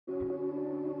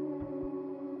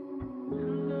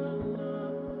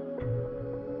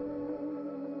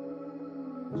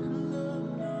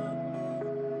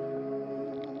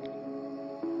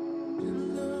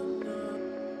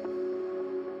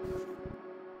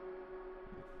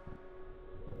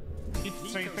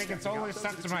so you think it's only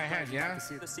stuff to my head, yeah?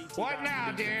 What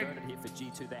now, dude?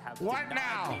 What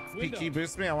now? Peaky,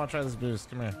 boost me. I want to try this boost.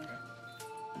 Come here.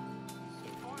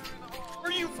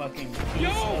 Are you fucking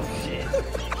shit?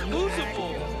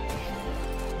 Losable.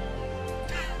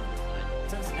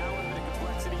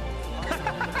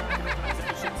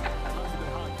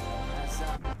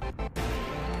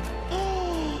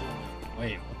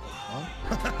 Wait, what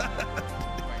the fuck?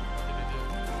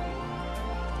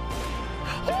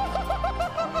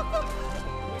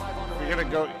 We're gonna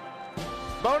go.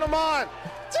 Bonamont!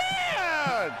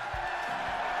 Dude!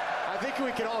 I think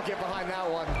we can all get behind that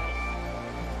one.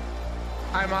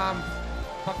 Hi, Mom.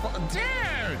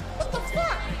 Dude! What the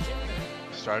fuck?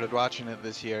 Started watching it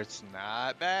this year. It's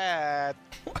not bad.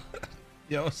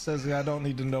 Yo, says I don't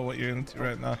need to know what you're into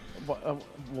right now.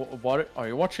 What are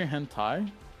you watching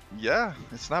hentai? Yeah,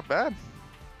 it's not bad.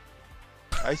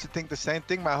 I used to think the same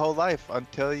thing my whole life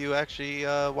until you actually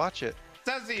watch it.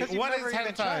 Says he, what is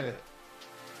hentai?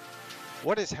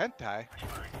 What is hentai?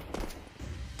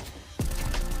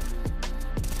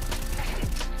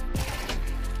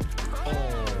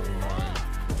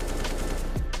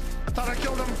 I thought I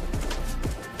killed him.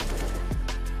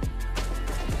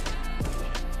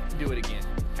 Do it again,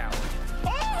 coward. Oh!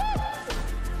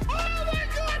 Oh my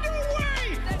god, no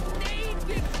way! That named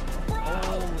it, bro!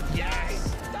 Oh,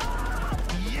 yes!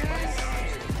 Yes!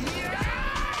 Yes!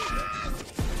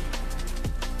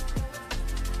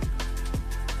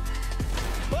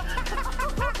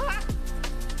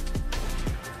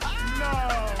 No,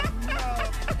 no.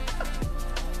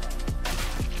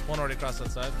 One already crossed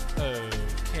that side.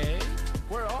 Okay.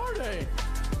 Where are they?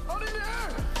 Oh, they're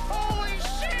there! Holy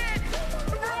shit!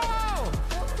 Bro!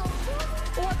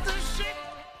 What the shit?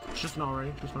 Just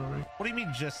snoring, just snoring. What do you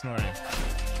mean just snoring?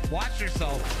 Watch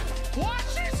yourself.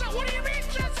 Watch yourself! What do you mean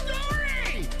just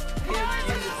snoring?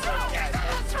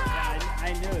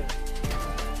 I knew it.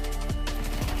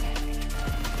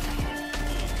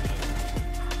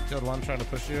 Killed one trying to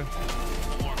push you.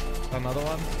 Another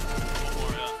one?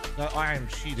 No, I am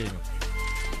cheating.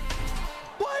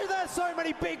 Why are there so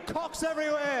many big cocks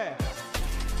everywhere?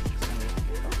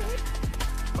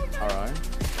 All right.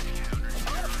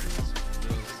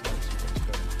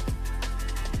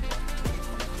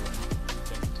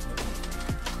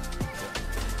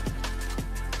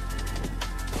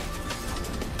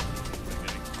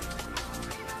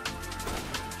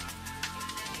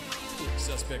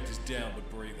 Suspect is down but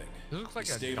breathing. This looks like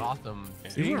a Stable. Gotham.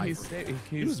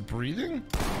 He was breathing?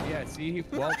 Yeah, see?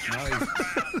 Well, now he's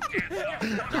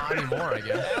not anymore, I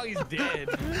guess. Now he's dead.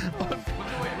 Look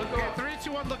away, look away. 3,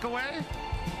 2, 1, look away.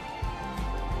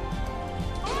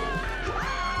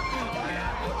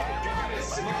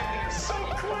 So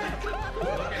quick!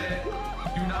 Look at it.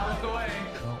 Do not look away.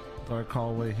 Oh, dark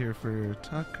hallway here for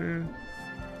Tucker.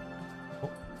 Oh,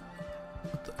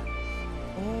 what the?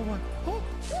 Oh my! Oh.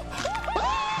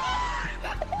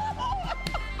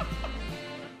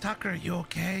 Tucker, you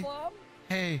okay? Plum,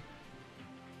 Hey.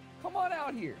 come on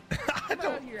out here. Come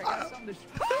out here. I got something to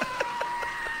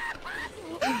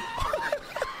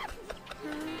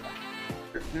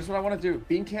Here's what I want to do.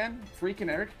 Bean can, Freak and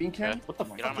Eric. Bean can. What the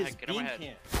fuck is Bean can? What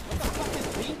the fuck is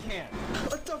Bean Can?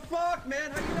 What the fuck,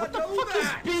 man? How do you not know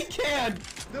that? Bean Can!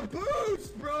 The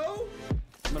boost, bro!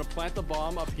 I'm gonna plant the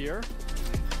bomb up here.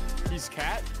 He's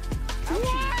cat.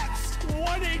 What?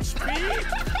 1 HP.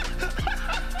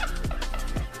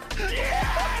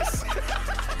 Yes!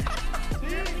 He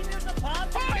needs a pop.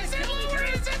 Oh, he's in lower!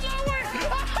 He's in lower!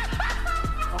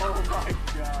 Oh my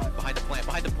god. Behind the plant,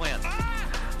 behind the plant.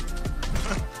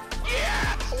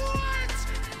 Yeah! What?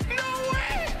 No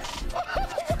way!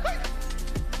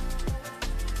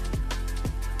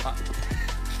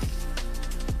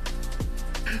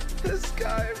 This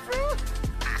guy, bro.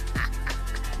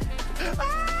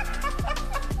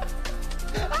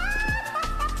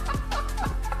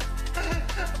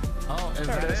 Oh, is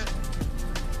that it?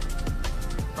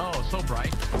 Oh, so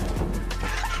bright.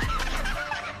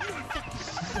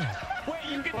 Wait,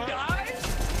 you can die?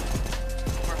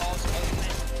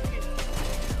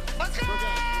 Let's go!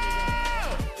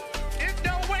 There's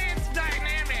no way it's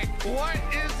dynamic. What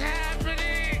is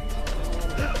happening?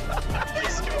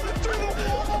 He's going through the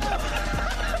wall.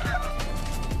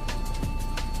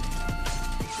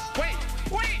 Wait,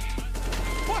 wait.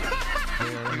 What?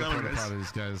 Yeah, we're gonna part of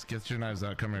these guys. Get your knives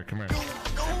out. Come here, come here.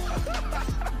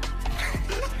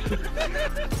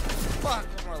 Fuck,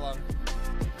 one more long.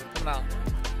 Coming out.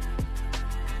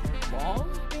 Long?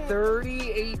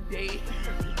 38 days.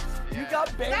 You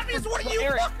got banned. That means what you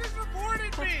Eric. fuckers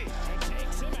reported me.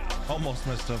 Almost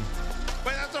missed him.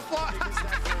 Wait, that's a flop.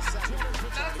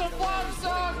 That's a flop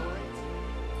song.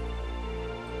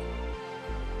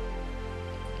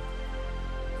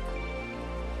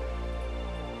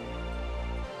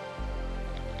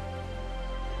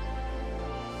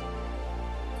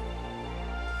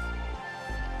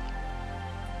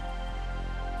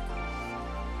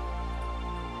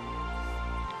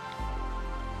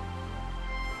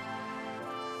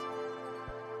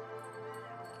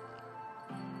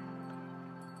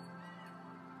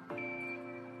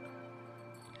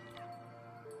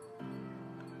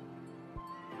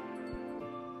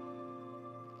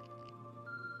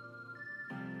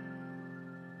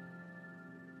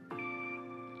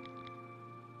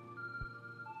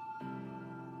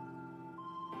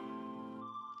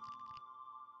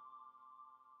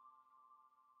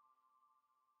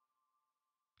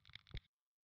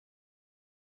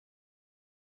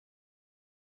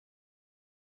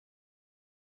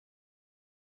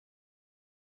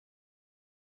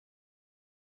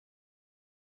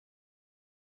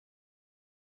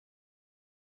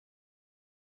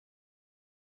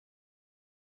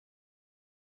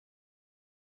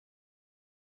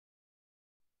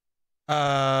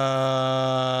 Hello?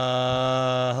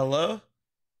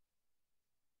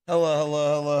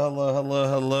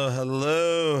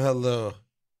 Hello.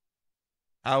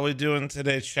 How we doing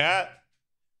today, chat?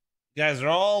 You guys are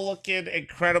all looking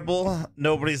incredible.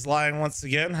 Nobody's lying once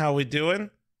again. How we doing?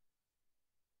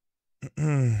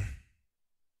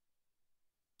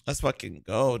 Let's fucking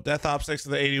go. Death Op 6 to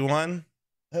the 81.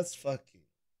 Let's fucking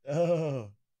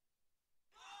go.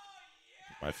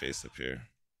 Put my face up here.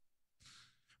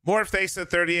 Morph, thanks to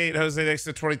 38. Jose, thanks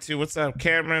to 22. What's up,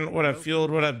 Cameron? What up, Fueled?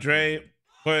 What up, Dre?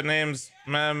 What names?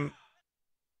 Mem.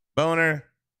 Boner.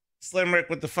 Slim Rick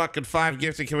with the fucking 5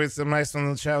 gifted. Can we get some nice ones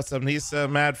in the chat? What's up, Nisa?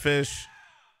 Madfish.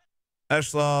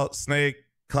 Eshlaw. Snake.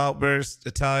 Cloudburst.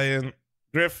 Italian.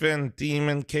 Griffin.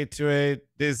 Demon. K2A.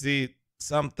 Dizzy.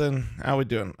 Something. How we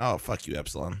doing? Oh, fuck you,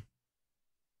 Epsilon.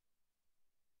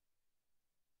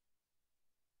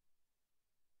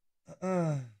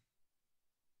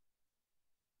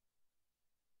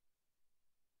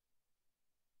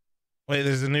 Wait,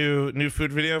 there's a new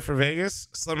food video for Vegas.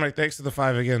 Slim Rick, thanks for the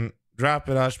 5 again. Drop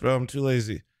it, Osh, bro. I'm too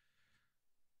lazy.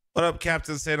 What up,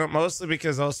 Captain Sano? Mostly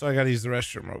because also I gotta use the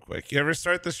restroom real quick. You ever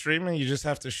start the stream and you just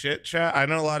have to shit, chat? I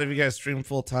know a lot of you guys stream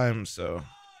full time, so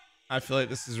I feel like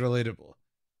this is relatable.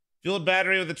 Fueled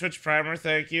battery with the Twitch primer,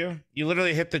 thank you. You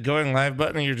literally hit the going live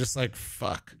button and you're just like,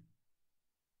 fuck.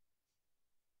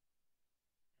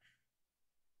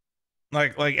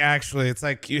 Like actually, it's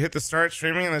like you hit the start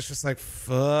streaming and it's just like,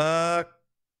 fuck.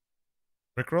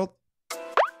 Rickrolled?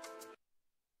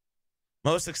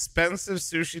 Most expensive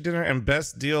sushi dinner and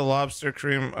best deal lobster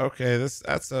cream. Okay,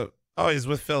 that's a... Oh, he's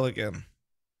with Phil again.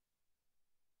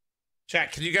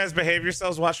 Chat, can you guys behave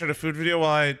yourselves watching a food video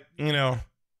while I,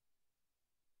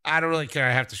 I don't really care.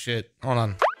 I have to shit. Hold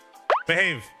on.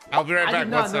 Behave. I'll be right back. I did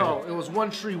not know it was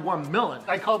 1 tree, 1 melon.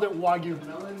 I called it Wagyu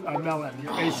melon,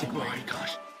 basically. Oh my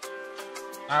gosh.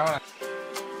 I want to...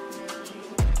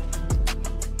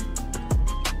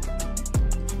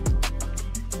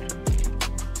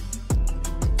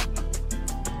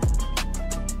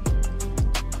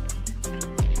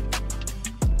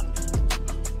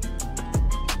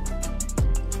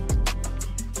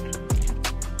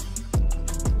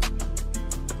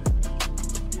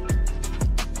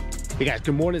 Hey guys,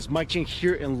 good morning. It's Mike Chang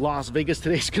here in Las Vegas.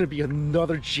 Today's gonna be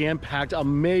another jam-packed,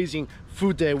 amazing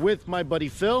food day with my buddy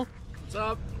Phil. What's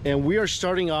up? And we are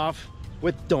starting off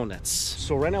with donuts.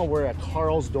 So right now we're at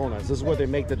Carl's Donuts. This is where they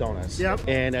make the donuts. Yep.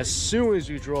 And as soon as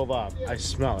we drove up, I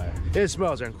smell it. It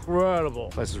smells incredible.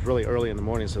 Plus it's really early in the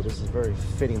morning, so this is very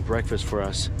fitting breakfast for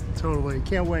us. Totally,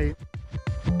 can't wait.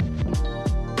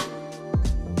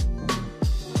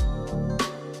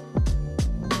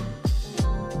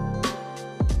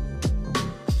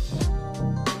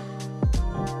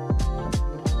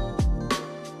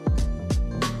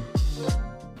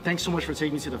 Thanks so much for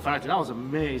taking me to the factory. That was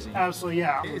amazing. Absolutely,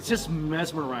 yeah. It's just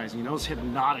mesmerizing, it's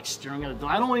hypnotic staring at it.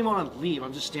 I don't even want to leave.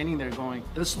 I'm just standing there going,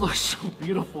 this looks so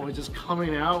beautiful. It's just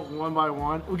coming out one by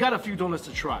one. We got a few donuts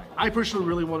to try. I personally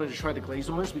really wanted to try the glazed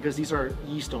donuts because these are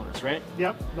yeast donuts, right?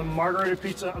 Yep, the margarita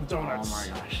pizza of donuts.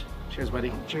 Oh my gosh. Cheers,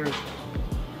 buddy. Cheers.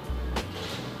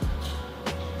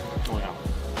 Oh yeah.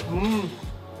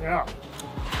 Yeah.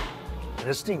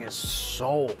 This thing is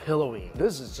so pillowy.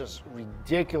 This is just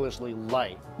ridiculously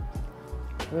light.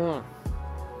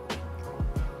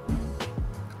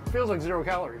 Feels like 0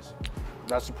 calories.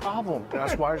 That's the problem.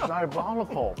 That's why it's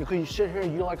diabolical. Because you sit here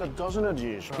and you like a dozen of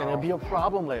these, and it'll be a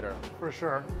problem later. For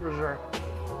sure, for sure.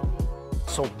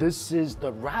 So this is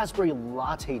the raspberry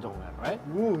latte donut, right?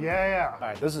 Ooh, yeah. All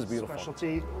right, this is beautiful.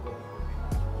 Specialty.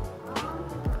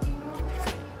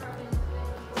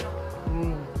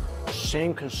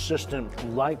 Same consistent,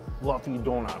 light, fluffy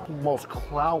donut. Most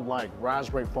cloud-like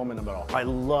raspberry foam in the middle. I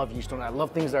love yeast donut. I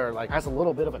love things that are like, has a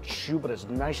little bit of a chew, but it's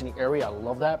nice and airy. I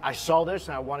love that. I saw this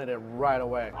and I wanted it right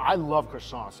away. I love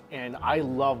croissants and I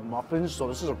love muffins, so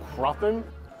this is a cruffin.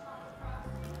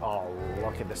 Oh,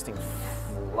 look at this thing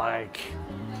flake.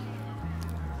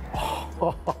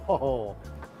 Oh,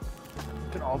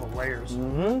 look at all the layers.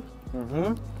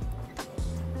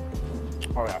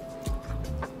 Oh yeah.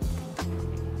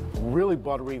 Really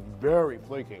buttery, very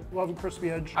flaky. Love a crispy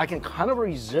edge. I can kind of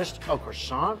resist a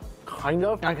croissant, kind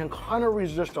of. I can kind of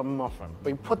resist a muffin. But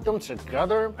you put them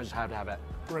together, I just have to have it.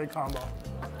 Great combo.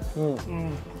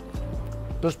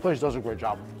 This place does a great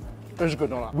job. It's a good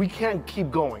donut. We can't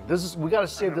keep going. We gotta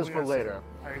save this for later.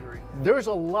 I agree. There's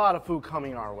a lot of food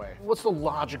coming our way. What's the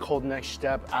logical next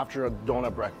step after a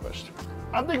donut breakfast?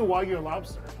 I'm thinking Wagyu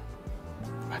lobster.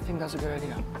 I think that's a good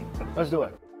idea. Let's do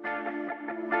it.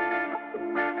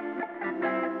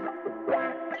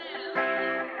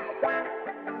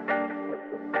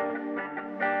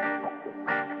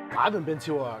 I haven't been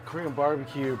to a Korean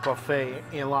barbecue buffet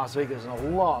in Las Vegas in a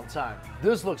long time.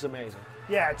 This looks amazing.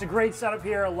 Yeah, it's a great setup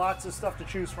here. Lots of stuff to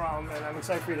choose from, and I'm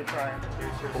excited for you to try it.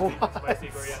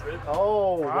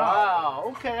 Oh, wow.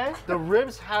 Okay. The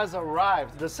ribs has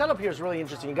arrived. The setup here is really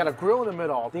interesting. You got a grill in the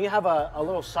middle. Then you have a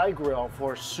little side grill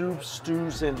for soups,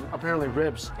 stews, and apparently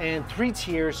ribs. And 3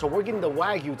 tiers. So we're getting the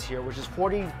Wagyu tier, which is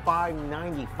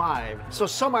 $45.95. So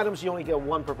some items you only get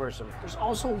 1 per person. There's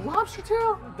also lobster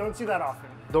tail. Don't see that often.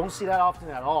 Don't see that often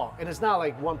at all. And it's not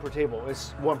like 1 per table,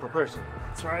 it's 1 per person.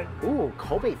 That's right. Ooh,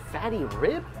 Kobe fatty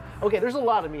rib? Okay, there's a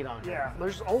lot of meat on here. Yeah.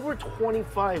 There's over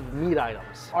 25 meat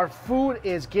items. Our food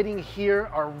is getting here.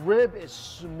 Our rib is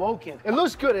smoking. It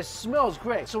looks good, it smells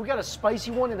great. So we got a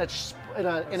spicy one and a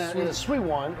sweet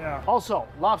one. Yeah. Also,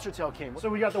 lobster tail came. So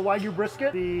we got the Wagyu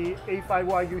brisket, the A5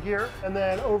 Wagyu here, and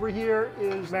then over here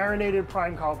is marinated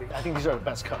prime kalbi. I think these are the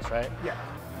best cuts, right? Yeah.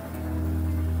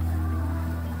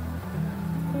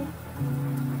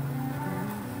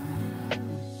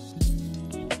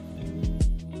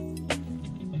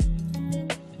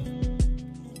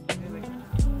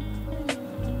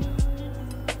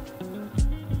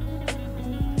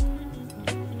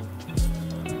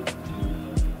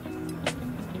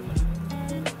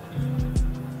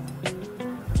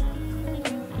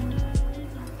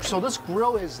 So this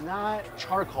grill is not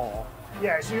charcoal.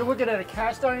 Yeah, so you're looking at a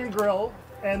cast iron grill,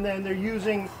 and then they're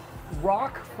using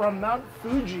rock from Mount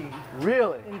Fuji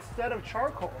Really? instead of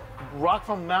charcoal. Rock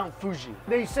from Mount Fuji.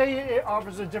 They say it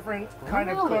offers a different kind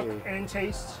of Really? cook and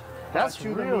taste. That's to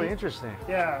the really meat. interesting.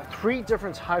 Yeah. 3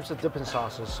 different types of dipping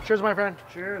sauces. Cheers, my friend.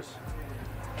 Cheers.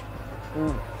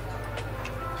 Oh,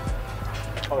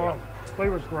 yeah.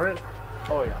 Flavor's great.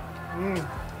 Oh, yeah.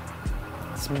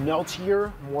 It's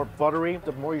meltier, more buttery,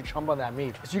 the more you chomp on that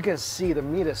meat. As you can see, the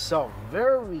meat itself,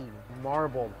 very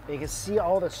marbled. You can see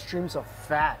all the streams of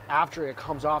fat after it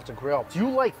comes off the grill. Do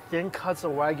you like thin cuts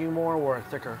of Wagyu more or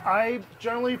thicker? I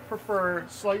generally prefer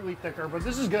slightly thicker, but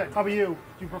this is good. How about you?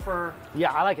 Do you prefer?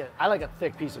 Yeah, I like it. I like a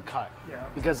thick piece of cut. Yeah.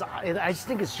 Because I just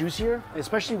think it's juicier,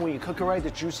 especially when you cook it right,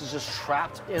 the juice is just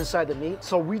trapped inside the meat.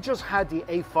 So we just had the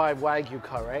A5 Wagyu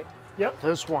cut, right? Yep.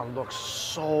 This one looks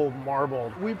so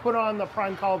marbled. We put on the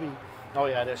prime kalbi. Oh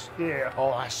yeah, it is. Yeah.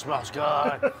 Oh, that smells good.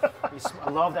 I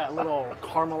love that little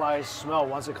caramelized smell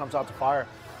once it comes out the fire.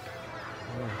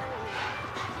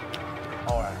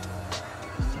 All right.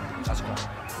 That's cool.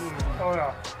 Oh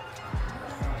yeah.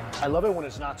 I love it when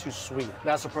it's not too sweet.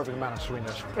 That's the perfect amount of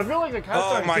sweetness. I feel like the cast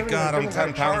Oh iron's my giving it a God, I'm different 10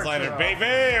 kind of pounds charge lighter, to baby.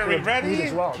 Are we the meat ready?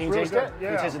 as well. Can you It's really taste good. it? Can you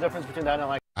Yeah. taste the difference between that and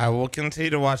like? I will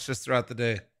continue to watch this throughout the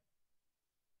day.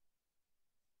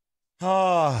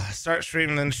 Oh, start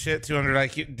streaming and shit. 200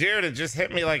 IQ. Dude, it just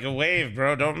hit me like a wave,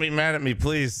 bro. Don't be mad at me,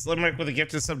 please. Slim Rick with a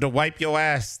gifted sub to wipe your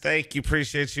ass. Thank you.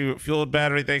 Appreciate you. Fueled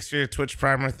Battery, thanks for your Twitch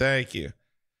primer. Thank you.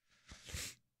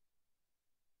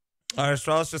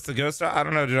 Astralis just a ghost star? I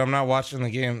don't know, dude. I'm not watching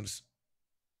the games.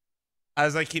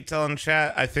 As I keep telling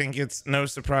chat, I think it's no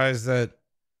surprise that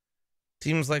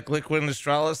teams like Liquid and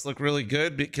Astralis look really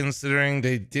good, but considering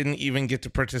they didn't even get to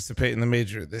participate in the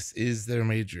major. This is their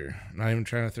major. I'm not even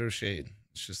trying to throw shade.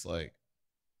 It's just like,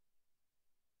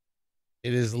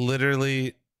 it is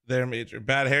literally their major.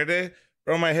 Bad hair day?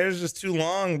 Bro, my hair's just too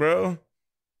long, bro.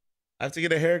 I have to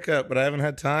get a haircut, but I haven't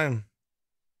had time.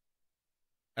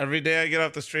 Every day I get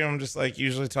off the stream, I'm just like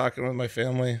usually talking with my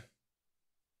family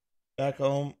back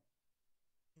home.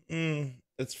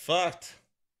 It's fucked.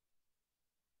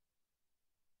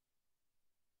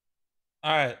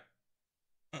 All right.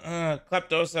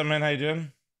 Kleptosa, man, how you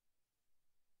doing?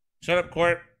 Shut up,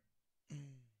 Court.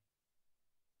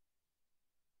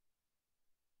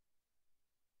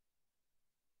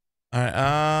 All right.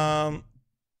 All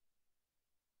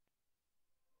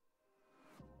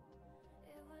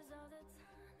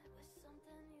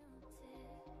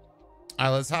right,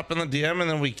 let's hop in the DM and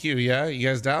then we queue, yeah? You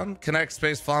guys down? Connect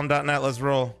spaceflom.net. Let's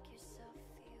roll.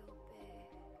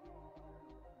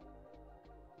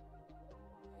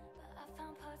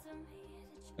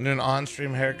 And do an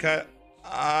on-stream haircut.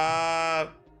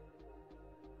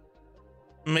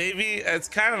 Maybe it's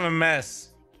kind of a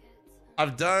mess.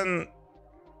 I've done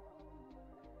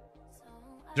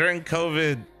during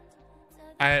COVID.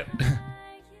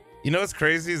 You know what's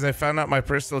crazy is I found out my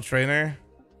personal trainer.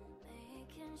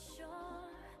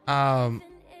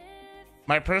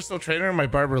 My personal trainer and my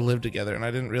barber lived together, and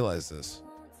I didn't realize this.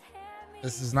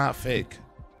 This is not fake.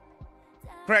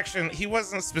 Correction, he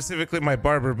wasn't specifically my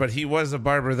barber, but he was a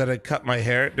barber that had cut my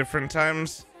hair at different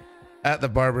times at the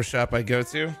barber shop I go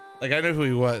to. Like, I knew who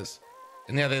he was.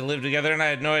 And yeah, they lived together and I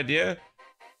had no idea.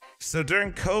 So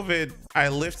during COVID, I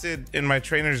lifted in my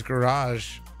trainer's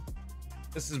garage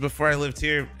This is before I lived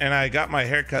here, and I got my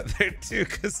haircut there too,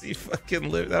 because he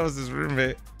fucking lived. That was his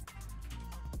roommate.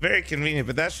 Very convenient,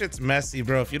 but that shit's messy,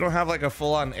 bro. If you don't have like a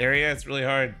full-on area, it's really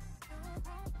hard.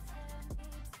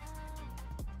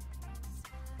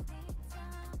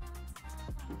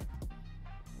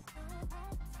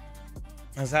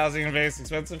 As housing in Vegas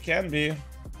expensive can be.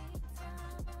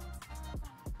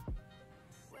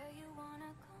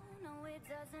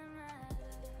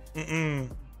 Mm-mm.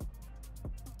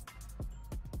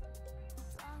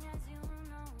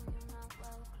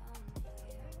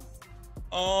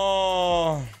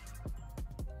 Oh.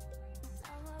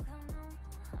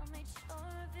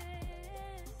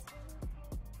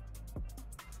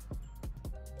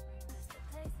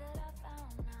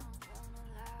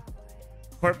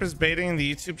 Corp is baiting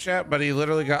the YouTube chat, but he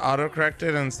literally got auto-corrected,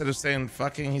 and instead of saying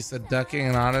fucking, he said ducking,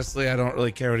 and honestly, I don't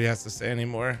really care what he has to say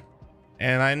anymore.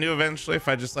 And I knew eventually if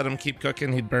I just let him keep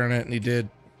cooking, he'd burn it, and he did.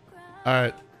 All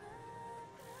right.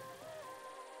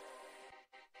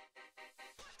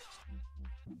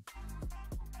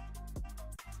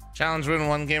 Challenge win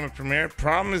 1 game of Premiere.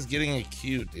 Problem is getting a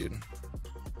queue, dude.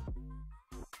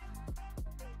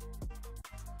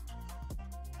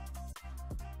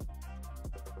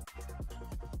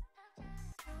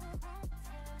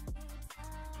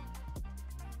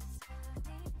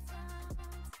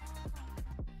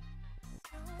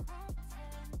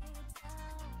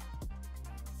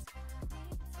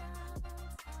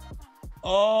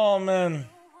 Oh man.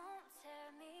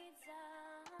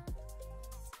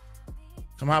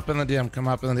 Come hop in the DM. Come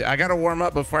hop in the DM. I gotta warm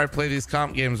up before I play these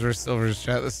comp games versus Silvers,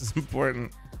 chat. This is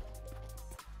important.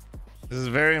 This is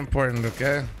very important,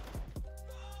 okay?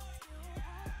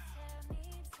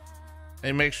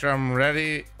 Hey, make sure I'm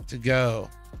ready to go.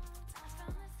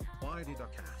 Why did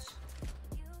I cast?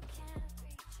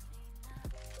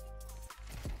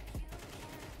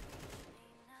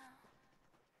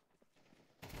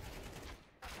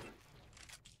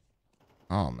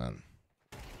 Oh man.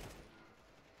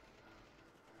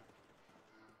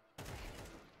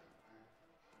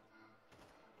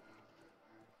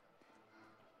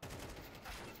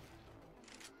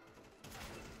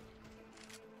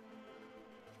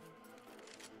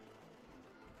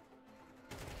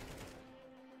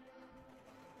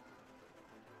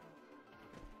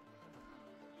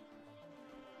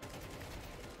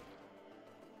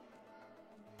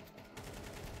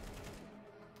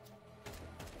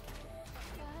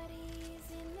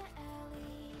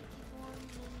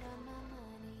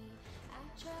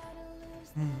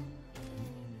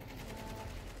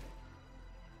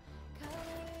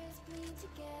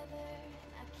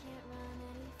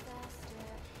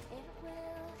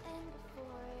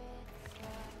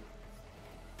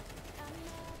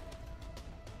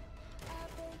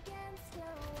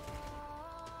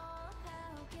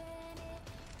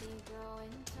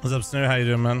 What's up, Snare? How you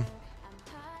doing, man?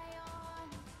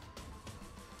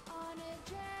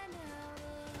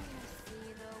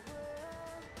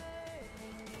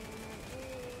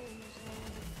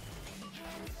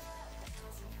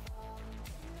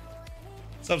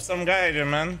 What's up, some guy? How you doing,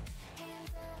 man?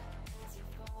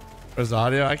 Where's the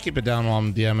audio? I keep it down while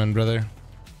I'm DMing, brother.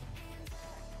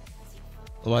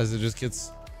 Otherwise, it just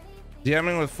gets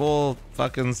DMing with full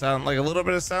fucking sound, like a little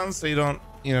bit of sound, so you don't,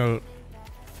 you know,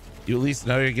 you at least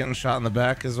know you're getting shot in the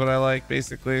back is what I like,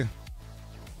 basically.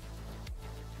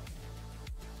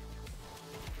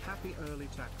 Happy early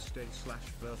tax day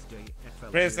 / birthday,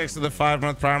 FL. Raise thanks to the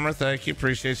 5-month primer. Thank you.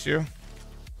 Appreciate you.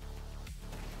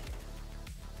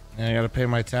 And I gotta pay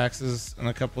my taxes in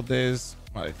a couple days.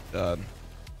 My God.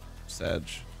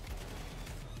 Sedge.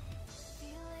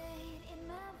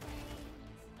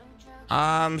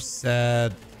 I'm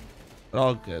sad, but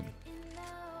all good.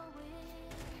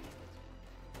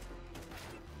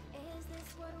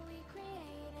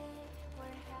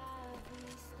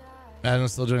 Imagine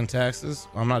still doing taxes.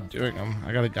 I'm not doing them.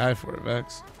 I got a guy for it,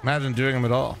 Vex. Imagine doing them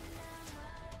at all.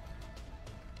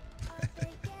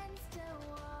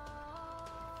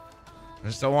 I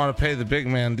just don't want to pay the big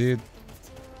man, dude.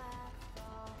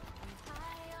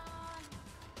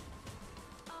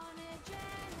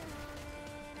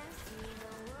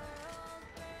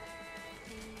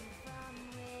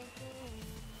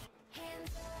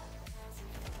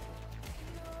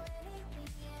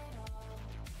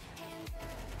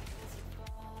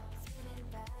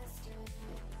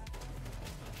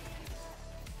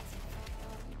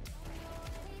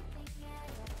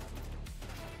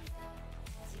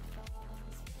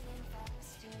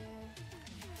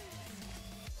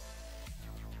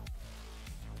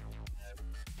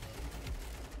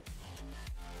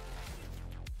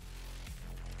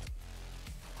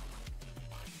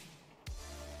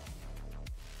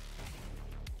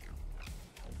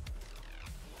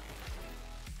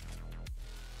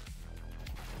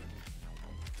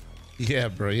 Yeah,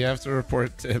 bro, you have to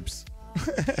report tips.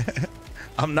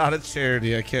 I'm not a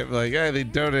charity. I can't be like, hey, they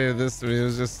donated this to me. It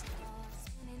was just.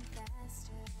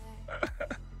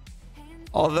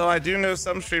 Although I do know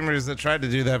some streamers that tried to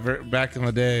do that back in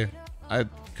the day. I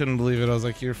couldn't believe it. I was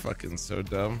like, you're fucking so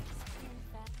dumb.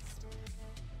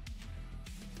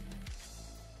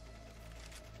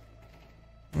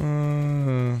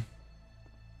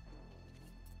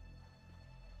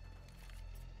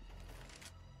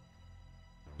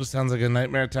 Just sounds like a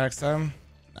nightmare tax time.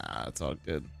 Nah, it's all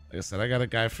good. Like I said, I got a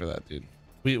guy for that, dude.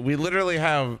 We literally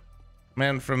have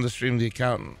man from the stream, the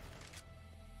accountant.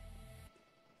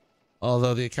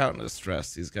 Although the accountant is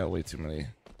stressed. He's got way too many.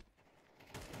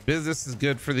 Business is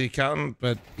good for the accountant,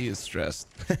 but he is stressed.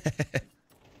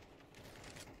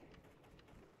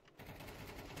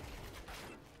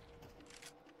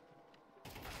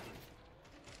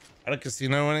 How do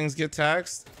casino winnings get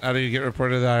taxed? How do you get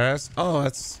reported to the IRS? Oh,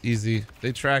 that's easy.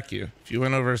 They track you. If you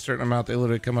win over a certain amount, they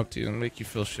literally come up to you and make you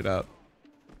fill shit out.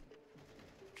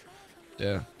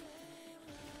 Yeah.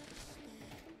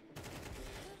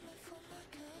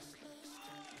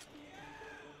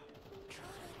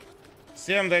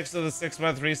 CM, thanks to the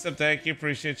 6-month resub. Thank you.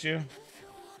 Appreciate you.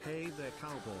 Hey there,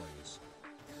 cowboys.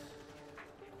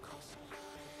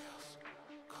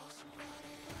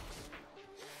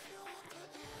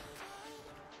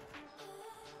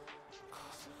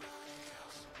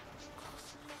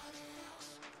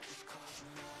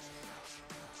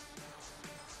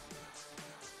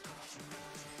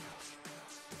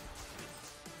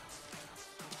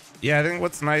 Yeah, I think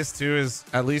what's nice too is,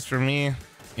 at least for me,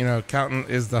 you know,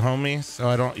 accountant is the homie, so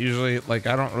I don't usually, like,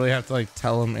 I don't really have to, like,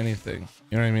 tell him anything.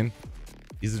 You know what I mean?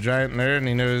 He's a giant nerd and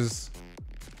he knows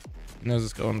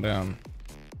it's going down.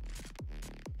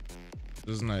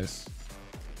 This is nice.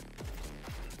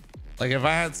 Like, if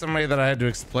I had somebody that I had to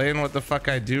explain what the fuck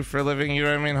I do for a living, you know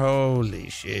what I mean? Holy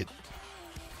shit.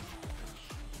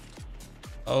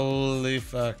 Holy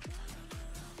fuck.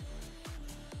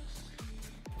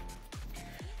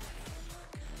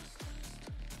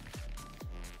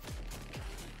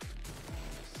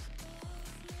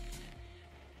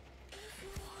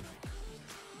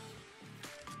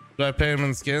 Do I pay him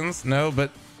in skins? No,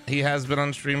 but he has been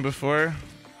on stream before.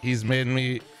 He's made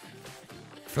me...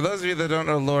 For those of you that don't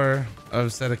know lore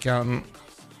of said accountant,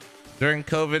 during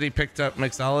COVID, he picked up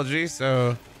mixology,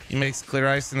 so he makes clear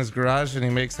ice in his garage and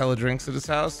he makes hella drinks at his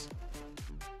house.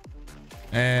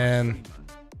 And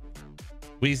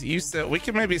we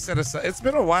could maybe set a... It's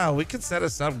been a while. We could set a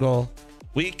sub goal.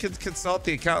 We could consult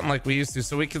the accountant like we used to.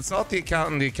 So we consult the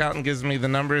accountant. The accountant gives me the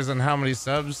numbers on how many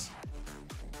subs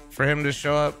for him to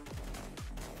show up,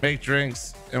 make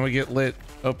drinks, and we get lit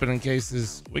opening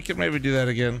cases. We could maybe do that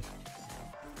again.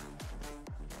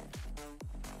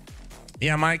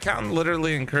 Yeah, my accountant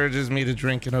literally encourages me to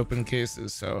drink and open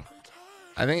cases, so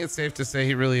I think it's safe to say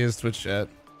he really is Twitch chat.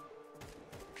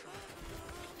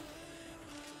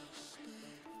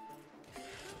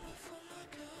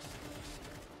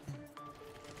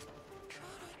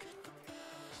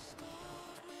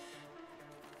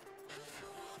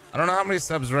 I don't know how many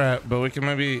subs we're at, but we can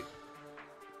maybe...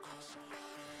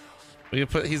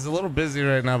 he's a little busy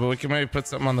right now, but we can maybe put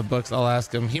something on the books. I'll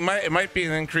ask him. It might be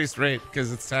an increased rate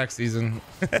because it's tax season.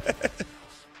 An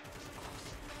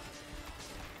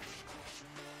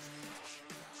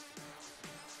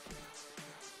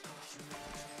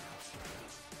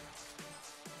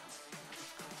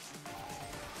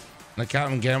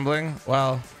accountant gambling?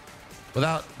 Well,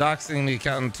 without doxing the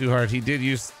accountant too hard, he did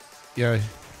use, yeah.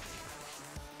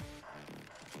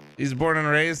 He's born and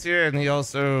raised here, and he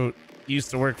also used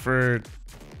to work for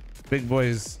big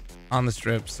boys on the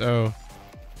strip, so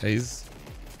he's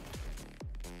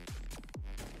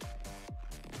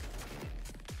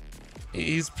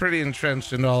pretty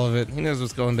entrenched in all of it. He knows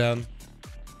what's going down.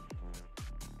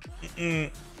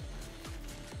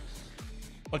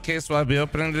 What case will I be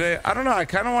opening today? I don't know. I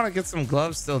kind of want to get some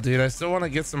gloves still, dude. I still want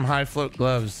to get some high float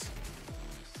gloves.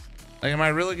 Like, am I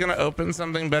really gonna open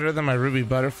something better than my Ruby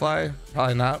Butterfly?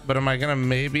 Probably not, but am I gonna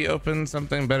maybe open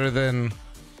something better than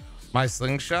my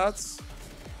slingshots?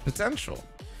 Potential,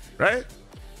 right?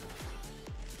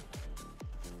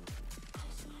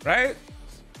 Right?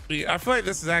 I feel like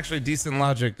this is actually decent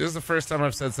logic. This is the first time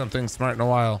I've said something smart in a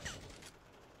while.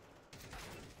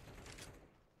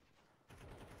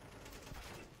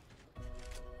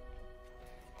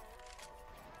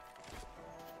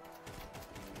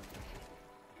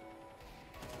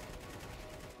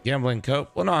 Gambling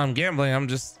cope? Well, no, I'm gambling. I'm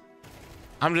just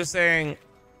saying,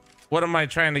 what am I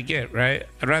trying to get, right?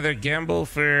 I'd rather gamble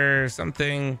for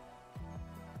something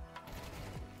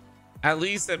at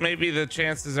least that maybe the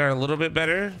chances are a little bit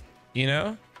better, you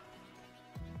know?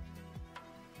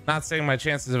 Not saying my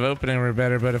chances of opening were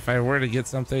better, but if I were to get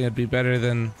something, it'd be better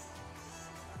than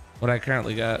what I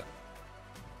currently got.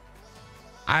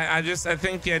 I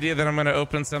think the idea that I'm gonna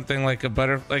open something like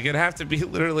it'd have to be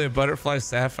literally a butterfly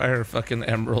sapphire or fucking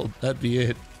emerald. That'd be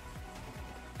it.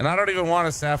 And I don't even want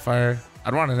a sapphire.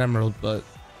 I'd want an emerald, but.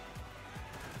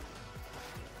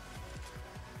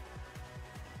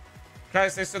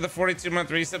 Guys, thanks for the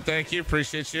 42-month reset. Thank you.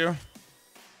 Appreciate you.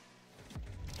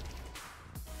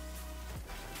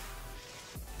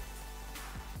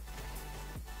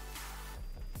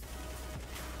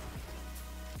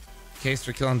 Case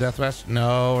for killing deathmatch?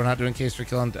 No, we're not doing case for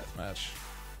killing deathmatch.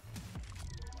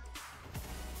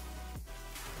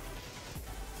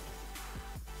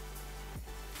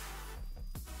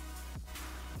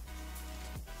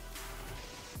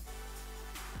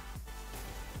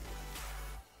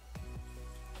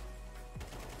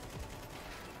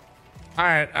 All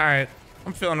right.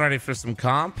 I'm feeling ready for some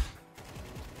comp.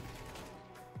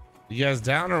 You guys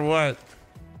down or what?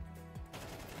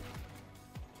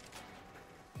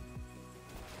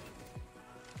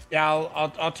 Yeah,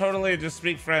 I'll totally just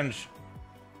speak French.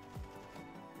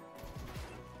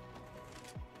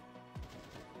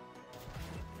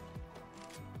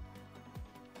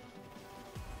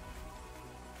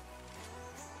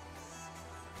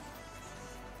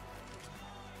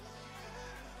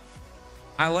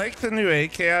 I like the new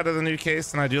AK out of the new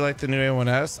case, and I do like the new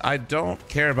A1S. I don't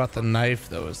care about the knife,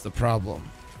 though, is the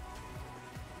problem.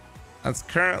 That's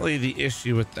currently the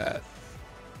issue with that.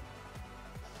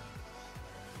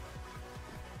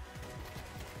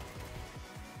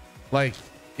 Like,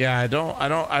 yeah,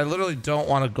 I literally don't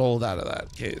want a gold out of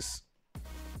that case.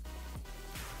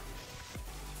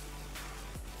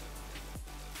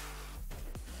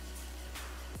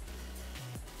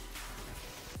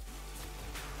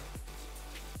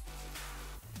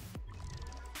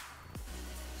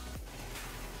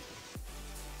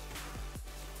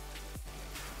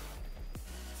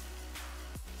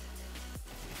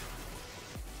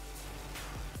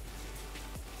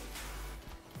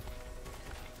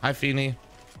 Hi, Feeny.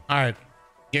 All right,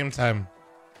 game time.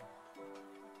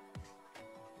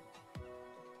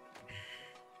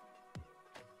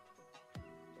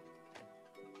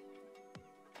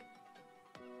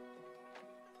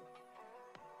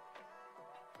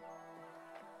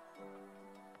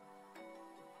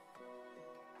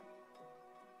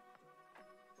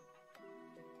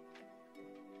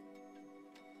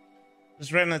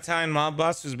 Just read an Italian mob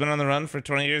boss who's been on the run for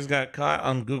 20 years got caught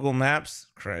on Google Maps.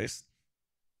 Christ.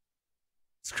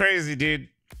 It's crazy, dude.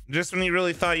 Just when you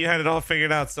really thought you had it all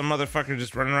figured out, some motherfucker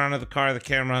just running around with the car, the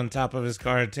camera on top of his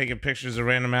car, taking pictures of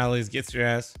random alleys, gets your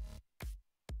ass.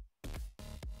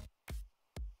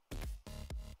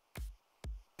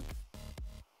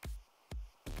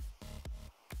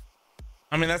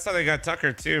 I mean, that's how they got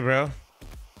Tucker too, bro.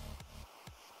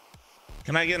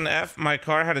 Can I get an F? My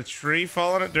car had a tree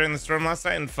fall on it during the storm last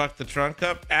night and fucked the trunk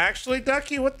up. Actually,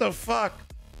 Ducky, what the fuck?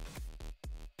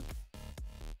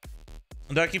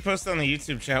 Ducky posted on the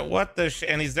YouTube chat. What the shit?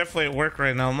 And he's definitely at work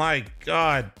right now. My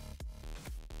God.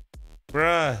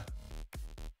 Bruh.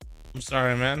 I'm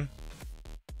sorry, man.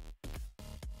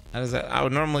 How does that? I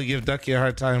would normally give Ducky a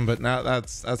hard time, but now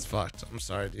that's fucked. I'm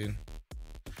sorry, dude.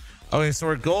 Okay, so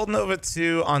we're Gold Nova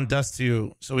 2 on Dust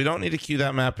 2. So we don't need to queue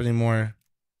that map anymore.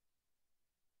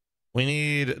 We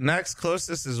need next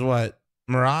closest is what?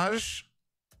 Mirage?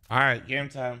 All right, game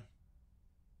time.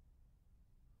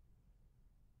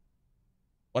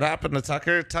 What happened to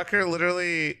Tucker? Tucker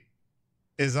literally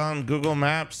is on Google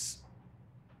Maps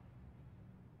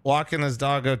walking his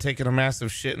doggo, taking a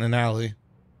massive shit in an alley.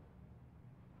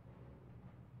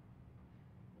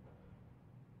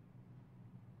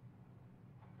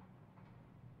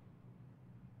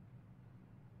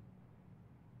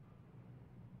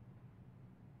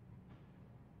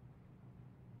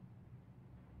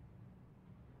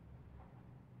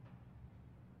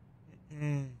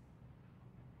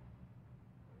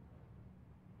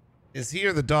 Is he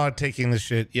or the dog taking the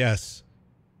shit? Yes.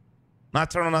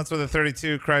 Nocturnal Nuts with a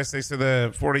 32. Christ, thanks to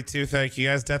the 42. Thank you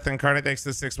guys. Death Incarnate, thanks to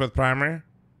the 6-month primer.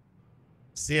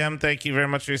 CM, thank you very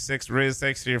much for your 6. Riz,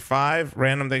 thanks for your 5.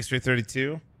 Random, thanks for your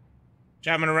 32.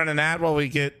 Chat, I'm going to run an ad while we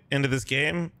get into this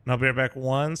game. And I'll be right back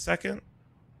 1 second.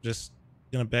 Just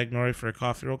going to beg Nori for a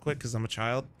coffee real quick because I'm a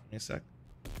child. Give me a sec.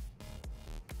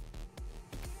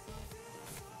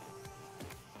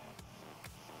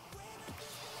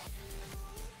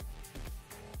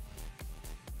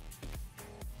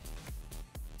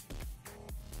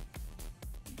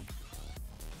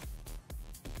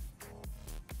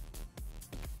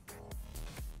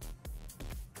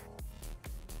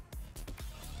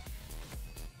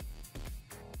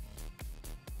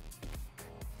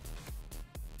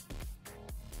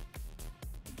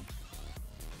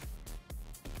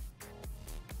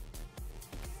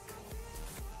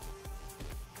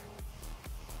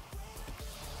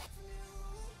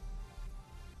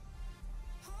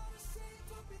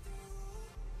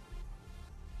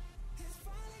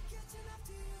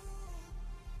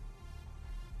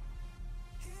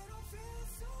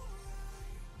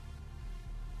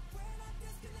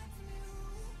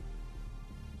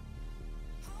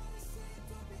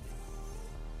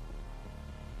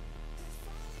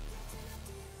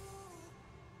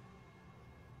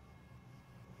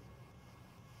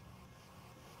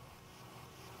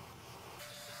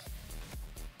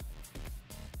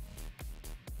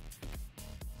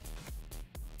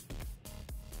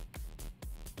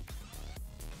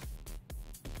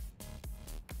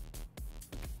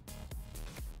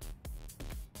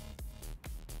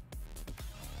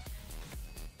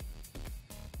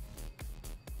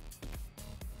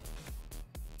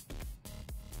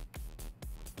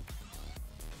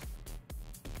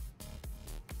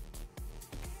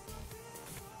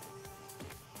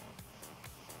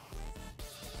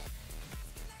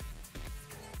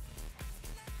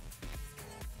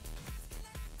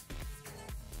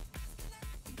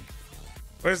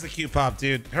 Where's the Q pop,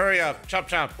 dude? Hurry up. Chop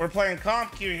chop. We're playing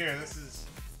comp Q here. This is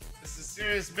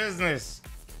serious business.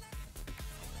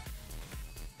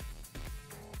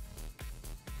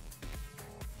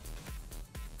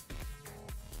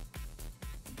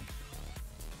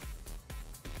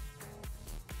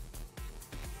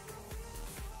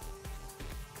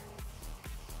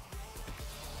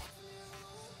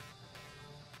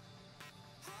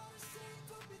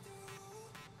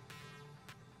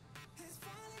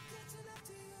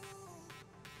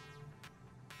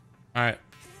 All right.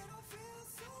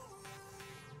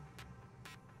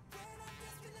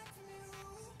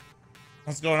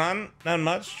 What's going on? Not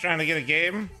much. Trying to get a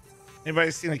game.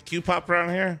 Anybody seen a Q pop around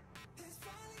here?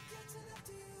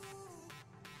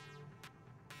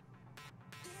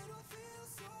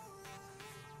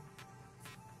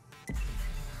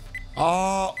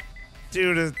 Oh,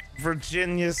 dude, a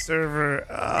Virginia server.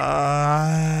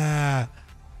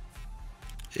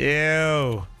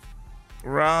 Ew.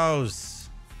 Gross.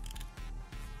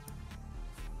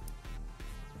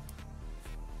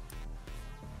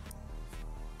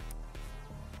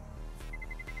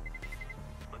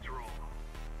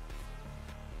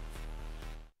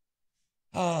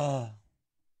 Oh.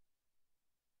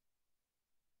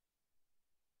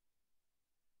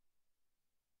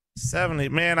 $70.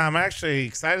 Man, I'm actually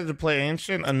excited to play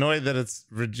Ancient. Annoyed that it's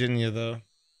Virginia, though.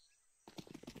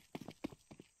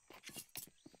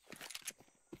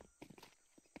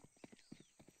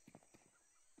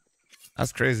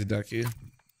 That's crazy, Ducky.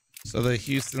 So the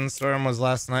Houston storm was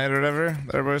last night or whatever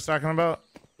that everybody's talking about?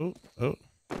 Ooh, oh.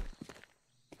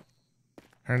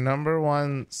 Her number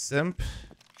one simp.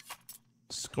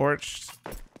 Scorched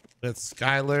with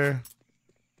Skylar.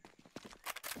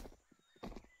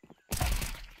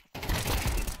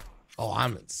 Oh,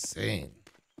 I'm insane.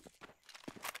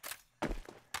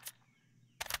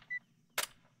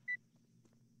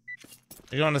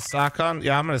 You going to sock on?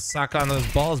 Yeah, I'm going to sock on those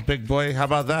balls, big boy. How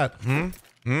about that? Hmm?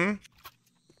 Remember,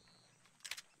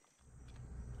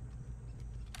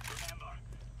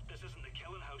 this isn't the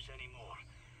killing house anymore.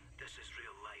 This is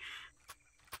real life.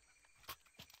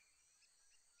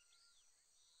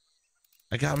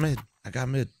 I got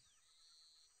mid.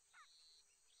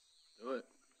 Do it.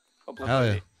 Hell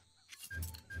yeah.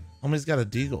 Homie's got a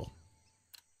deagle.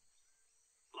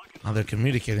 Oh, they're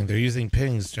communicating. They're using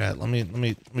pings, chat. Let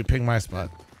me ping my spot.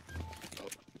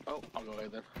 Oh, I'll go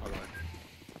ahead then.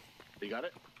 You got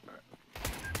it? All right.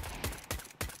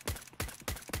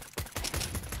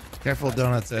 Careful,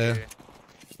 donuts, eh?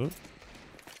 Ooh.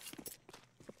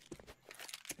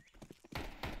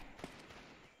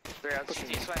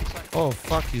 Oh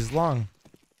fuck, he's long.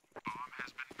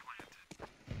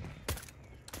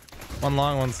 One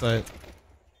long, one side.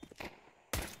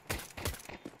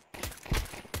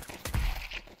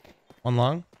 One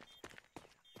long.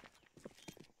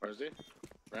 Where is he?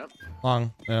 Ramp?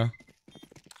 Long, yeah.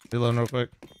 Reload real quick.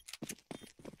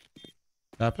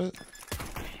 Tap it.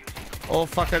 Oh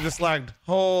fuck, I just lagged.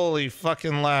 Holy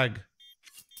fucking lag.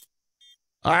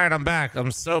 Alright, I'm back.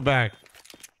 I'm so back.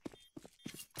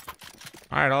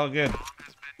 Alright, all good.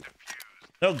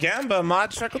 No Gamba mod,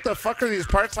 check what the fuck are these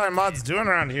part-time mods doing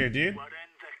around here, dude? We're in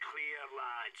the clear,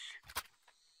 lads.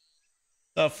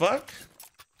 The fuck?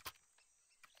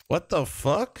 What the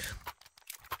fuck?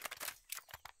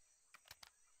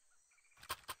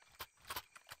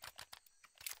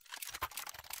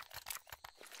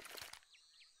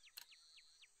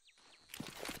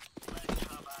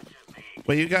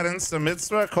 Wait, you got insta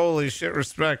mid-spec? Holy shit,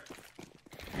 respect.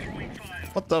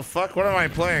 What the fuck? What am I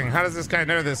playing? How does this guy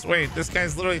know this? Wait, this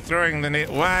guy's literally throwing the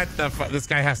what the fuck? This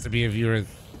guy has to be a viewer.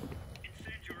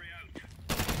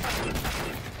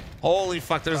 Holy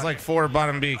fuck, there's like 4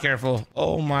 bottom B, careful.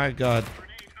 Oh my god.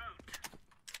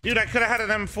 Dude, I could have had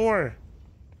an M4.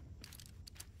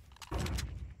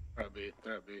 They're at B.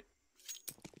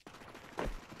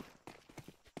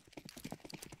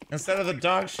 Instead of the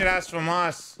dog shit ass from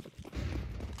us.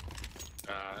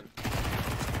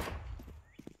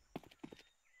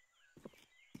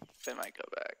 They might go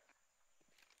back.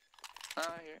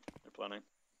 Ah, here. They're planning.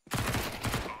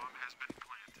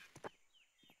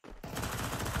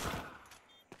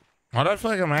 Why do I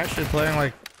feel like I'm actually playing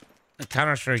like a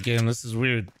Counter-Strike game? This is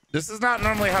weird. This is not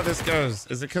normally how this goes.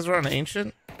 Is it because we're on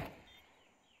Ancient?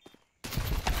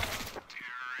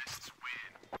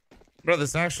 Bro,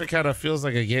 this actually kind of feels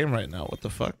like a game right now. What the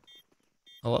fuck?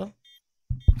 Hello?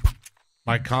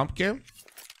 My comp game?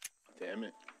 Damn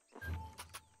it.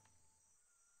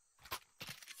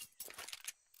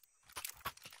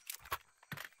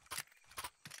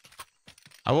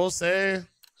 I will say...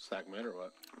 Stack mid or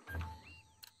what?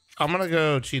 I'm gonna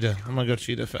go cheetah. I'm gonna go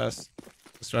cheetah fast.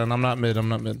 This round, I'm not mid.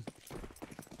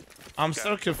 I'm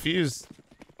so confused.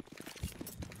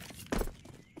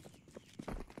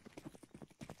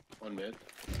 One mid.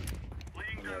 One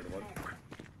yard, one.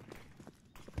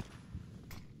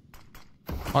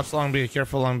 Watch long B.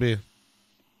 Careful long B.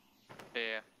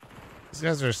 Yeah. These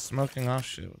guys are smoking off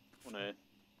shit. One A.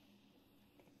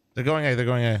 They're going A. They're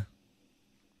going A.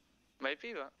 Might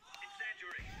be, but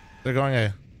They're going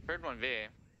A. heard one V.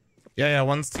 Yeah.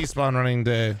 One's T-spawn running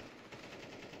to A.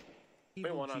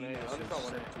 Wait, one on A. I only got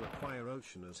one A. To acquire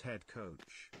Ocean as head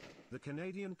coach. The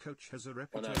Canadian coach has a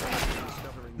reputation for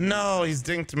discovering. No, he's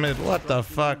dinked mid. What the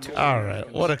fuck? All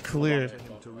right. What a clear.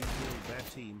 To rebuild their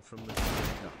team from the ground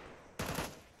up.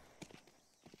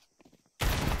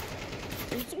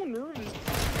 I'm so nervous.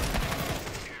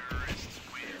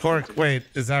 Cork, wait,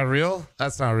 is that real?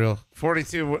 That's not real.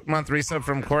 42-month resub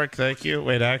from Cork, thank you.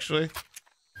 Wait, actually?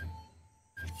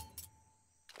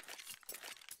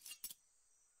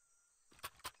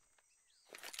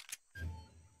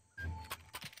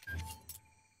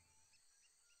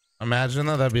 Imagine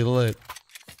though, that'd be lit.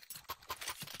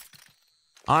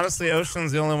 Honestly,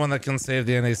 Ocean's the only one that can save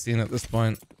the NA scene at this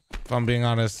point, if I'm being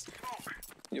honest.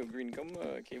 Yo, Green, come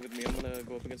cave with me. I'm gonna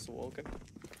go up against the wall, okay?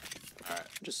 Alright.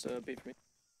 Just bait for me.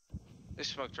 They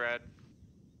smoked red.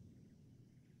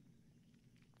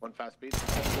 One fast speed.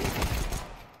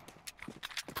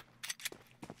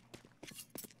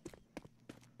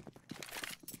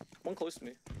 One close to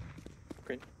me.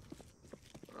 Green.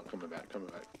 I'm coming back, coming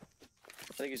back.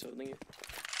 I think he's holding you.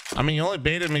 I mean, you only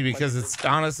baited me because it's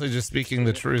honestly just speaking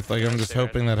the truth. Like, I'm just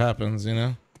hoping that happens, you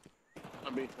know? One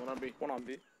on B, one on B. One on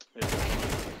B. Yeah.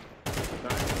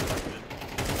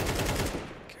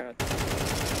 Cat.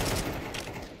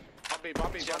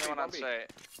 Bobby, He's the only one on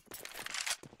site.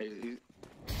 He's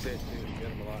safe, dude. Get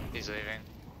him a lot. He's leaving.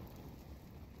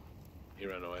 He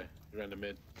ran away. He ran to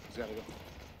mid. He's gotta go.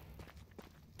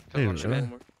 Hey, One really?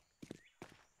 shot.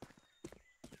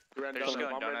 He ran They're just donut.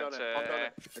 going Bomb ran donuts, donut. Bomb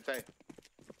donut. It's A.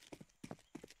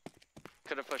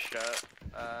 Could have pushed up.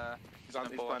 He's on. He's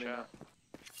Temple, planning watch now. out.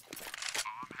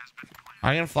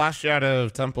 I can flash you out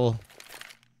of Temple.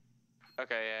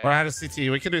 Okay, yeah. Or out of CT.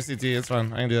 We can do CT. It's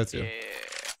fine. I can do that too. Yeah.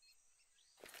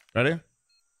 Ready?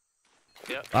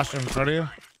 Yep. Flash him in front of you.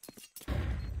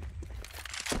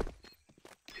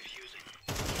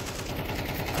 Clear,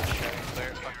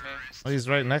 fuck me. Oh, he's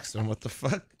right next to him. What the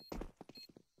fuck?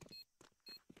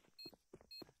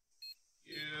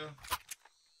 Yeah.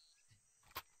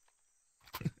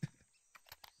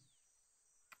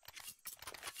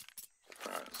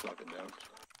 Alright, let's lock it down.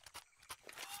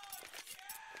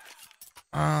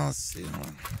 Let's see.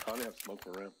 I only have smoke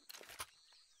for ramp.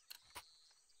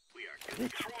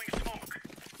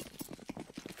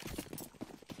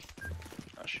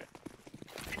 Oh shit.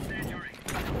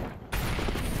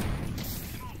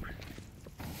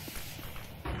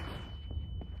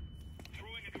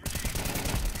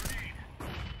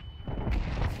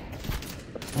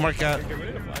 One more cat. Get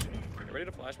ready to flash me. Get ready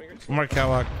to flash me, Green. One more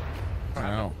catwalk.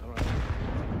 Wow.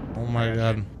 Oh my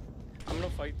god. I'm gonna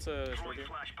fight short here.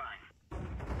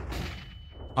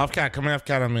 Off cat. Coming off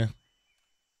cat on me.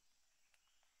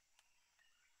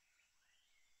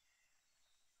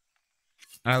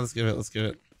 Alright, let's give it. Let's give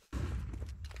it.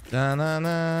 Na na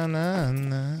na na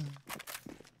na.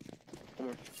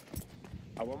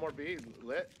 One more B.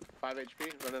 Lit. 5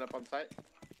 HP. Running up on site.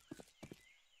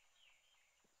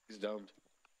 He's domed.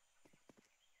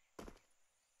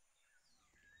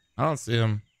 I don't see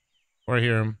him or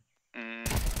hear him.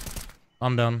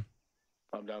 I'm down.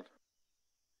 I'm down.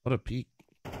 What a peek.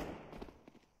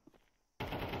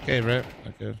 Okay, right?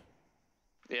 Okay.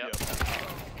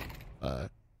 Yep.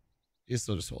 He's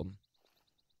still just holding.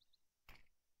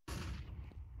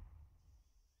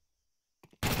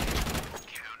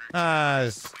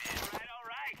 Nice.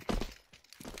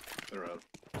 They're out.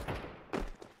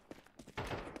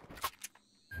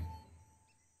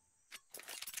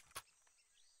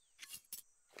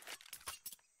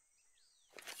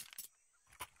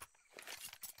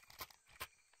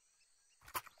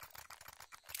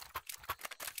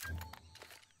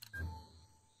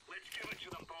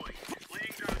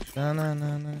 No, no,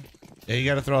 no, no. Yeah, you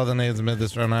gotta throw all the nades mid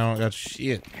this round. I don't got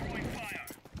shit.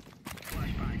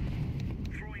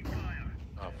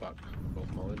 Oh fuck. Both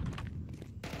mullet.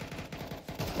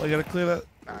 Oh, you gotta clear that.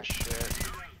 Ah shit.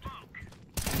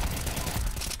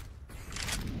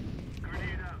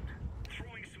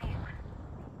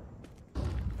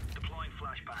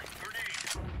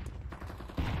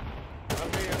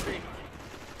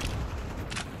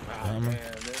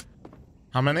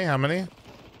 How many? How many?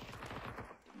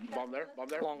 Bomb there. Bomb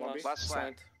there. Long Bomb B. Last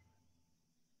slant.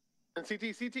 And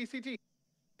CT. CT. CT.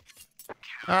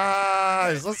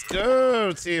 Nice. Let's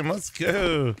go, team. Let's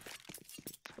go.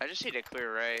 I just need to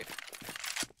clear right.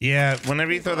 Yeah,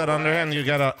 whenever you throw that underhand, you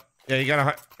gotta. Yeah, you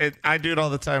gotta. I do it all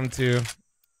the time too.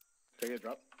 Take a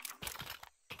drop.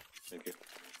 Thank you.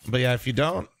 But yeah, if you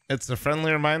don't, it's a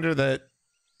friendly reminder that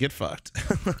get fucked.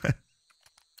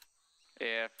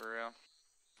 Yeah, for real.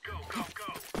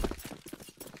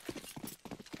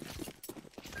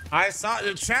 I saw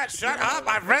the chat. Shut up!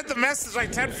 I've read the message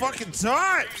like 10 fucking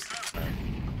times.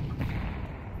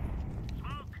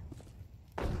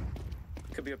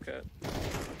 Could be up cut.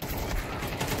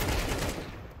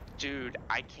 Dude,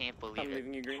 I can't believe I'm it.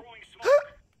 leaving you green.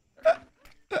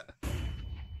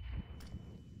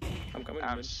 I'm coming.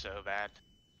 I'm mid. so bad.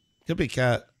 Could be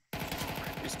cat.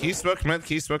 Key smoke mid.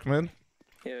 Key smoke mid.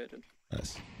 Yeah, I did.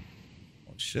 Nice.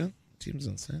 Oh shit! Team's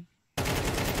insane.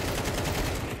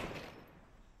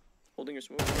 Holding your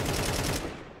smoke.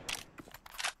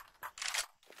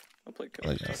 I'll play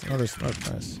Oh, yeah, another smoke.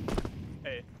 Nice.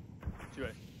 Hey,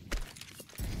 2A.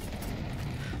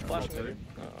 Flash mid.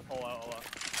 All out.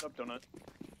 Up donut.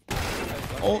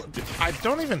 Oh, dude, I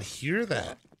don't even hear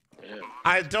that.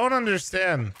 I don't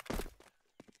understand.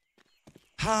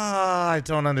 I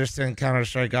don't understand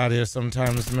Counter-Strike audio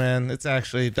sometimes, man. It's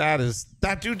actually,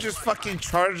 that dude just fucking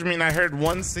charged me and I heard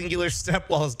one singular step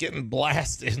while I was getting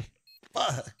blasted.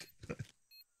 Fuck.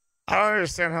 I don't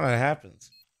understand how that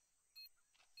happens.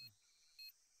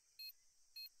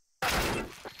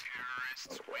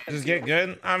 Just get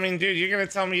good? I mean, dude, you're gonna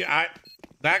tell me that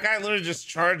guy literally just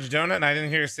charged donut and I didn't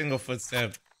hear a single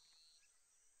footstep.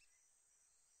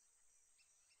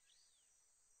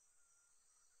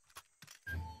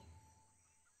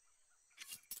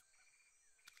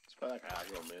 It's probably like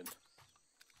aggro mid.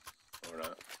 Or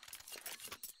not.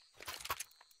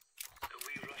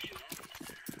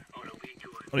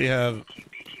 What do you have?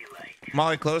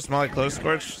 Molly close,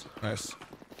 Scorch. Nice.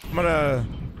 I'm gonna...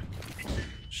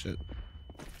 Shit.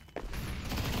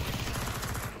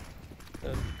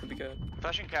 Could be good.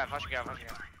 Flashing cat.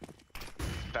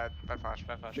 Bad flash.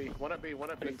 B, one up B.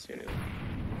 I didn't see anything.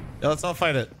 Yeah, let's all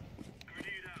fight it.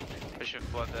 We should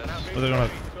flood this. Where they going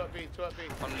up? Two up B.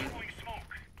 On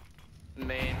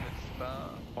main with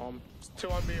bomb. Two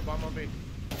on B, bomb on B.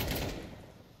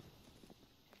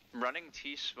 Running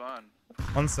T spawn.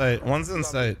 On site. One's in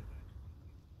sight.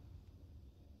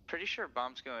 Pretty sure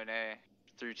bomb's going A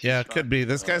through T Yeah, it spawn. could be.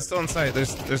 This guy's still in sight. There's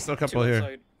still a couple here.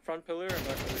 Inside. Front pillar and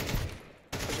back pillar.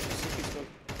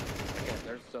 Okay,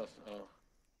 there's stuff. Oh.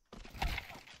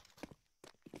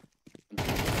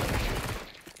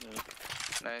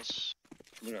 Nice.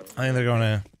 I think they're going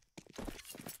A.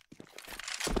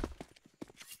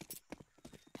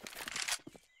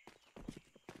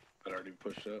 I'd already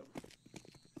pushed up.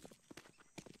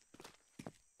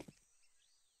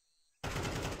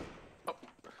 Oh,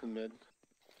 mid.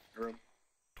 Room.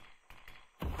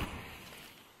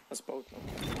 That's both.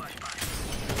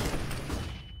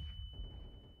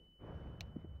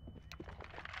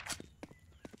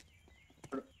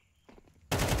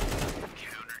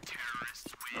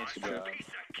 Nice job.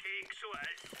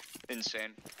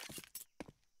 Insane.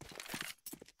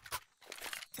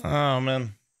 Oh,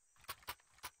 man.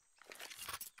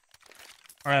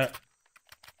 All right.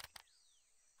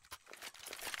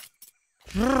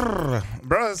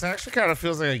 Bro, this actually kind of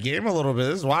feels like a game a little bit.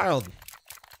 This is wild.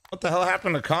 What the hell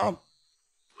happened to comp?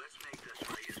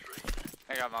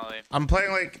 I got Molly. I'm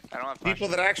playing like I don't have people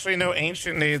that actually know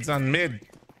ancient nades on mid.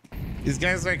 These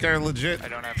guys like are legit, I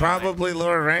don't have probably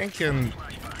lower rank, and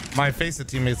my FACEIT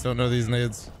teammates don't know these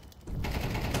nades.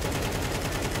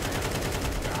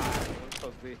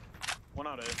 One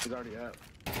out A. He's already out.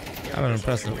 Kind of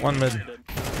impressive. One mid.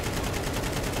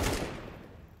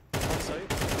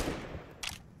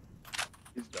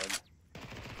 He's done.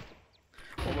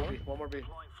 One more B.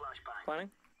 Planning?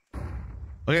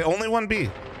 Okay, only one B.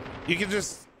 You can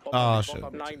just. Oh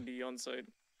shit. 90 on site.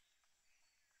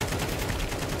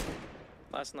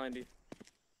 Last 90.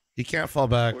 You can't fall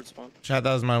back. Forward spawn. Chat,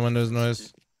 that was my Windows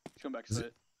noise. Come back Is to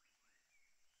it-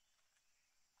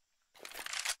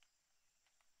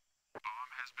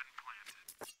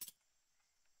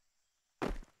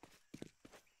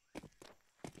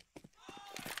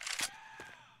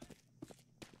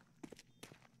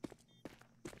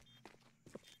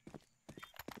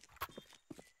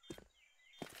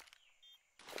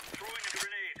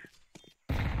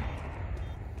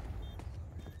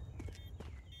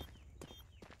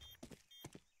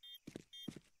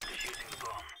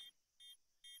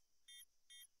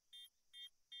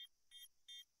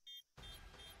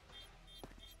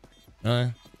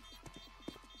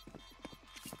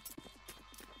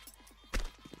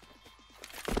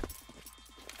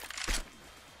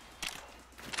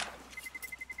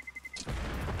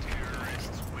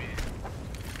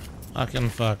 Fucking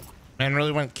fuck. Man,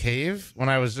 really went cave when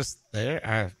I was just there?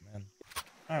 Man.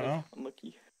 I don't know.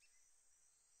 Unlucky.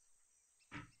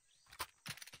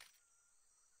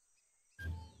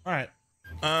 Alright.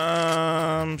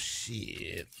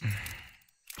 Shit. Can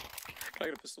I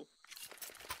get a pistol?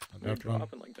 No problem.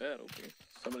 Dropping like that, okay.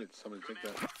 Somebody take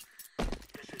that.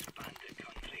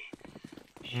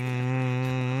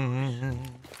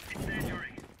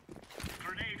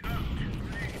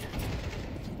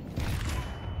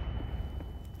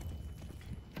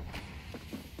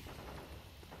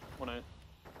 One eye.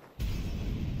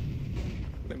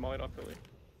 They might off Philly.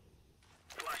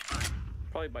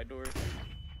 Probably by door.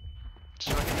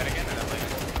 Just looking at again.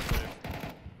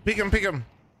 Peek him, peek him.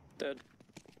 Dead.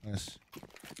 Nice.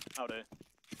 Out A.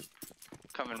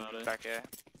 Coming back, yeah.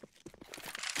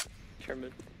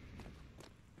 Pyramid.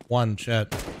 One,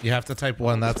 chat. You have to type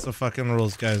one. That's the fucking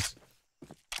rules, guys.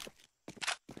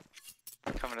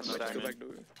 Coming to Go side. back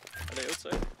door. Are they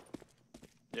outside?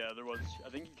 Yeah, there was. I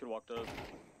think you could walk up.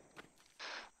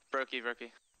 Brokey.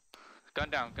 Gun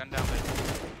down, baby.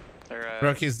 They're,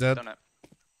 Brokey's dead. Donut.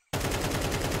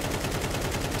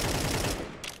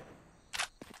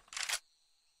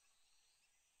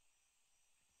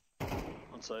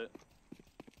 On site.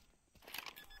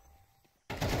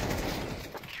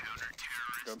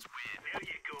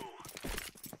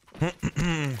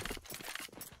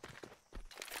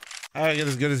 I get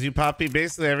as good as you, Poppy.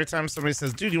 Basically, every time somebody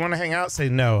says, dude, you want to hang out? Say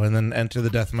no, and then enter the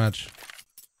deathmatch.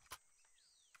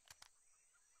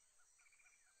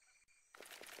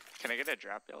 Can I get a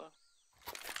drop, Yellow?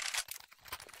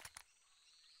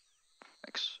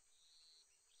 Thanks.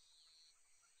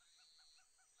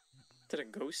 Did a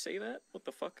ghost say that? What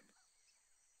the fuck?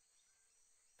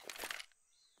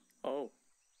 Oh.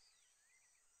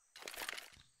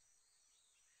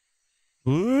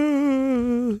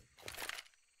 Ooh.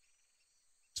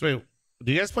 So wait,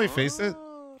 do you guys play Face It?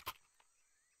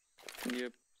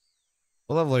 Yep.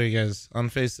 What level are you guys on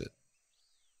Face It?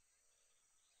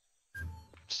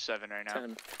 7 right now.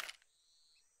 10.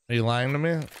 Are you lying to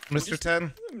me, Mr.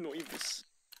 10? I'm not even this.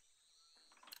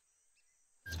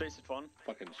 Space it fun.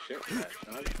 Fucking shit, man.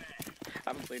 I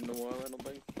haven't played in a while, I don't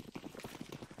think.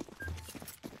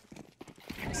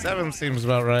 7 seems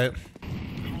about right.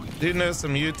 Do know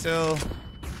some util.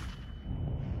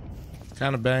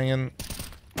 Kind of banging.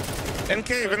 In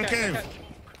cave, in cave.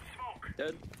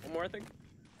 Dead. One more, I think.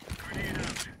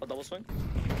 A double swing.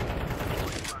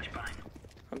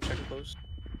 I'm checking close.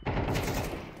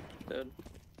 Dead.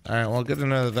 Alright, well, good to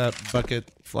know that bucket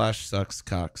flash sucks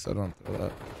cock, so don't throw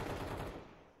that.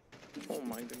 Oh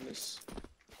my goodness.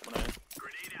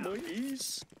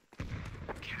 Nice.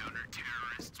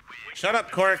 Shut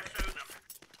up, Cork.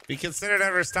 Be considered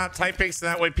ever stop typing so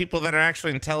that way people that are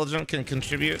actually intelligent can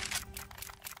contribute.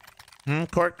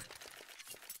 Cork?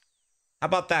 How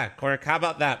about that, Cork? How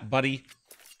about that, buddy?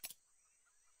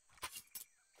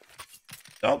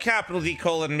 Don't capital D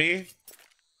colon me.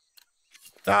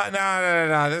 No.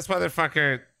 This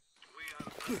motherfucker.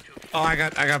 Oh, I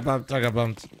got bumped.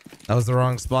 That was the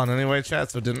wrong spawn anyway,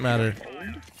 chat, so it didn't matter.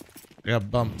 I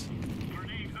got bumped.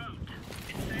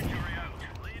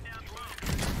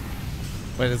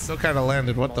 Wait, it still kind of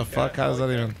landed. What the fuck? How is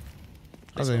that even?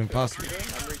 How's that even possible?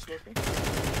 I'm re-smoking.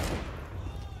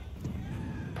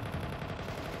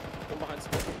 One behind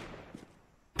smoke.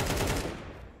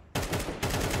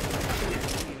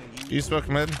 You smoke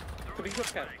mid? Could be quick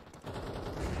cat.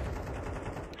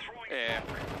 Yeah.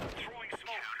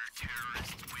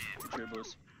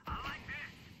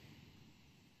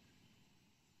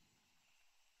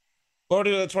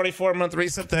 Gordy with a 24-month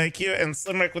resub, thank you. And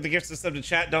Slimrick with the gift of sub to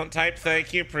chat, don't type,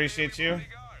 thank you, appreciate you.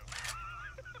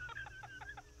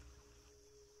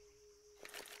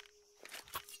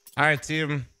 All right,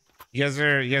 team. You guys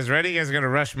ready? You guys are gonna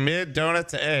rush mid, donut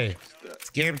to A. It's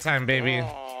game time, baby.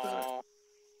 Oh,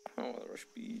 I want to rush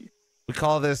B. We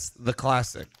call this the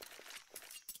classic.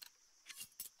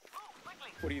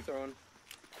 What are you throwing?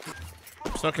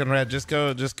 Fucking red. Just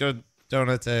go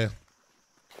donut to A.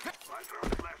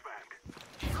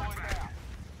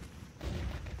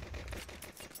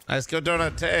 Nice, go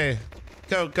donut to A.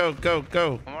 Go.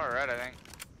 I'm alright, I think.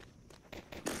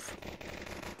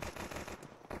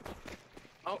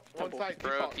 Oh, one side.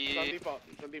 Default. It's on default.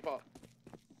 It's on default.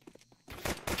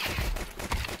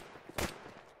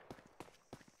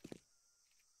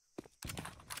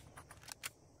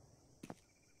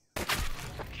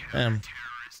 Damn.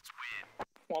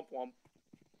 Womp womp.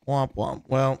 Womp womp.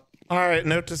 Well, alright,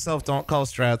 note to self, don't call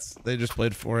strats. They just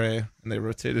played 4A and they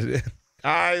rotated in.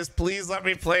 Guys, please let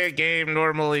me play a game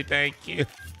normally, thank you.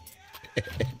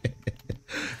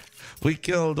 We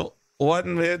killed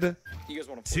one mid, You guys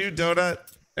want to 2 donut,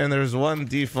 and there's one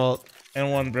default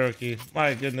and one brokey.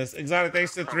 My goodness. Exotic,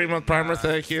 thanks to 3-month primer.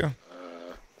 Thank you.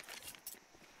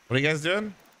 What are you guys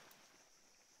doing?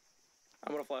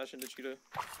 I'm gonna flash into Cheetah.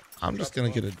 I'm just gonna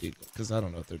get a deagle because I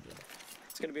don't know what they're doing.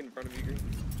 It's gonna be in front of you, Green.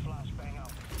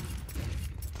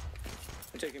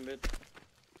 I'm taking mid.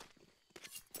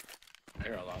 I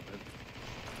hear a lot, mid.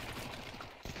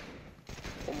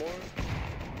 One more.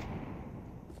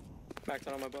 Back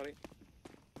down on my body.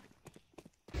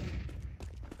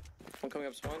 One coming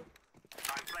up spawn.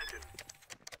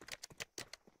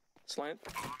 Slant.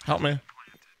 Help me.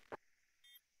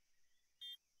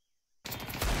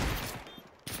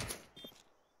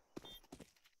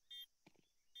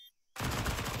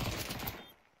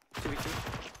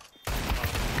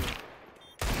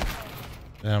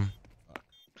 Damn.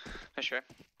 Sure.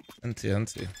 NT.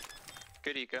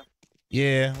 Good eco.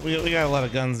 Yeah, we got a lot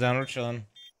of guns down. We're chilling.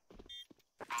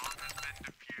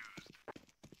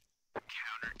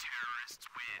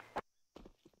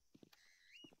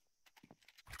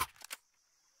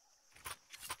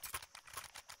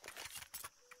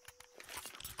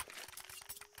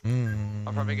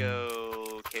 I'll probably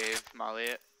go cave, molly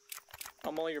it.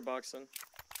 I'll molly your box then.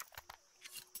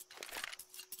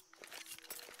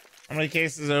 How many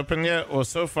cases open yet? Well,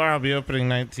 so far I'll be opening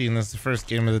 19. That's the first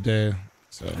game of the day.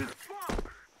 So.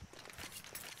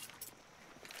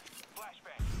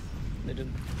 They did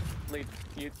lead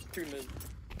you through mid.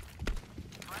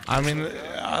 I mean,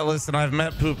 listen, I've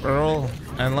met Poop Earl,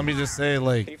 and let me just say,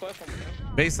 like,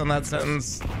 based on that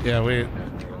sentence, yeah,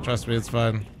 trust me, it's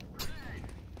fine.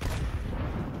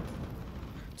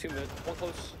 2 mid, 1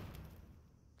 close.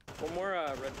 One more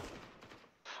red.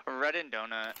 Red and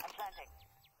donut.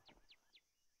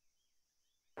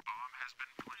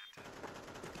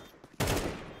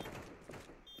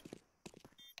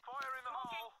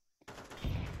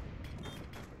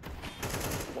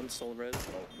 One's still red.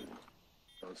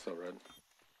 Oh, it's still red.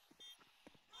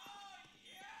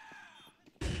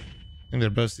 I think they're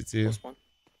both CT.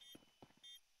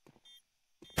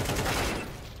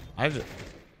 I just,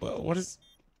 what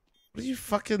are you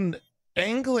fucking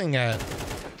angling at?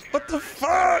 What the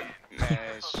fuck?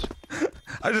 Nice.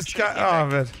 I just got, oh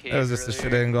man, that was just a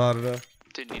shit angle, I don't know.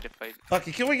 Didn't need to fight.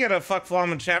 Fucking, can we get a fuck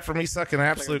flom in chat for me sucking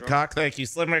absolute cock? Thank you.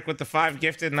 Slimrick with the 5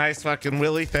 gifted. Nice fucking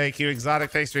Willie. Thank you.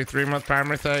 Exotic, thanks for your 3-month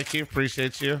primer. Thank you.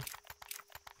 Appreciate you.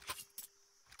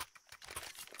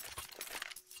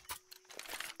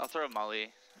 I'll throw a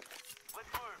molly.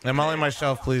 And molly my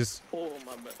shelf, please. Oh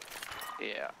my bad.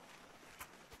 Yeah.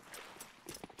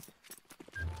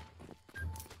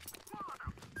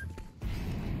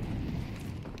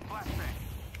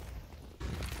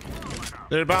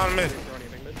 They're bottom mid.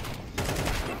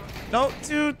 No,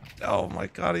 dude. Oh my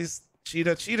god, he's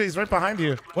Cheetah. Cheetah, he's right behind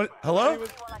you. What? Hello?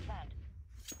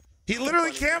 He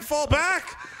literally can't fall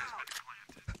back.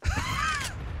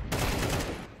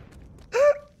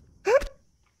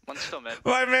 One's still mid.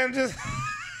 My man just.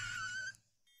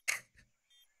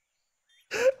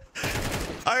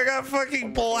 I got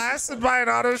fucking blasted by an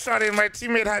auto shot and my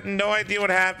teammate had no idea what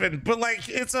happened. But like,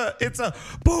 it's a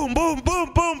boom, boom,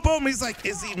 boom, boom, boom. He's like,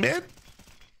 is he mid?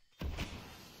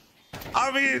 I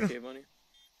mean,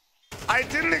 I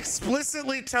didn't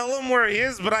explicitly tell him where he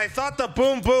is, but I thought the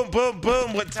boom, boom, boom,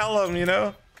 boom would tell him, you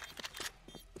know?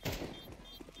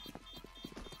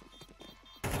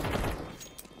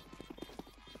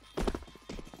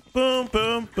 Boom,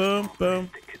 boom, boom, boom.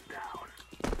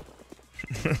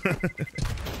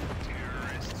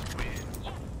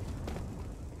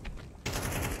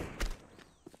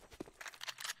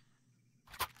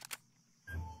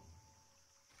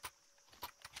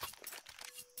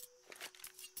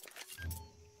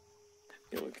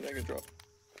 Yo, can I get drop?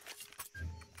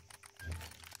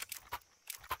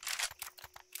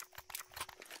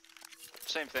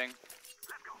 Same thing.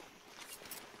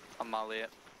 I'll molly it.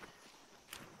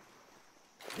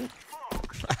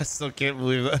 I still can't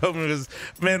believe that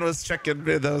homie was checking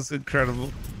mid. That was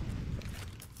incredible.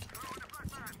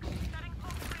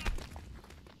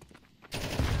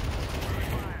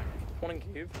 One in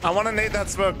cave. I want to nade that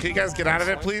smoke. Can you guys get out of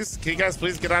it, please? Can you guys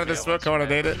please get out of this smoke? I want to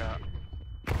nade it.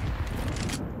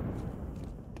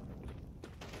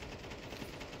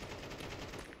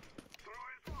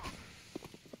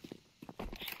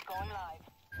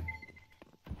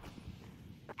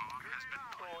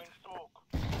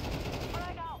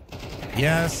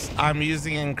 Yes, I'm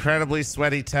using incredibly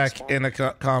sweaty tech in a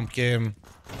comp game.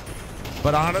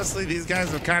 But honestly, these guys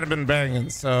have kind of been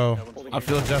banging, so I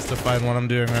feel justified in what I'm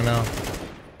doing right now.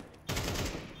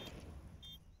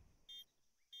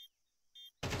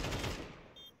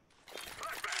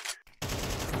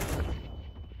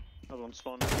 Another one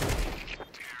spawned.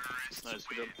 Nice,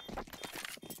 we did.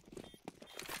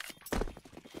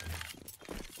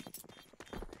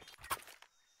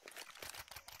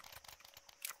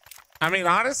 I mean,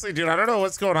 honestly, dude, I don't know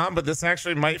what's going on, but this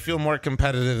actually might feel more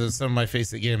competitive than some of my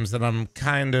Face It games, and I'm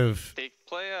kind of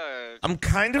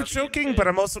choking, but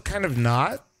I'm also kind of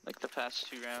not. Like the past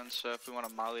 2 rounds, so if we want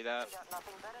to molly that.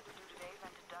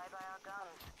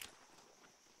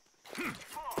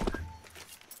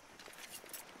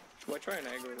 Why try an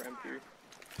aggro ramp here?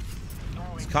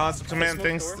 Is constant command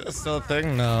thing still a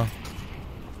thing? No.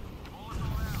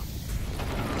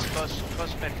 Close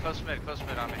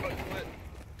mid on me.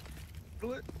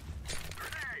 Bullet.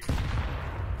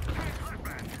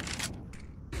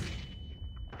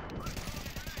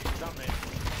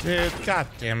 Dude, god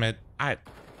damn it. I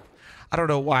don't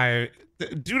know why.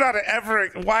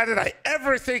 Why did I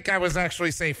ever think I was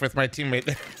actually safe with my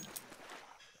teammate?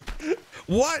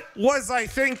 What was I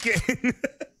thinking?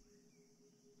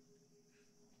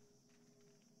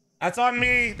 That's on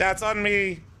me. That's on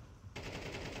me.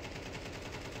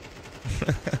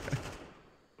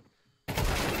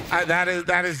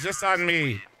 That is just on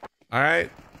me. All right.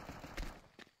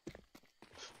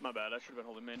 My bad. I should have been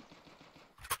holding main.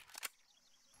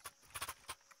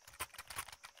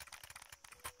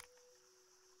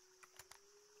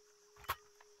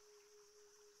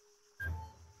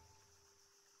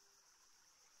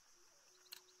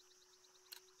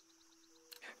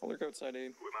 I'll look outside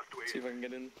A. See if I can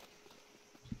get in.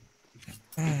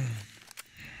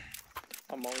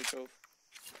 I'm Molly Cove.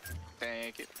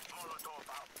 Thank you.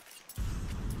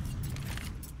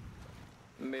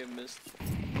 May have missed.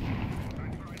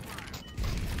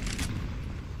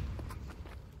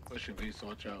 Pushing B, so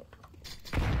watch out.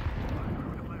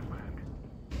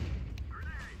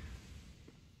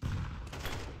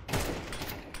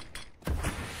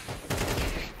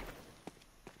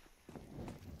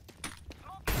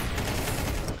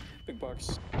 Big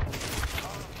box.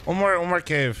 One more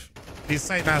cave. He's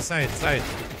sight now, sight.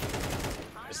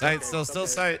 Sight, still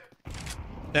sight.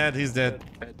 Dead, he's dead.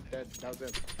 Dead. That was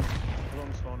it.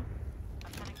 One spawn.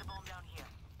 I'm setting the bomb down here.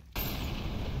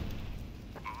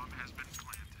 Bomb has been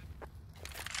planted.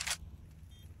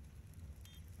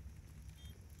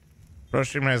 Bro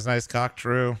streamer has nice cock,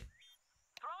 true.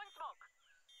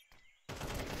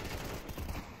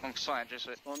 One slant, just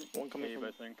wait. One coming from,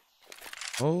 I think.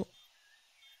 Oh.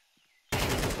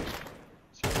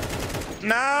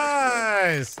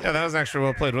 Nice! Yeah, that was actually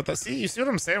well played. See, you see what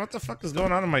I'm saying? What the fuck is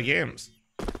going on in my games?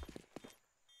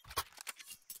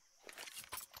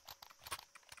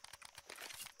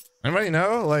 Anybody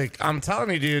know? Like, I'm telling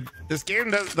you, dude, this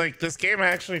game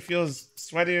actually feels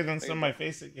sweatier than some of my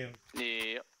Face It games.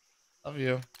 Yeah. Love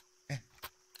you.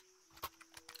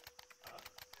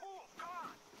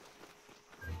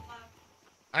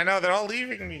 I know, they're all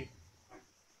leaving me.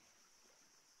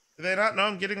 Do they not know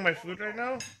I'm getting my food right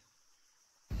now?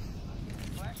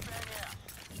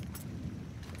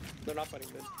 They're not fighting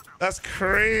mid. That's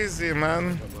crazy,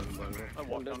 man. I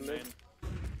walked on main.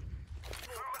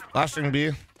 Flashing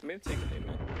B. Maybe take it,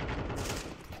 man.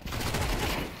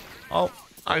 Oh,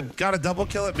 I got a double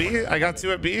kill at B. I got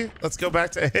 2 at B. Let's go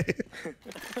back to A.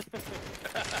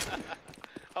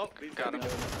 Oh, got him.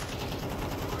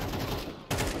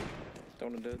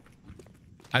 Donut dead.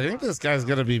 I think this guy's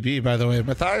gonna be B, by the way.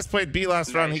 Matthias played B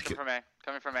last round. He's coming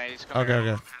from A. He's coming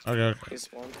Okay. He's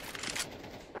spawned.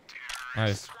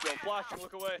 Nice. Yo, flashing,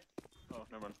 look away. Oh,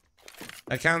 never mind.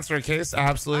 That counts for a case?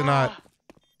 Absolutely not.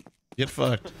 Get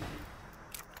fucked.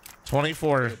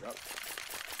 24.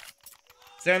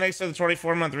 Stand next to the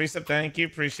 24-month reset. Thank you.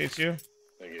 Appreciate you.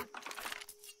 Thank you. You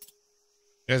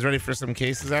guys ready for some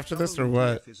cases after this or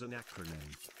what? Is an acronym.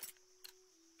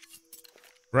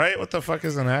 Right? What the fuck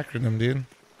is an acronym, dude?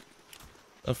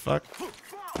 The fuck?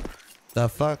 The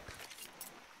fuck?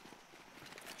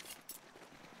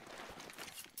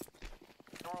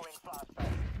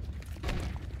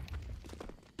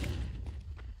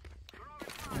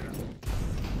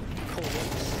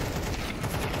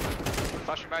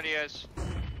 Flash your ideas.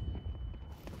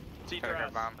 See their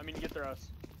ass. I mean, get their ass.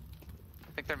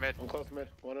 I think they're mid. I'm close mid.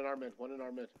 One in our mid. Grenade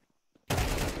out.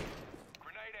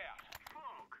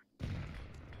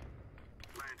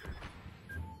 Planted.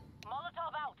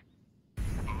 Molotov out.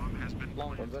 Bomb has been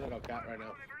Long one's in it, cat right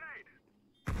now.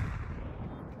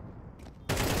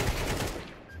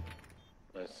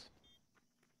 Nice.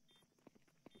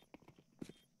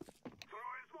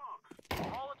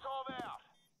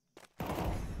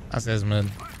 That says mid.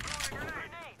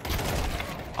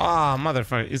 Ah,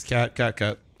 motherfucker. He's cat.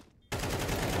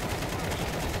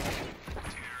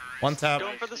 One tap.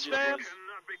 Going for the spam.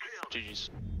 GG's.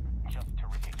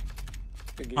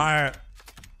 All right.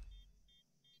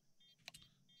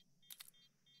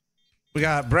 We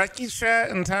got brekkie chat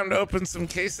and time to open some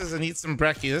cases and eat some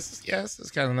brekkie. This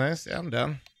is kind of nice. Yeah, I'm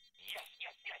down.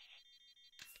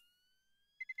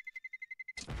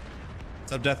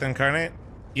 What's up, Death Incarnate?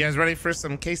 You guys ready for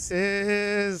some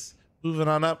cases? Moving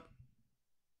on up.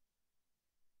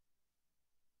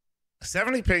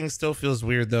 70 ping still feels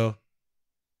weird though.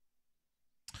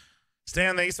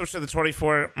 Stan, thanks so much for the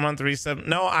 24-month resub.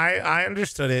 No, I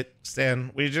understood it,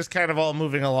 Stan. We're just kind of all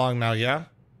moving along now, yeah?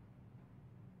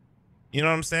 You know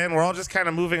what I'm saying? We're all just kind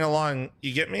of moving along.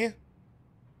 You get me?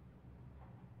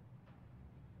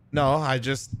 No, I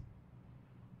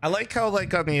like how,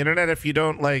 like, on the internet, if you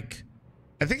don't, like,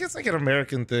 I think it's like an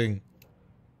American thing.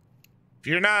 If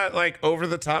you're not, like, over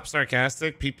the top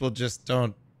sarcastic, people just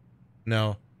don't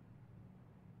know.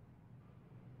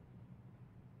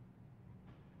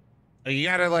 You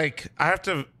gotta, like, I have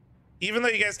to, even though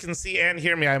you guys can see and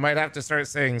hear me, I might have to start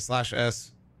saying /S.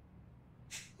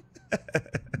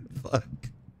 Fuck.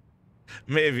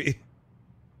 Maybe.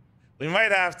 We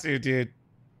might have to, dude.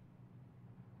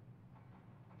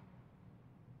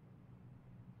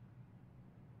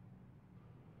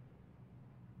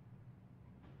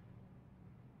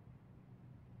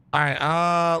 All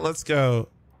right, let's go.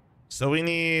 So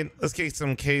let's get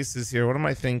some cases here. What am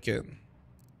I thinking?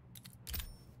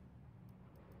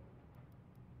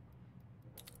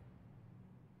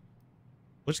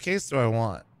 Which case do I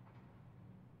want?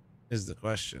 Is the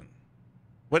question.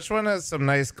 Which one has some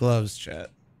nice gloves, chat?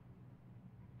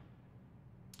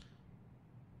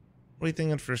 What are you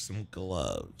thinking for some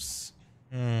gloves?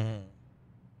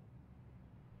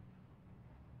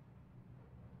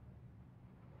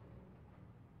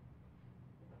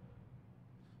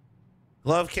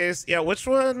 Glove case? Yeah, which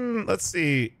one? Let's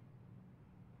see.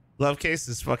 Glove case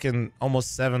is fucking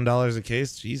almost $7 a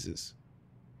case. Jesus.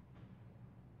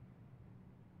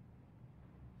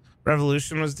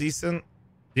 Revolution was decent.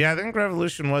 Yeah, I think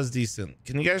Revolution was decent.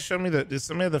 Can you guys show me did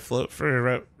somebody have the float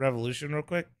for Revolution real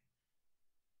quick?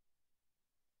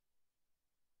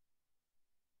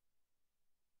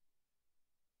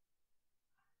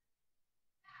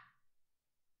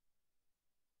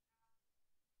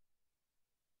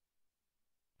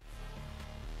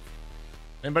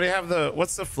 Anybody have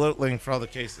what's the float link for all the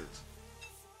cases?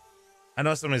 I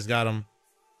know somebody's got them.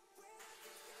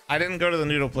 I didn't go to the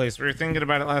noodle place. We were thinking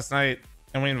about it last night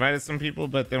and we invited some people,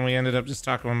 but then we ended up just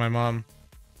talking with my mom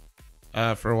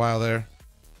for a while there.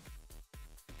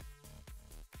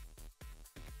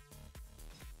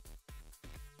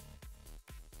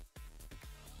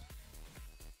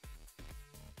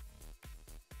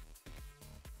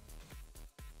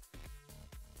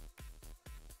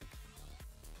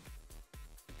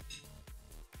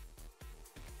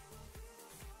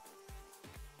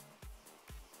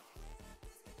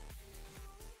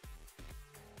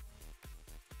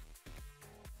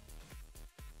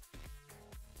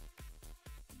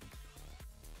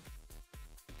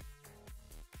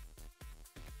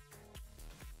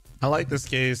 I like this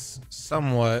case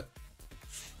somewhat.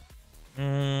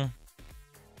 What's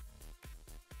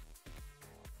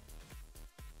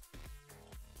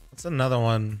another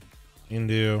one you can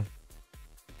do?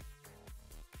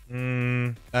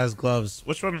 As gloves.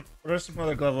 Which one? What are some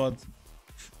other glove ones?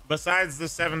 Besides the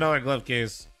 $7 glove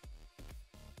case.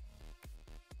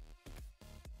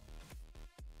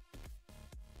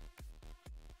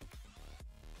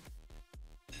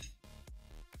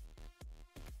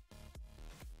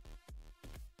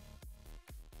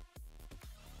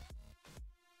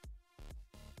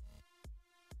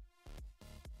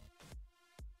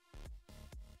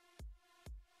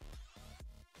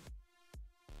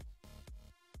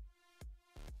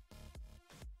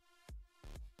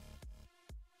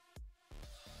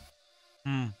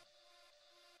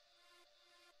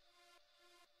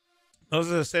 Those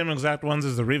are the same exact ones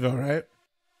as the Revo, right?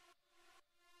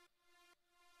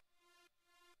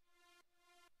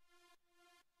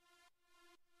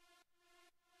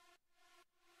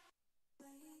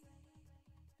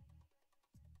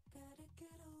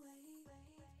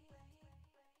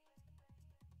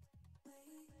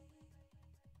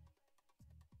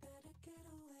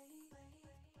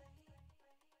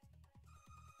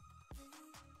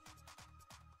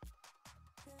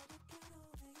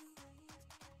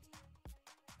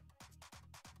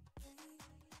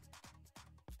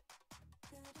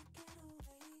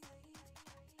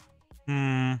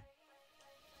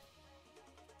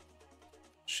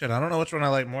 Shit, I don't know which one I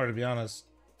like more, to be honest.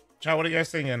 Chat, what are you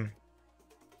guys thinking?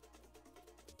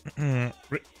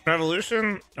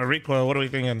 Revolution or Recoil? What are we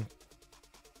thinking?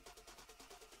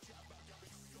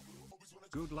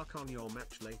 Good luck on your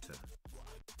match later.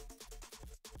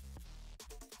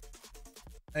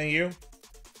 Thank you.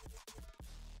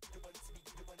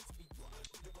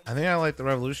 I think I like the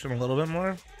Revolution a little bit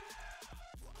more.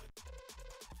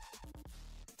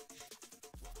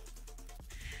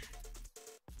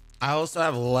 I also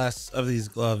have less of these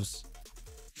gloves.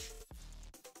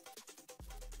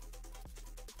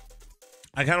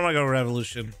 I kind of want to go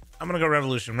Revolution. I'm going to go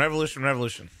Revolution. Revolution,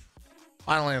 Revolution.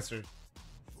 Final answer.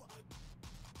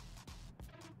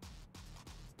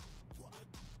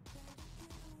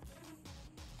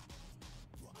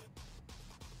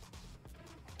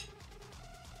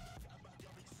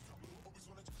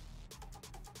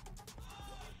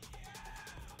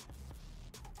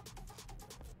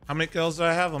 How many kills do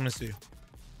I have? Let me see.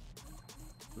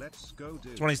 Let's go,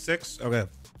 dude. 26? Okay.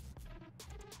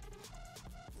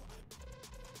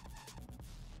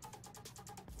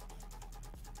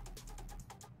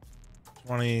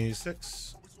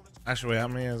 $26. Actually, wait, how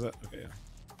many is that? Okay, yeah.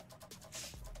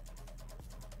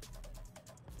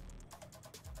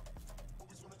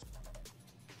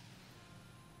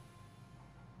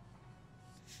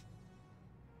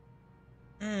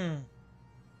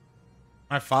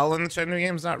 Am I following the Chengdu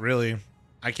games? Not really.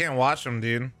 I can't watch them,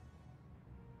 dude.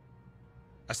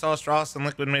 I saw Strauss and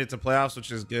Liquid made it to playoffs,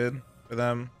 which is good for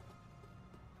them.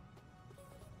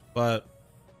 But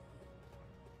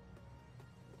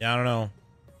yeah, I don't know.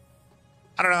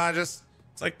 It's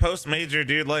like post major,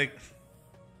 dude. Like,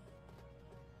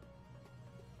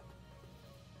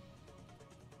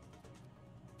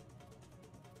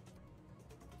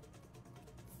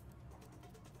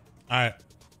 all right,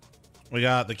 we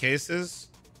got the cases.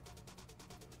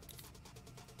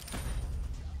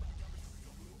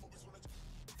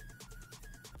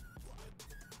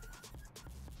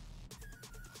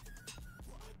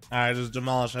 All right, just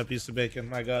demolish that piece of bacon.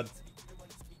 My God.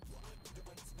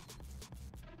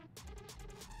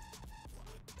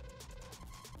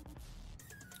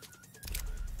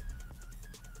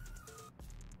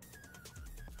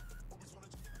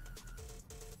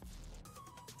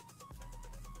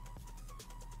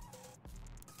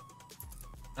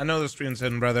 I know the screen's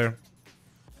hidden, brother.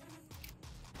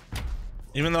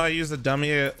 Even though I use a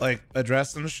dummy like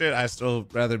address and shit, I still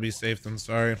rather be safe than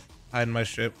sorry. Hiding my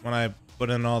shit when I put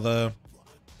in all the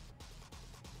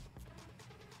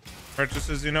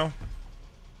purchases, you know?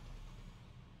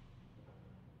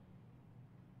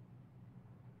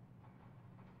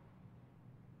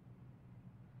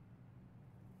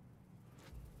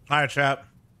 All right, chat.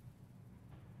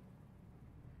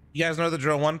 You guys know the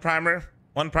drill. One primer,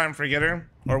 one prime forgetter,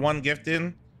 or one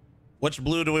gifted. Which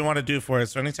blue do we want to do for it?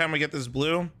 So anytime we get this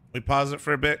blue, we pause it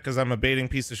for a bit because I'm a baiting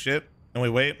piece of shit, and we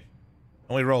wait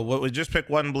and we roll. We just pick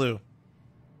one blue.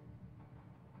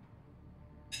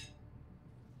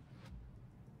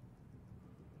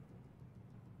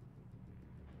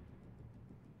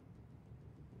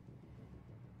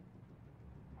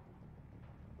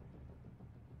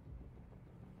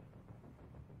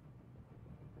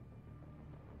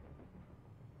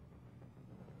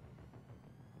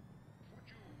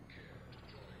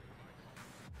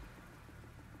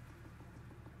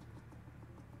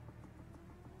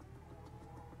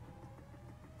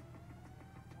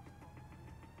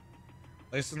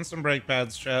 Placing some brake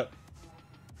pads, chat.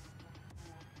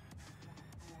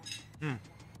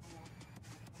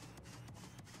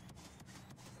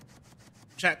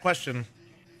 Chat question.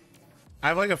 I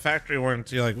have like a factory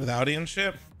warranty, like with Audi and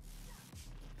shit.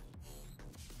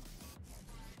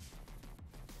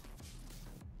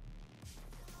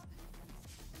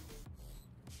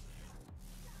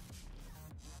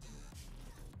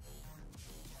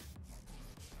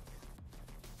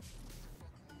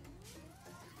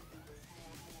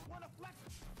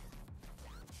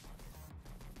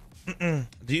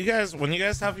 Do you guys, when you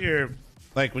guys have your,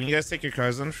 like when you guys take your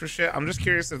cars in for shit, I'm just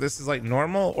curious if this is like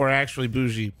normal or actually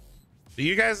bougie. Do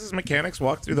you guys as mechanics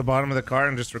walk through the bottom of the car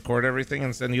and just record everything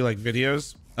and send you like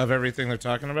videos of everything they're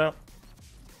talking about?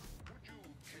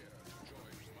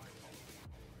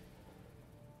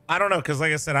 I don't know, because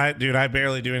like I said, I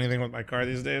barely do anything with my car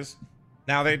these days.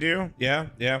 Now they do. Yeah,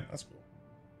 that's cool.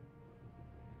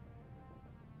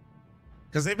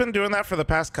 Because they've been doing that for the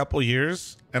past couple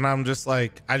years, and I'm just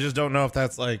like, I just don't know if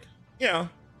that's like, you know,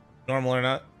 normal or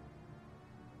not.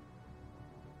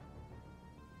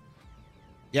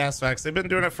 Yeah, it's facts. They've been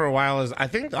doing it for a while. I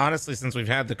think, honestly, since we've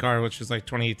had the car, which is like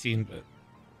 2018, but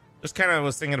just kind of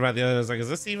was thinking about the other. I was like, is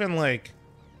this even like,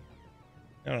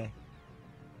 I don't know.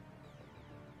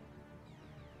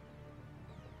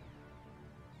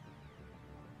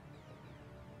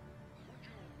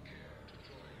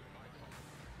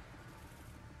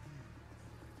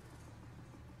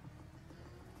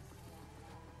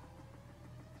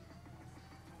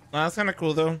 That's kind of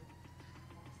cool though.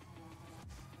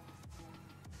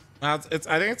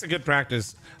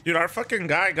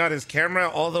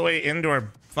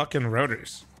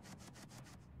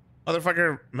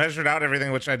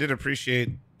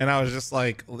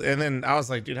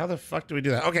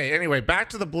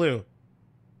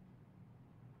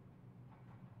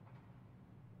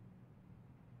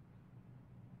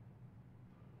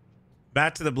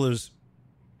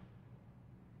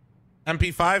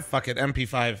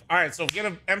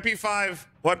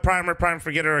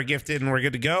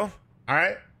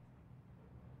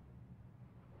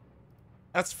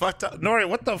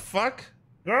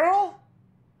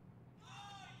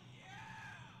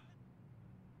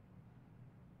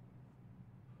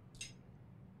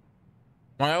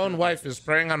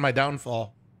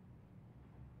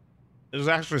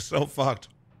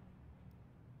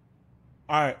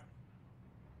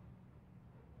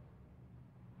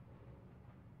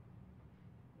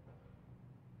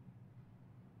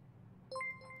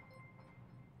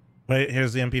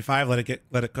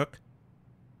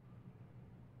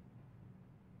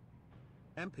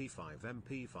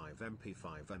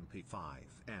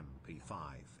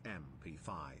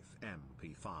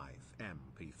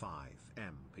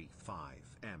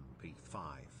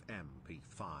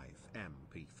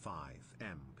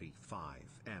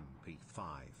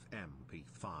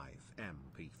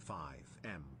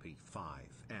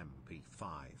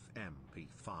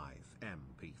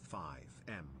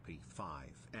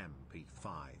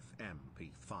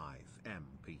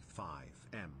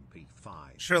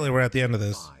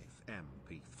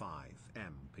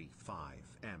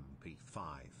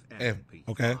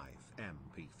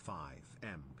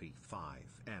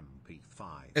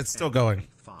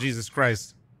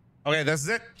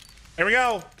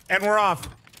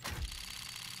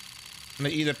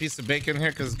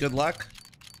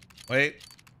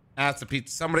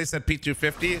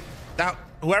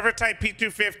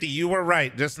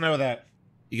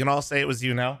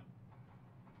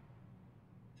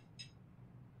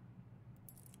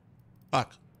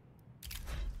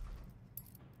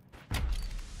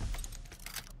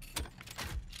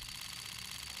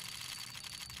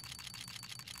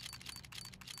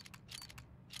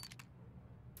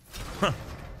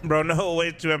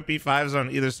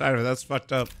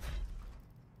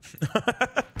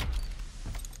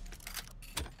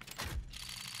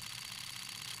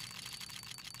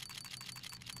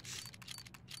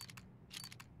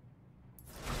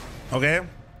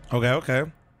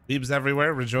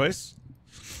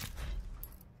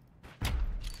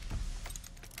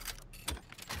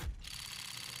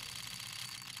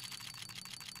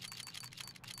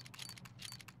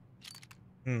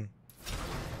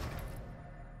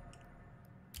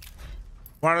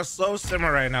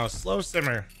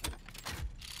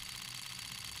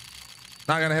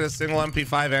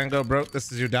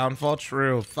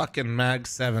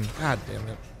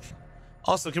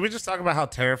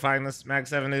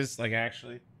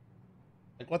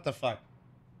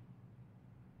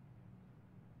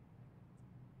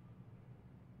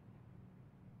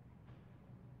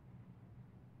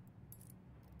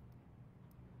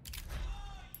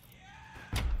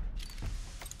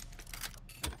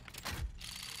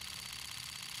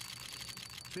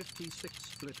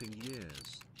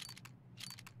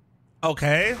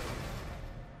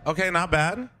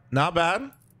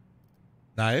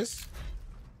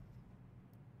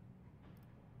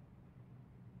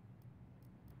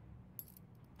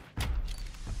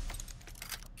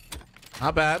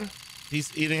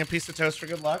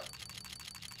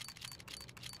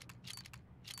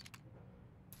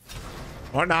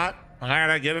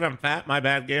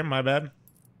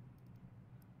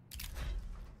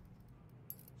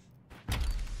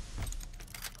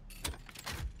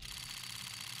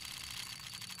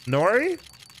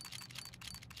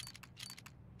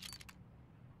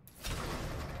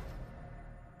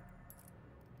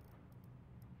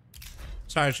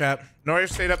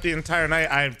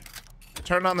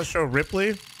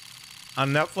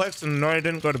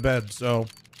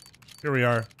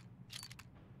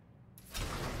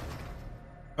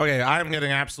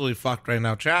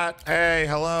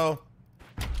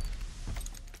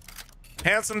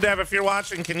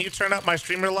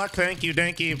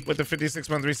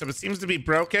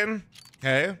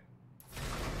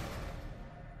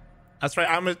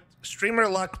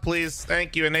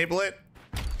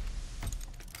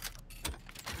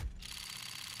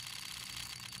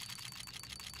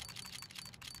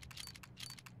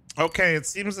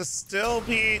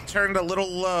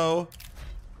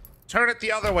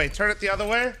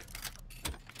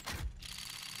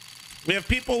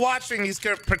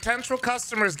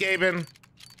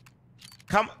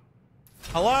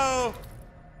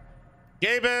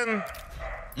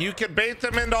 You could bait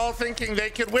them into all thinking they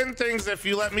could win things if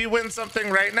you let me win something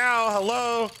right now.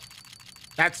 Hello.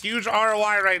 That's huge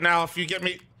ROI right now. If you get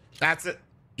me, that's it.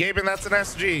 Gaben, that's an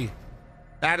SG.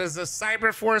 That is a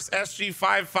Cyberforce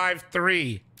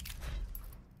SG553.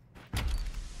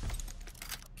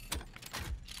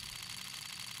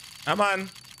 Come on.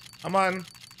 Come on.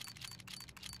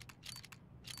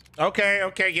 Okay,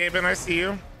 okay, Gaben, I see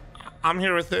you. I'm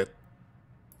here with it.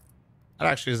 That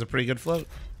actually is a pretty good float.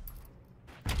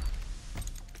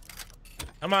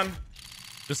 Come on.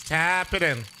 Just tap it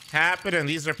in. Tap it in.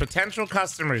 These are potential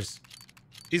customers.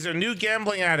 These are new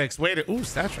gambling addicts. Wait. Ooh,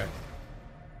 stat track.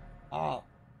 Oh.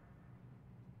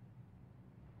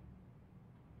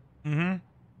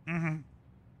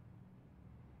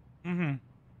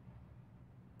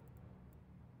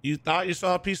 You thought you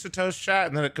saw a piece of toast, chat,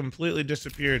 and then it completely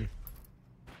disappeared.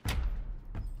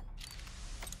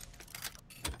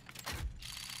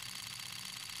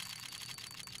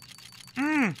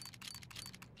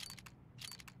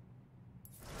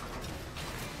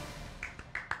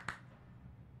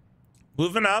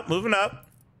 Moving up, moving up.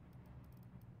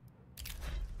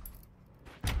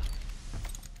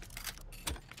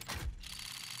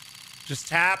 Just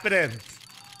tap it in.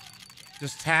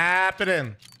 Just tap it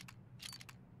in.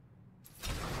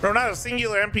 Bro, not a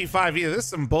singular MP5 either. This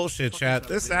is some bullshit, chat.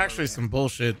 This is actually some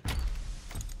bullshit.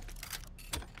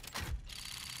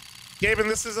 Gaben,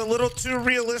 this is a little too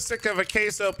realistic of a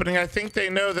case opening. I think they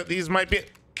know that these might be...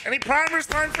 Any primers,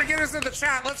 time for getters in the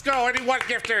chat? Let's go. Any what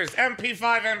gifters?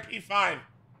 MP5, MP5.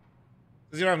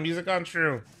 Does you have music on?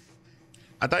 True.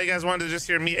 I thought you guys wanted to just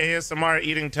hear me ASMR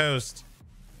eating toast.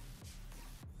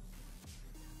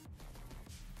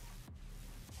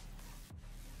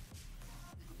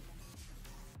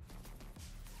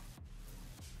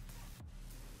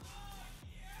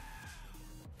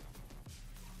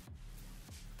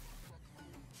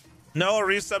 No, a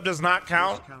resub does not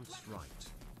count.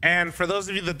 And for those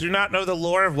of you that do not know the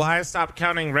lore of why I stopped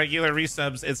counting regular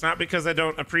resubs, it's not because I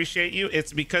don't appreciate you.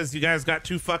 It's because you guys got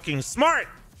too fucking smart.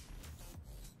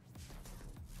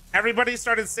 Everybody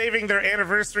started saving their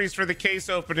anniversaries for the case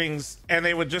openings, and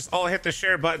they would just all hit the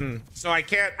share button. So I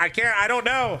don't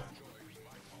know.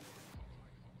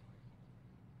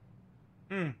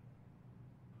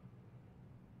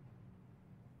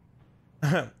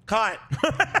 Caught.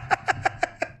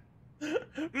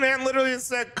 Man literally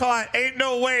said caught. Ain't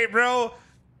no way, bro.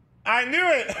 I knew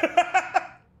it.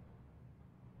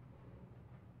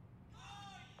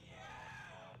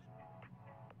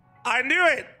 I knew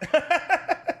it.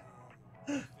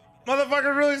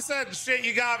 Motherfucker really said, shit,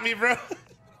 you got me, bro.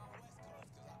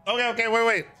 Okay,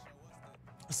 wait.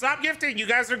 Stop gifting. You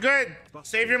guys are good.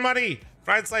 Save your money.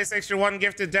 Fried Slice extra 1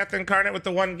 gifted. Death Incarnate with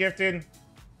the 1 gifted.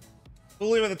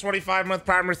 Fully with a 25-month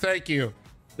primer. Thank you.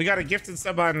 We got a gifted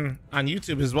sub on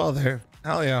YouTube as well there.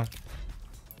 Hell yeah.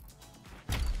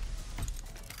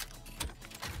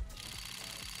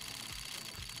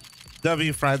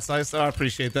 W Fried Slice. Oh, I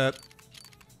appreciate that.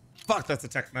 Fuck, that's a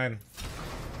Tech 9.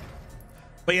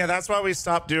 But yeah, that's why we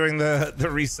stopped doing the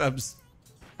resubs.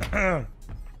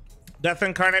 Death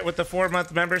Incarnate with the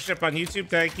 4-month membership on YouTube.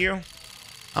 Thank you.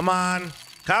 Come on.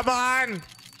 Come on.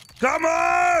 Come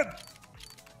on.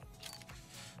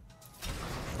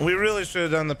 We really should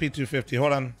have done the P250.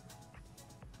 Hold on.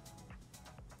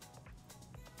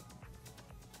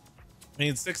 We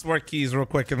need 6 more keys real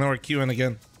quick, and then we're queuing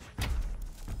again.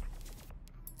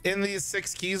 In these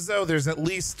 6 keys, though, there's at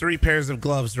least 3 pairs of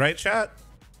gloves, right, chat?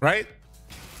 Right?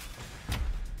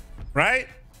 Right?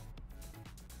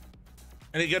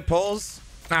 Any good pulls?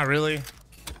 Not really.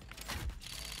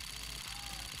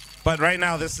 But right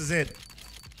now, this is it.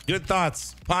 Good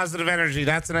thoughts, positive energy.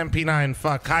 That's an MP9.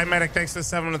 Fuck. Hi, Medic. Thanks for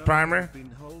 7 with primer.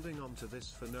 Been holding on to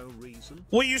this for no reason.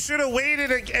 Well, you should have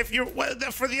waited if you're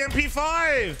for the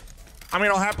MP5. I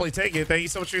mean, I'll happily take it. Thank you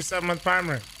so much for your 7-month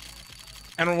primer.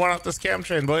 And we'll run up the scam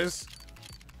train, boys.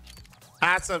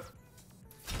 That's a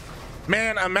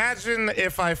man. Imagine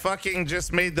if I fucking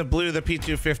just made the blue the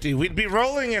P250. We'd be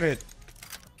rolling in it.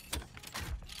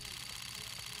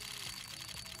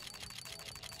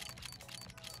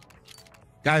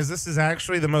 Guys, this is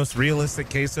actually the most realistic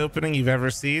case opening you've ever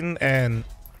seen, and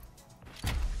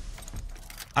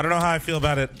I don't know how I feel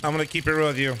about it. I'm gonna keep it real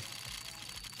with you.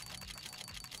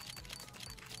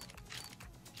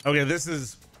 Okay, this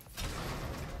is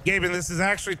Gaben, this is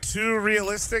actually too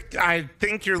realistic. I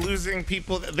think you're losing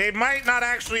people. They might not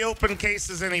actually open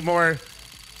cases anymore.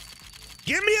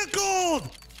 Give me a gold.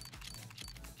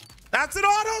 That's an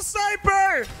auto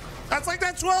sniper. That's like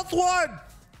that 12th one.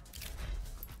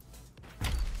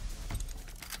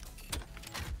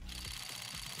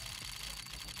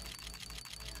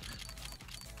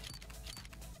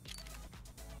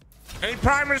 Any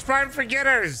primers, prime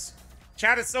forgetters?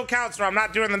 Chat, it still counts, so I'm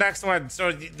not doing the next one.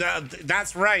 So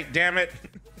that's right, damn it.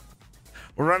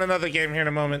 We'll run another game here in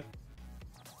a moment.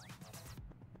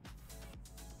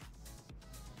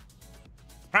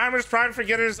 Primers, prime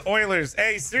forgetters, Oilers.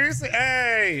 Hey, seriously?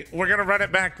 Hey, we're gonna run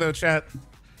it back though, chat.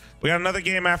 We got another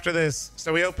game after this.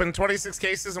 So we opened 26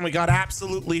 cases and we got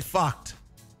absolutely fucked.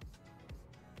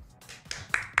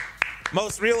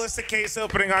 Most realistic case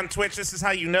opening on Twitch. This is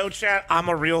how you know, chat. I'm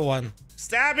a real one.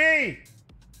 Stabby!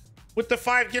 With the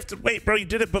 5 gifted. Wait, bro, you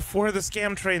did it before the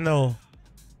scam train though.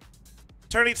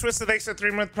 Turny Twisted, thanks for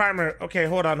 3-month primer. Okay,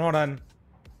 hold on.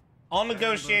 I'll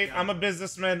negotiate. I'm a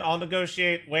businessman. I'll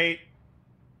negotiate. Wait.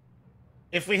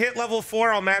 If we hit level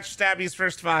 4, I'll match Stabby's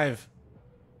first 5.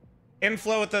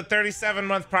 Inflow with the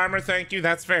 37-month primer. Thank you.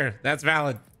 That's fair. That's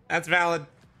valid. That's valid.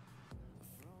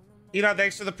 Eno,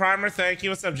 thanks for the primer. Thank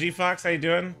you. What's up, G-Fox? How you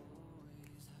doing?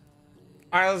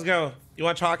 All right, let's go. You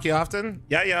watch hockey often?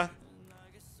 Yeah.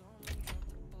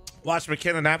 Watched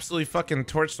McKinnon absolutely fucking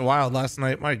torch the Wild last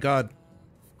night. My God.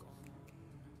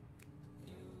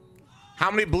 How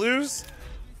many blues?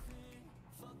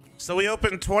 So we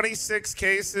opened 26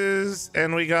 cases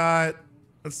and we got,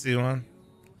 let's see one.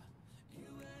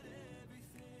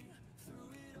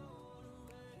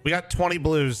 We got 20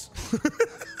 blues.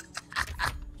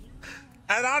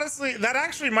 And honestly, that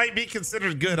actually might be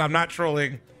considered good. I'm not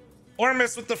trolling.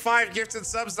 Ormus with the 5 gifted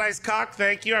subs. Nice cock.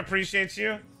 Thank you. I appreciate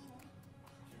you.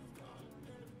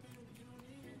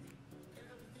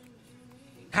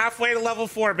 Halfway to level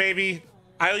 4, baby.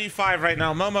 I owe you 5 right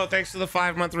now. Momo, thanks for the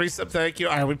 5-month resub. Thank you.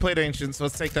 All right, we played Ancient, so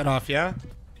let's take that off, yeah?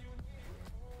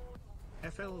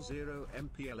 FL0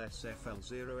 MPLS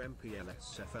FL0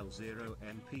 MPLS FL0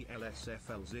 MPLS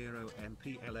FL0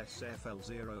 MPLS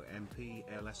FL0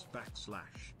 MPLS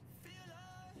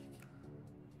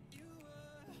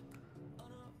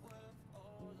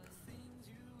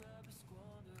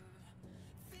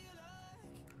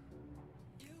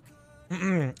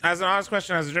 /. As an honest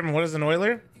question, as a German, what is an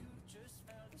Oiler?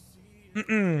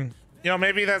 You know,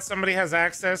 maybe that somebody has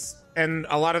access and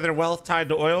a lot of their wealth tied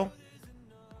to oil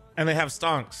and they have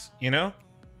stonks, you know?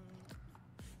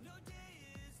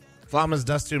 Flama's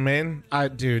Dust 2 main.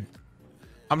 Dude,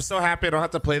 I'm so happy I don't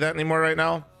have to play that anymore right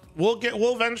now. We'll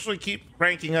eventually keep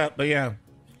ranking up, but yeah.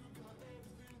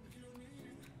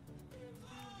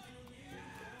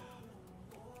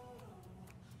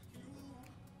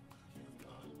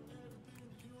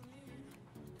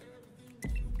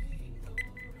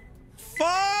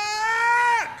 Fuck!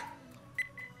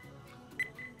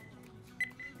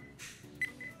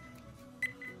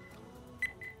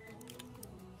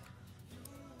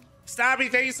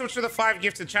 Stabby, thank you so much for the 5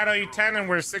 gifted. Chat, owe you 10 and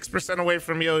we're 6% away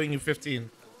from me owing you 15.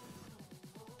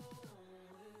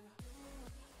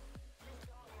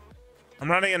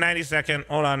 I'm running a 90-second.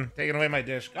 Hold on. Taking away my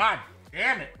dish. God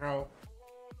damn it, bro.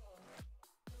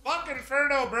 Fucking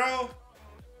Inferno, bro.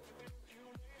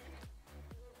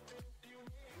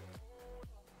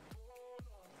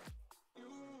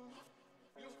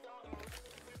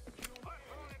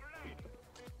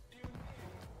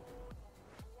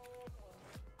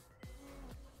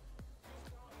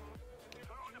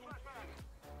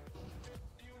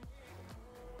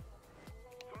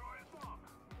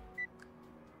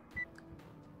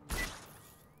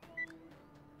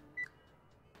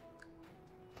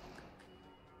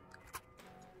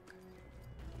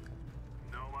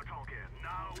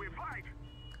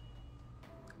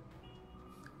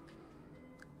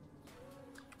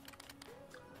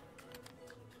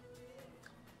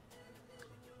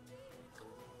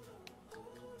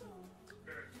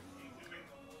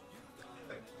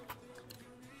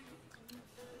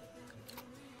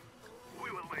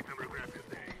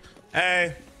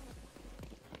 Hey.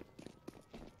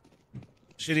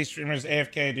 Shitty streamers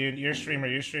AFK, dude. You're a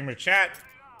streamer. Chat.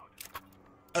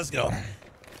 Let's go.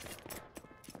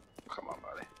 Come on,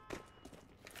 buddy.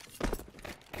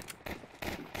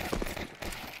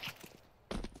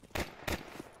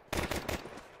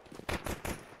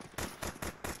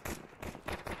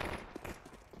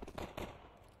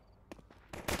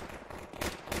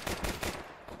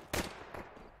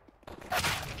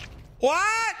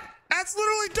 What? That's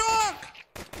literally Donk.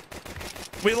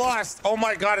 We lost. Oh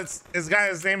my God, it's this guy.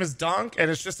 His name is Donk, and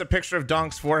it's just a picture of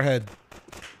Donk's forehead.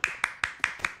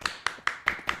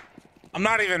 I'm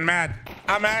not even mad.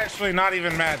 I'm actually not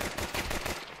even mad.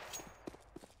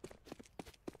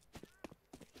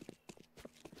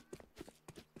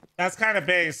 That's kind of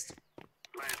based.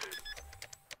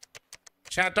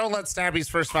 Chat, don't let Stabby's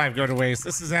first 5 go to waste.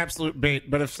 This is absolute bait,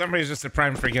 but if somebody's just a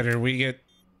prime forgetter, we get...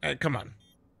 come on.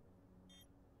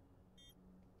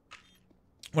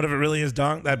 What if it really is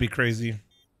Donk? That'd be crazy.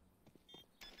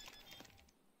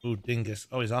 Ooh, dingus.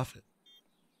 Oh, he's off it.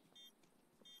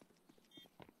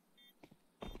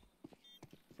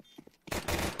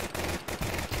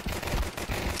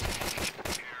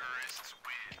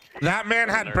 That man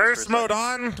had burst mode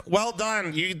on. Well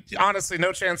done. You honestly,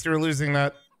 no chance you were losing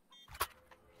that.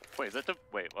 Wait, is that the...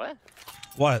 Wait, what?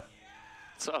 What?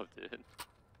 What's up, dude?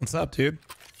 What's up, dude?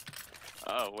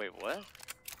 Oh, wait, what?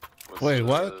 Wait,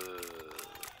 what?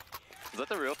 Is that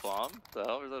the real Flom? The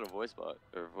hell, or is that a voice bot?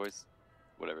 Or voice...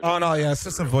 whatever. Oh, no, yeah, it's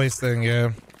just a voice thing,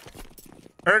 yeah.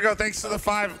 Ergo, thanks to the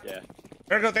 5. Yeah.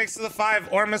 Ergo, thanks to the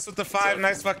 5. Ormus with the 5.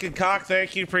 Nice fucking cock.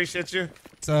 Thank you. Appreciate you.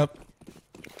 What's up?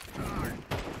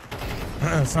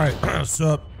 Sorry. What's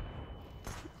up?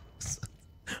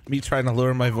 Me trying to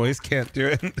lower my voice. Can't do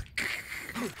it.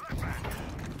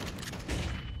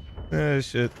 Oh,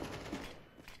 shit.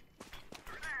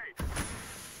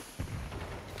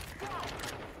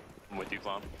 I'm with you,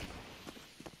 Flom.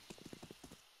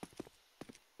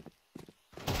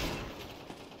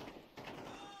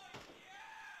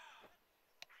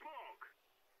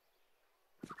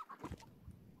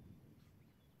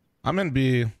 I'm in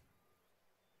B.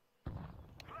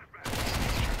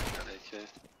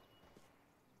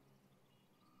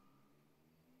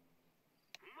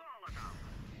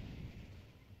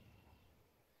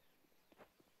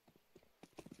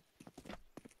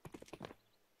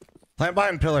 Plant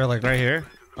behind pillar, like right here.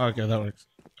 Okay, that works.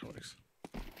 That works.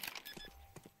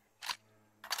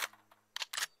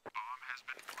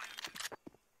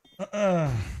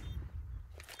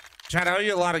 Chad, I owe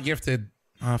you a lot of gifted.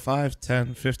 5,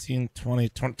 10, 15, 20,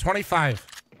 25.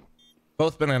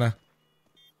 Both banana.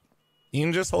 You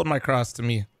can just hold my cross to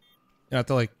me. You don't have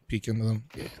to like peek into them.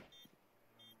 Yeah.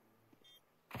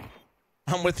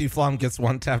 I'm with you. Flom gets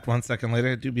one tapped 1 second later.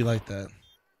 It do be like that.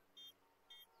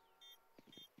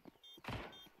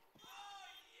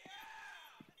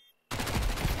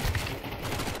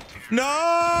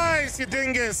 Nice, you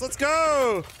dingus. Let's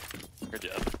go. Good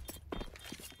job.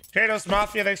 Kratos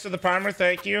Mafia, thanks for the primer.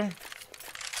 Thank you.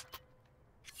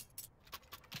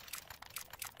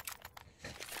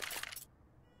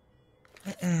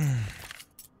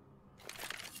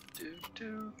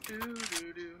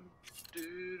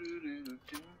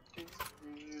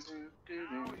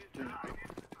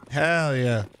 Hell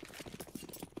yeah.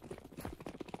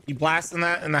 You blasting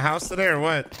that in the house today or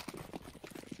what?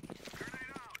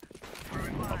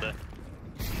 All day.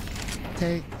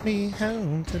 Take me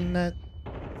home tonight.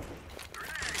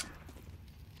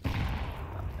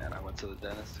 And I went to the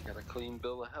dentist to get a clean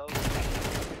bill of health.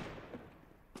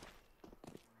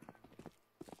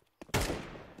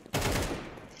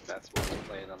 That's what was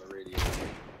playing on the radio.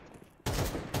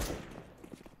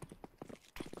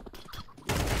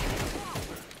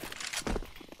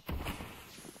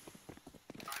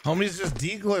 Homie's just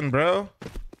deagling, bro.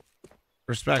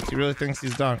 Respect. He really thinks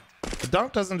he's dunk. The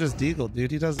dunk doesn't just deagle, dude.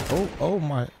 He does. Oh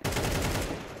my.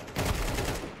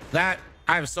 That,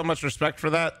 I have so much respect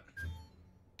for that.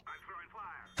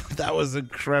 That was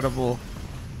incredible.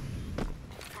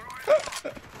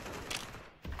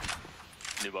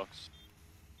 New box.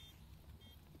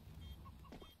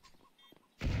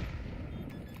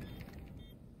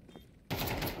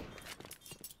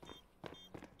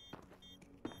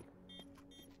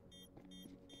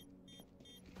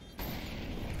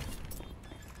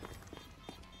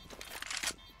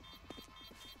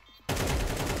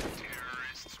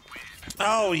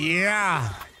 Oh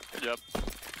yeah. Good job.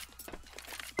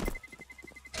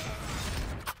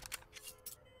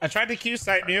 I tried to Q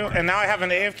site you, and now I have an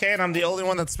AFK, and I'm the only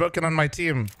one that's spoken on my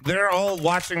team. They're all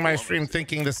watching my stream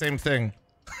thinking the same thing.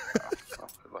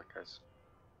 Good luck, guys.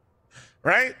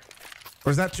 Right?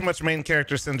 Or is that too much main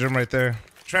character syndrome right there?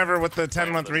 Trevor with the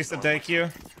 10-month reset day Q. Yeah,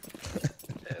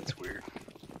 it's weird.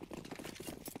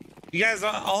 You guys,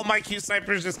 all my Q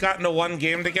snipers just got into one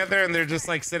game together, and they're just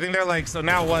like sitting there like, so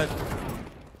now what?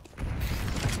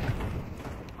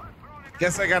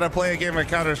 Guess I gotta play a game of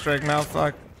Counter-Strike now,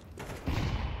 fuck.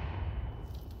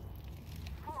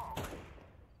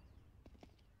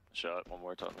 Shot one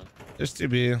more time. Just to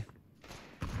be.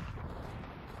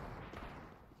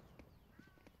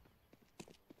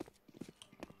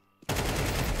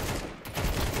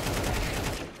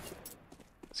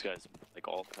 This guy's like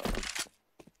all covered.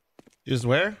 Just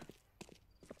where?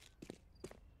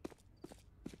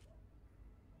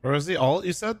 Where was the alt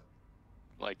you said?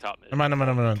 Like top mid. Never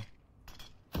mind.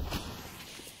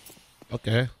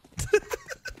 Okay.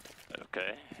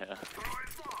 Okay, yeah.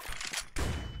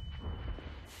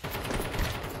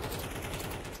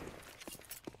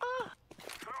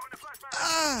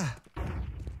 Ah!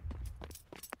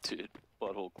 Dude,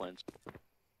 butthole clenched.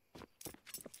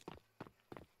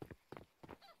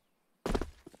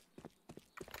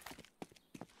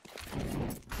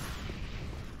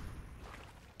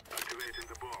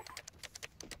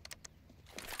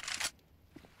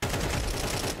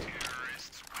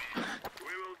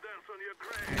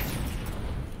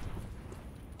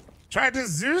 Tried to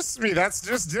Zeus me. That's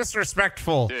just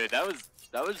disrespectful. Dude, that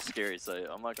was scary sight.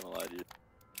 I'm not gonna lie to you.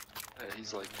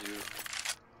 He's like you.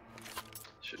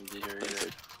 Shouldn't be here either.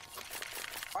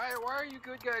 Why are you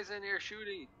good guys in here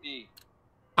shooting me?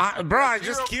 Bro, I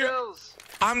just Zero kills.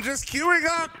 I'm just queuing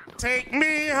up. Take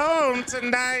me home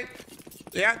tonight.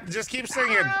 Yeah, just keep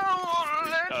singing.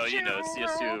 Oh, you know,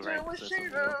 CS2 rank.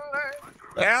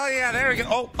 Hell yeah, there we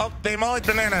go. Oh, they mollied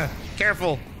banana.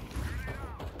 Careful.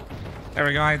 There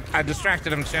we go. I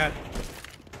distracted him, chat.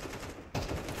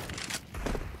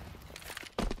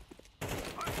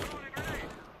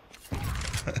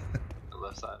 The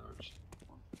left side, Arch.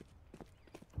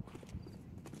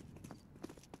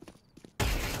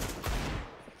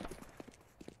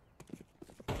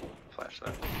 Flash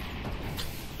that.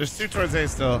 There's two towards A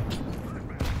still.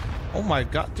 Oh my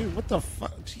god, dude, what the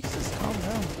fuck? Jesus, calm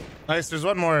down. Nice, there's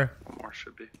one more. One more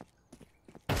should be.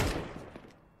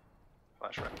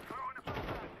 Flash right.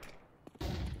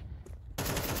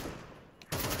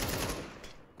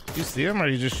 You see him or are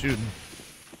you just shooting?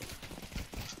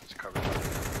 Just covered.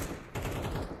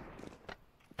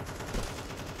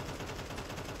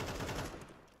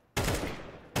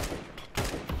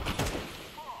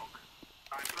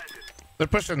 They're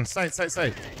pushing. Sight.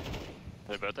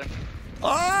 They're both there.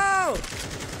 Oh!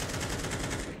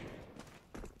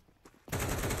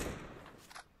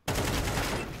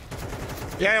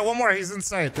 Yeah, one more. He's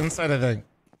inside. Inside, I think.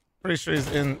 Pretty sure he's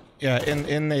in. Yeah,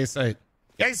 in the sight.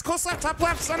 Yeah, he's close left, top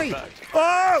left, Sonny.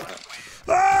 Oh!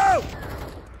 Oh!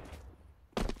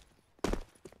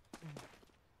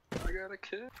 I got a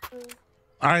kill.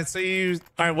 All right, so you.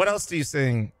 All right, what else do you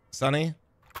sing, Sonny?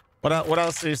 What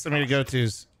else do you some of your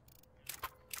go-tos?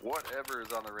 Whatever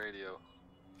is on the radio.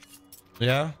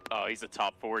 Yeah. Oh, he's a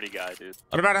top 40 guy, dude.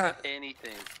 What about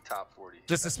anything top 40?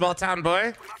 Just a small town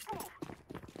boy?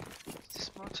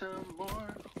 Small town boy.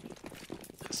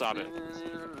 Stop it.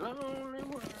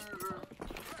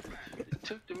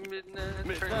 Took the midnight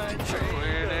train.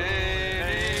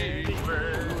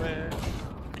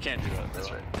 You can't do that.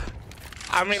 That's right.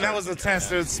 I mean, that was a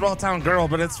test. It was small town girl,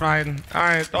 but it's fine. All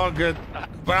right, all good.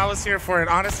 But I was here for it.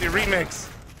 Honestly, remix.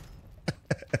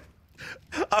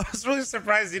 I was really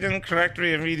surprised you didn't correct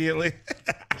me immediately.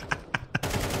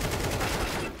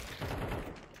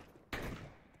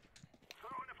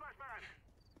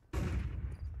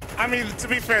 I mean, to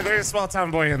be fair, there is a small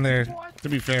town boy in there. To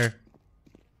be fair.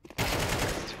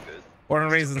 Born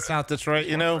and raised in South Detroit,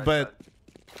 you know, but.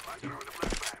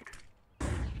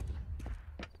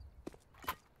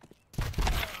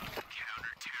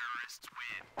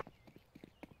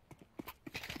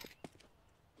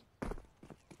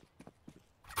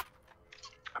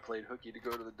 Played hooky to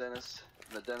go to the dentist,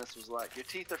 and the dentist was like, "Your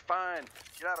teeth are fine.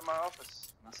 Get out of my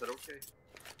office." And I said, "Okay."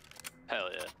 Hell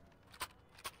yeah.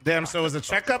 Damn, so was it a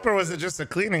checkup or was it just a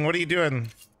cleaning? What are you doing?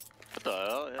 What the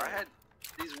hell? Yeah. I had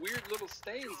these weird little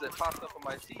stains that popped up on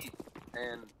my teeth,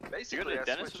 and basically you go to the I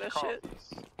dentist switched for that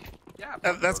coffees. Yeah.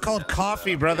 That's called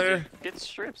coffee, brother. Get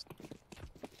strips.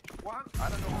 What? I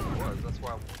don't know what it was. That's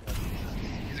why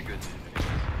he's a good dude.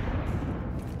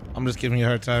 I'm just giving you a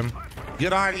hard time.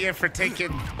 Good on you for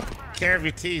taking care of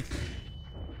your teeth.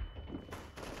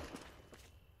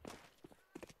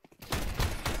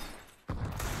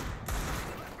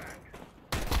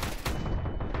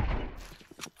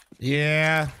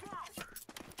 Yeah.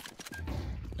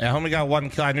 Yeah, homie got one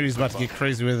kill. I knew he was about to get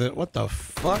crazy with it. What the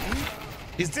fuck?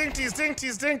 He's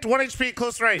dinked. 1 HP,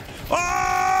 close right.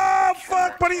 Oh,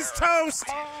 fuck, but he's toast.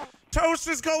 Toast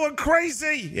is going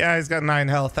crazy. Yeah, he's got 9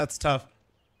 health. That's tough.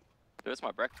 Dude, it's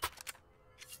my breakfast.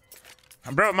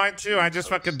 Bro, mine too. I just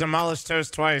fucking demolished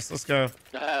Toast twice. Let's go.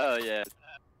 Oh, yeah.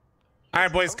 All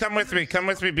right, boys, come with me. Come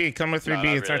with me, B. Come with me, B.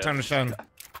 It's our time to shine.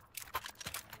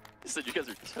 You said you guys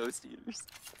are toast eaters.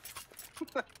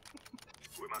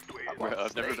 Bro,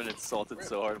 I've never been insulted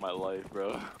so hard in my life,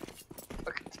 bro.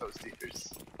 Fucking toast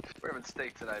eaters. We're having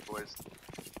steak tonight, boys.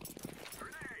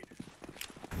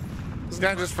 This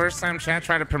guy just first time chat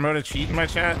tried to promote a cheat in my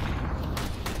chat.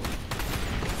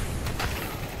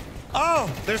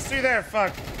 Oh, there's 2 there.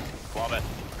 Fuck. Love it.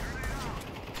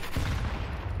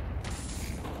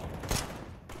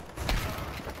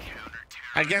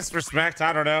 I guess respect.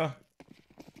 I don't know.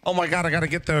 Oh my god, I gotta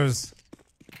get those.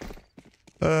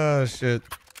 Oh shit.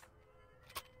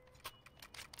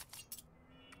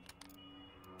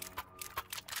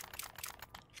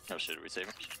 Oh shit, are we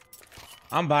saving?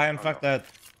 I'm buying. Fuck that.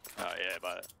 Oh yeah,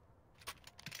 buy it.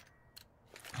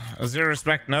 Zero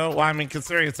respect? No. Well, I mean,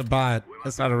 considering it's a bot,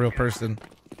 it's not a real person.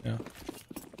 Yeah.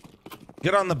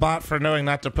 Get on the bot for knowing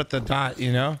not to put the dot.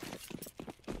 You know.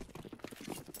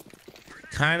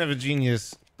 Kind of a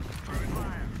genius.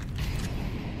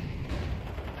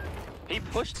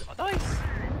 pushed. Oh, nice.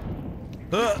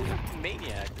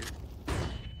 Maniac, dude.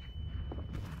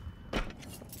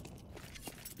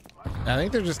 I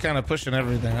think they're just kind of pushing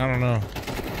everything. I don't know.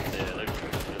 Yeah, they're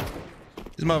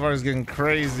These motherfuckers getting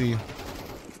crazy.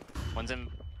 One's in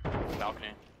balcony.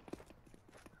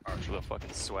 Arch with a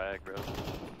fucking swag, bro.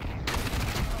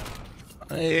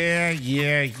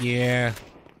 Yeah.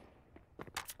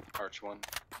 Arch one.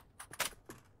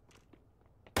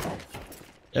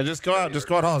 Yeah, just go out. Just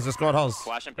go out halls. Just go out halls.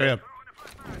 Flash and Hurry pit. up.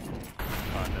 Oh,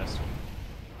 I missed.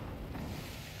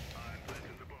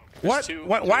 What? Two.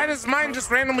 What? Why does mine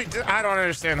just randomly? I don't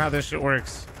understand how this shit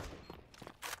works.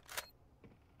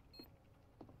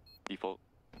 Default.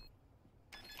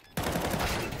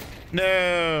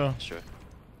 No. Sure.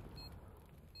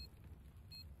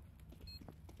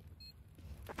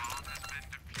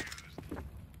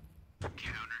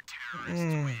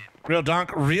 Real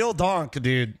donk,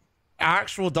 dude.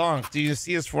 Actual donk. Do you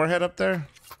see his forehead up there?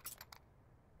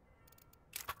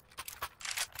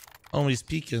 Oh, he's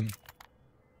peeking.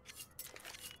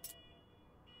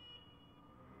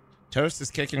 Toast is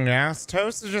kicking your ass.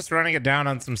 Toast is just running it down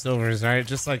on some silvers, right?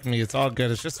 Just like me. It's all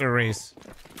good. It's just a race.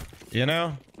 You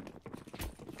know?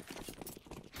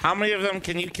 How many of them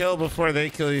can you kill before they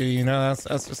kill you? You know,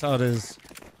 that's just how it is.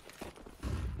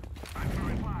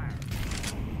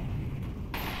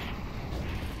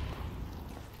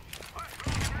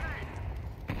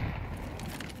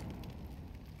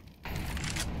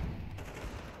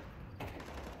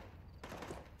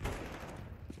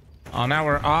 Oh, now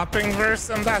we're opping versus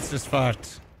them? That's just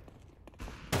fucked.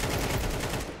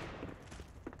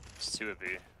 It's 2 of B.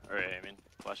 Alright, I mean,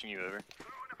 flashing you over.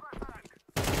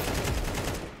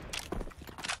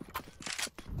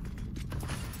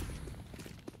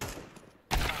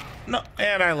 No,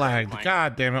 and I lagged.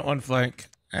 God damn it, one flank.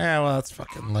 Eh, well, that's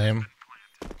fucking lame.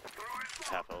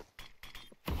 Half health.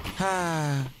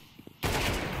 Ah.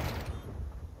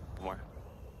 More.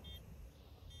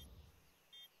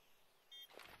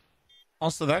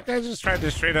 Also, that guy just tried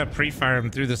to straight up pre-fire him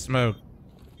through the smoke.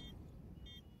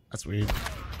 That's weird.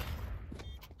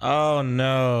 Oh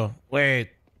no. Wait.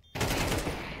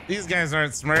 These guys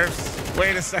aren't Smurfs.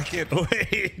 Wait a second.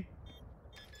 Wait.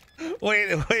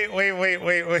 Wait.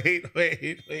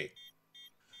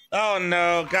 Oh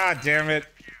no. God damn it.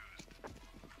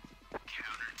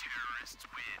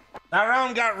 That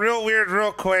round got real weird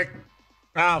real quick.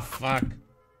 Oh fuck.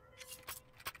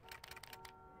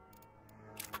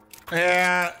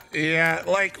 Yeah,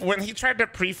 like when he tried to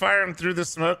pre-fire him through the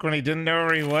smoke when he didn't know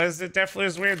where he was, it definitely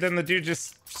was weird. Then the dude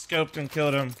just scoped and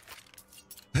killed him.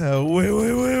 Oh, wait.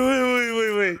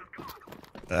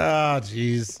 Oh,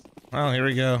 jeez. Well, here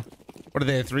we go. What are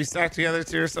they, 3 stacked together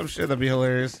too or some shit? That'd be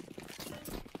hilarious.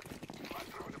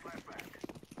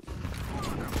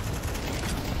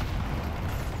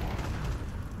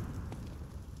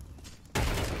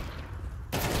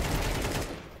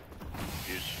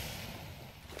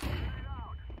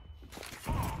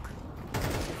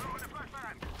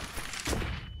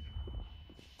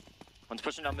 One's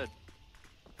pushing down mid.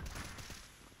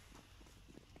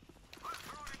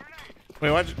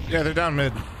 Wait, what? Yeah, they're down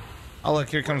mid. Oh, look,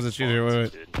 here comes the cheater.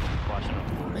 Wait.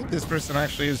 I think this person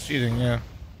actually is cheating, yeah.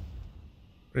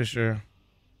 Pretty sure.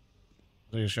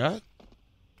 Is he a shot?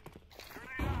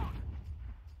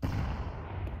 Can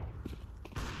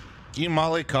you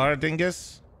molly car,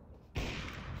 dingus?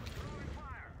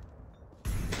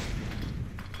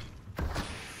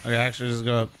 Okay, actually just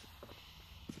go up.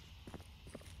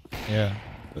 Yeah.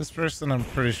 This person I'm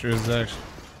pretty sure is actually...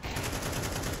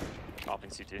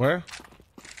 Opping CT. Where?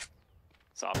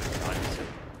 It's opping behind you.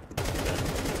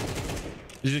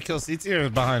 Did you kill CT or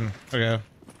behind? Okay.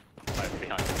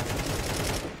 Behind.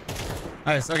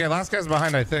 Nice. Okay, last guy's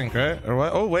behind, I think, right? Or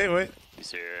what? Oh, wait.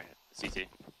 He's here. CT.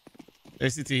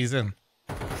 ACT, he's in.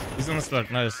 He's in the smoke.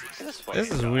 Nice.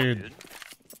 This is weird. Dude.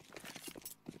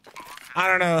 I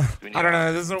don't know.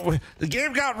 The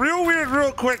game got real weird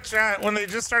real quick, chat, when they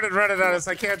just started running at us.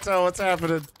 I can't tell what's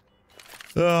happening.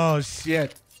 Oh,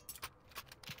 shit.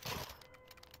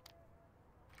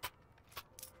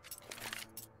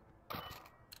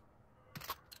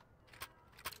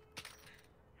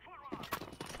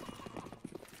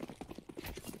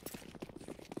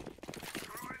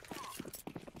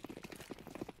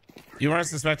 You weren't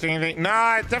suspecting anything? No,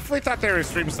 I definitely thought they were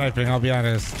stream sniping, I'll be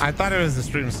honest. I thought it was a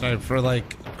stream snipe for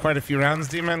like quite a few rounds,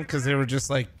 Demon, because they were just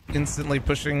like instantly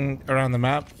pushing around the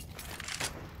map.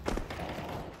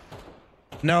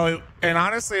 No, and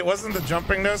honestly, it wasn't the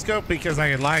jumping no scope because I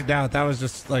had lagged out. That was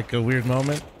just like a weird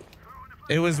moment.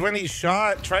 It was when he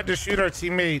tried to shoot our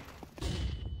teammate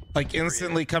like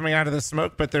instantly coming out of the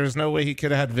smoke, but there's no way he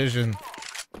could have had vision.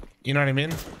 You know what I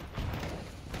mean?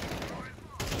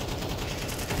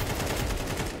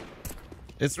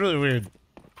 It's really weird.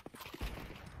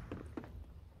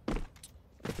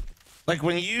 Like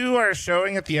when you are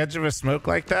showing at the edge of a smoke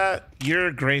like that,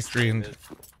 you're gray screened.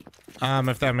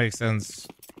 If that makes sense.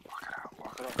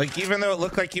 Like even though it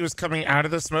looked like he was coming out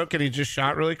of the smoke and he just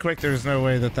shot really quick, there's no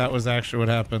way that that was actually what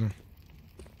happened.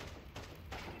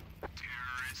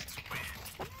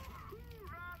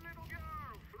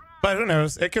 But who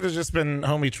knows? It could have just been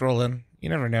homie trolling. You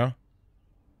never know.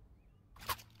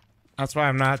 That's why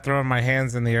I'm not throwing my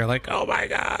hands in the air like, oh my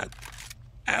god.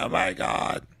 Oh my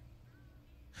god.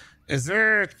 Is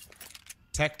there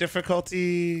tech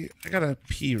difficulty? I gotta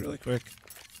pee really quick.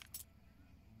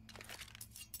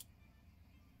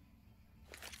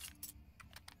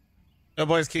 Oh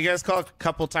boys, can you guys call a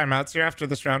couple timeouts here after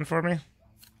this round for me?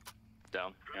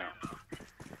 Down. Yeah.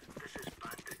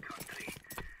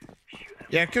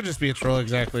 Yeah, it could just be a troll,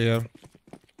 exactly, yeah.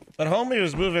 But homie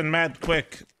was moving mad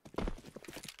quick.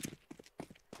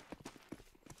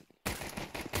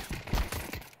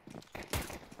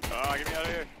 Oh, get me out of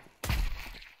here.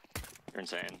 You're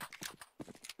insane.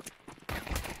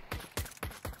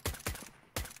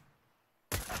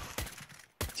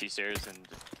 T-stairs and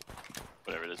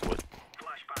whatever it is, wood.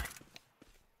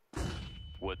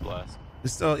 Wood blast.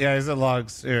 He's still, yeah, he's at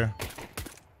logs here.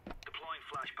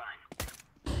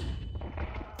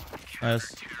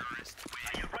 Nice.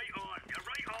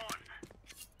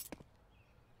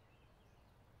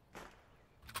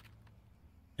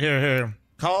 Here.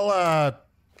 Call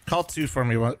 2 for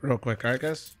me real quick, alright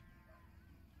guys?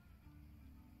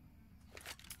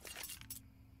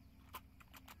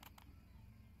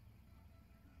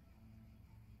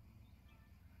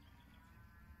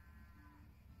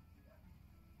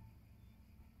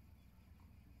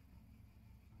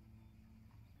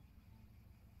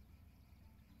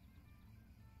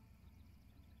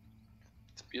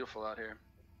 It's beautiful out here.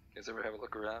 You guys ever have a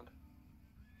look around?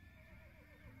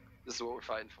 This is what we're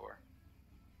fighting for.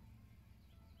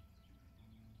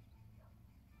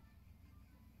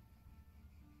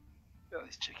 Look at all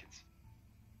these chickens.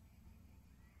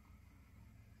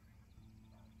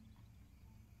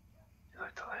 They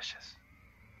look delicious.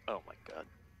 Oh my god.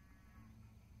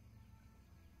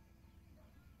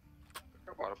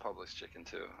 I bought a Publix chicken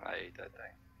too. I ate that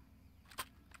thing.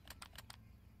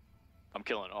 I'm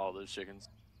killing all those chickens.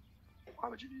 Why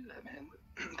would you do that, man?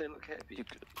 They look happy.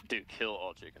 Dude, kill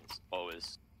all chickens.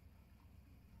 Always.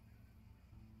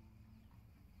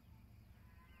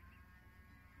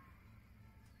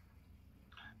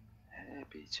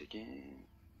 Happy chicken.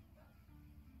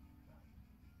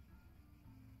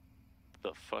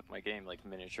 The fuck, my game like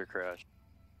miniature crashed.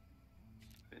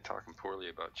 They're talking poorly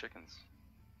about chickens.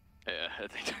 Yeah, I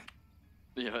think.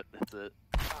 Yeah, that's it.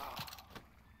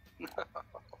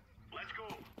 Let's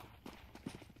go.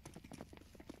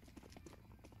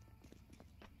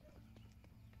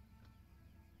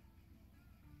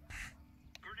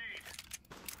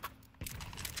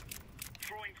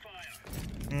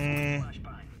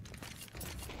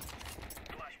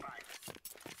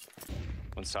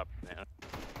 One stop, man.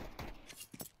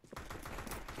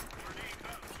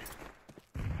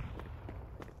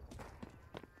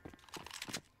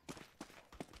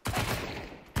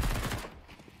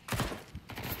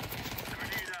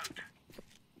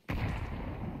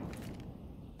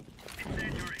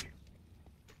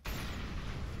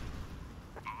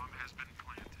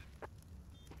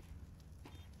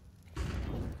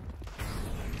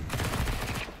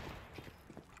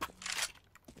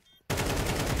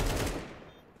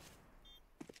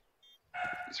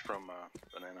 He's from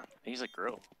Banana. He's a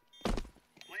girl.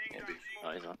 Maybe.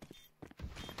 Oh, he's not.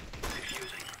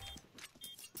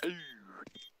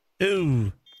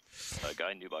 Ooh. A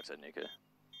guy in New Box at Nika.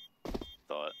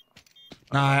 Thought.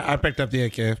 Nah, I picked up the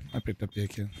AK. I picked up the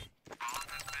AK.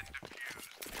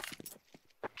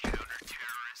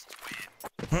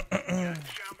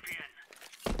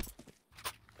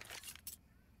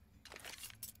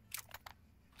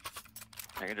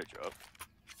 I get a drop.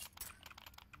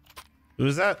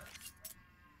 Who's that?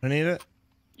 I need it.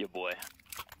 Your boy.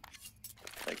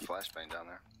 Thank you. Flashbang down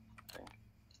there.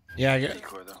 Yeah, I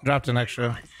Decoy, though. dropped an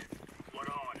extra.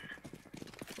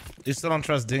 You still don't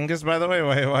trust Dingus, by the way?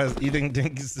 Why is eating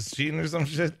Dingus is cheating or some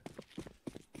shit?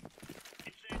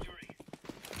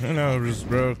 Who knows,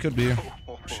 bro? Could be.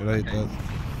 Should I eat that?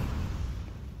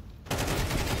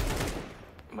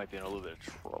 Might be in a little bit of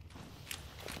trouble.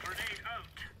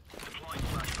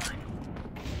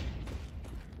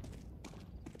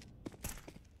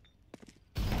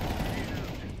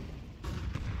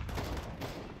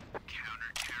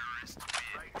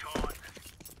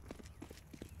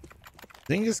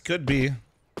 Dingus could be.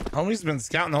 Homie's been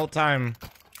scouting the whole time.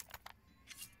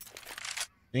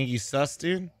 Think he's sus,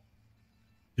 dude?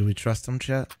 Do we trust him,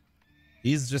 chat?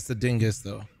 He's just a dingus,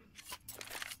 though.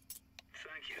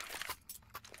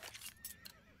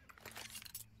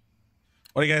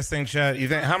 What do you guys think, chat? You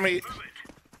think how many?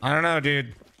 I don't know,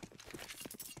 dude.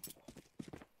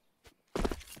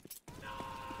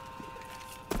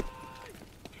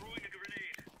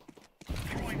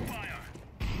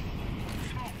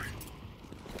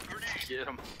 Get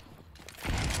him.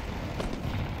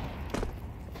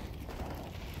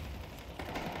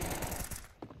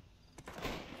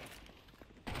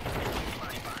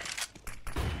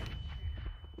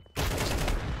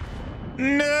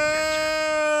 No!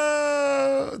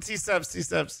 T-steps,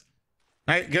 T-steps.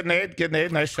 Nice, good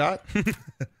nade, nice shot.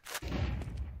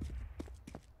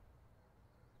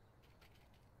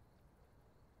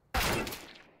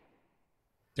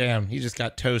 Damn, he just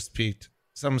got toast peaked.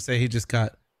 Some say he just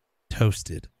got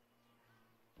toasted.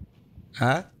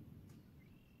 Huh?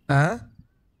 Huh?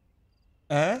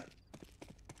 Huh?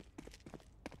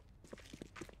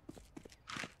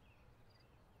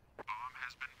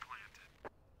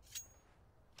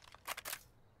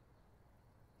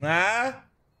 Huh?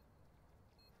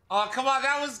 Oh, come on.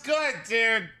 That was good,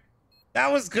 dude.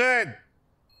 That was good.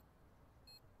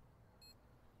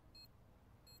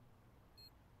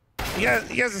 You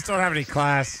guys just don't have any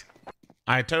class.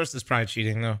 All right, Toast is probably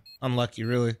cheating, though. Unlucky,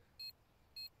 really.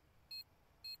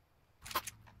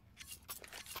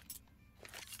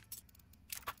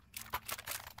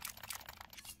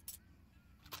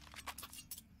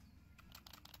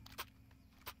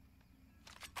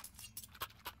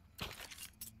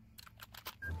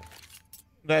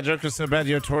 That joke was so bad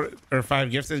you have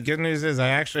 5 gifted. Good news is I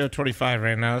actually have 25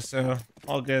 right now, so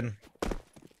all good.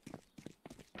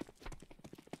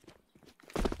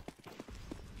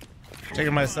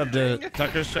 Taking my sub to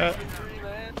Tucker's chat.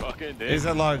 He's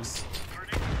at logs.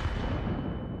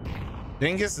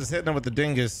 Dingus is hitting him with the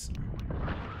dingus.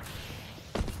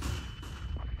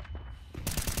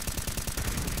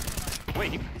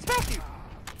 Wait, he's back you.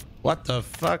 What the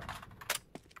fuck?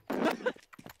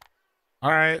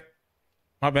 All right.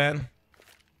 My bad.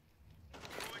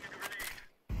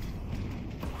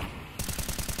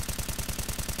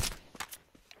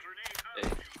 Hey,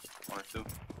 1 or 2.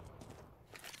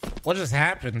 What just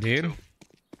happened, dude?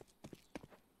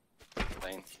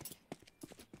 Lane.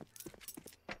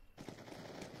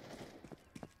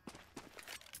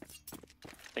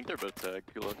 I think they're both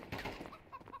tagged. Good luck.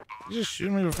 You just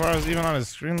shoot me before I was even on his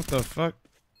screen. What the fuck?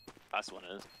 Last one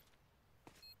is.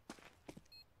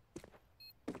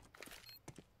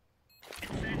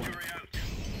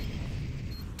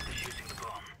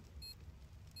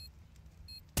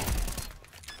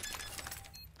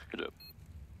 Good up.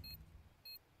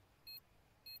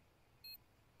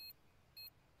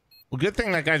 Well, good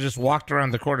thing that guy just walked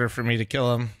around the corner for me to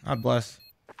kill him. God bless.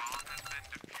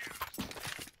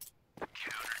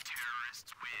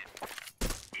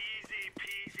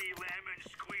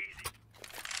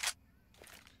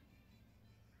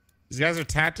 These guys are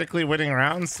tactically winning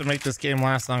rounds to make this game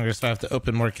last longer, so I have to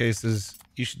open more cases.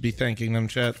 You should be thanking them,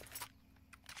 chat.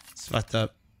 It's fucked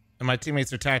up. And my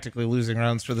teammates are tactically losing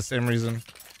rounds for the same reason.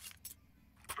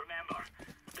 Remember,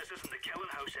 this isn't the killing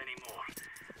house anymore.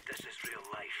 This is real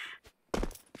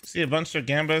life. See a bunch of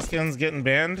Gambo skins getting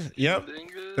banned? Yep.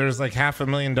 There's like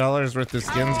 $500,000 worth of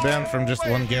skins banned from just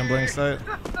one gambling site.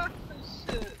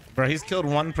 Bro, he's killed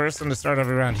one person to start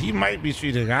every round. He might be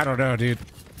cheating. I don't know, dude.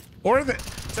 Or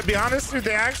to be honest, dude,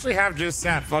 they actually have just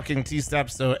sat fucking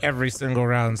T-steps though every single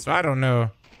round, so I don't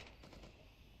know.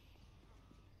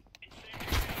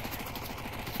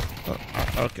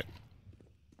 Okay.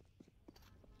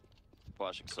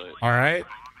 Flashing sight. All right.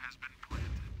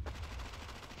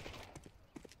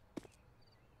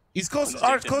 He's close.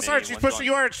 Arch, close Arch. He's pushing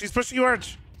you, Arch. He's pushing you,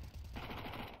 Arch.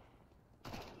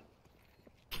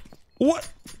 What?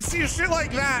 See shit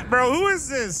like that, bro. Who is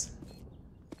this?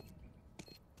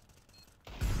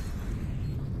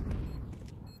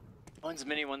 One's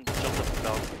mini, one jumped up the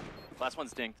belt. Last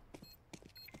one's dinged.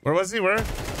 Where was he? Where?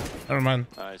 Never mind.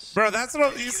 Nice. Bro, that's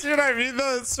what you see what I mean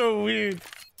though? It's so weird.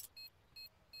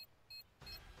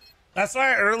 That's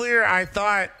why earlier I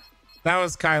thought that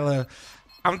was Kyla.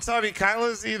 I'm telling you,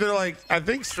 Kyla's either like, I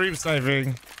think stream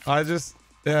sniping.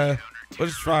 Yeah, which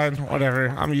is fine, whatever.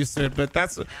 I'm used to it. But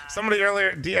that's somebody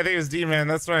earlier, I think it was D-Man.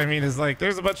 That's what I mean is like,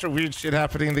 there's a bunch of weird shit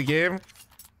happening in the game.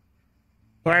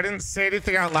 Where I didn't say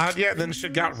anything out loud yet, and then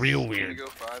shit got real weird. Go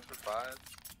 5 for 5.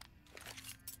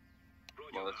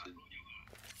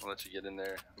 I'll let you get in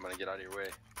there. I'm gonna get out of your way.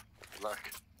 Good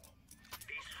luck.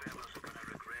 These fellas are gonna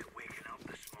regret waking up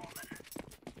this morning.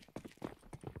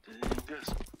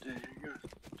 Dingus, dingus,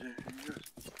 dingus, dingus,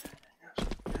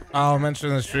 dingus. I'll mention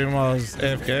the stream while I was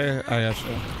AFK. I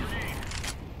gotcha.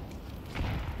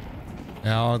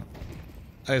 Yeah, like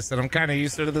I said, I'm kind of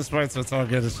used to it at this point, so it's all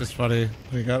good. It's just funny.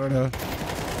 Like, I don't know.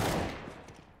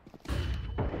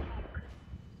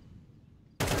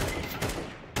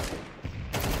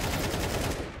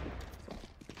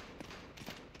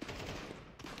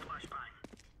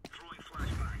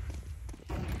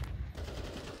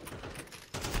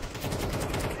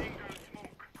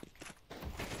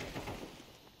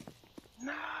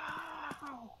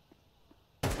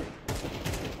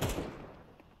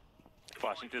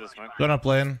 Flashing through the smoke. Going up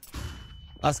lane.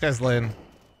 Last guy's lane.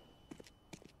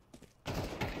 Good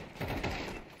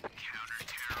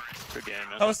game,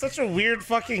 man. That was such a weird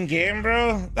fucking game,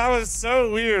 bro. That was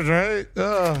so weird, right?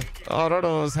 Ugh. Oh, I don't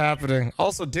know what was happening.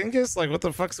 Also, Dingus, like, what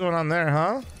the fuck's going on there,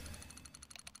 huh?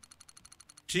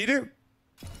 Cheating?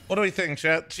 What do we think,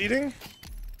 chat? Cheating?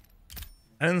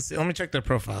 I didn't see. Let me check their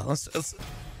profile. Let's...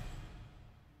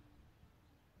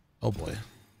 Oh boy.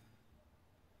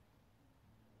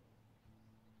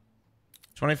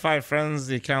 25 friends.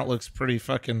 The account looks pretty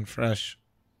fucking fresh.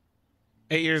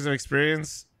 8 years of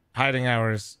experience. Hiding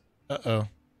hours. Uh-oh.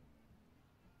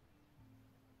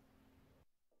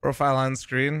 Profile on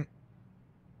screen.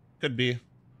 Could be.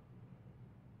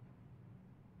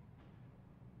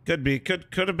 Could be. Could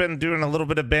have been doing a little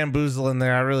bit of bamboozle in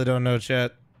there. I really don't know,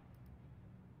 chat.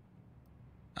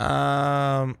 Give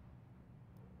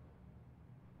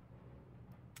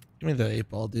me the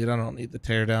 8-ball, dude. I don't need the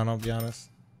teardown, I'll be honest.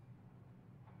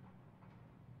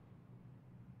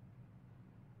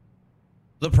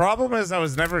 The problem is I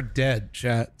was never dead,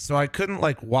 chat. So I couldn't,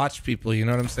 like, watch people, you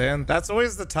know what I'm saying? That's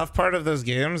always the tough part of those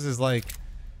games is, like,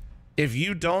 if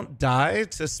you don't die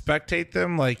to spectate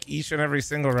them, like, each and every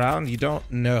single round, you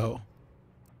don't know.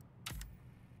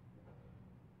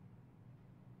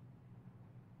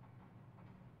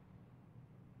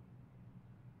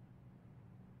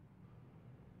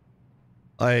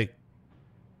 Like,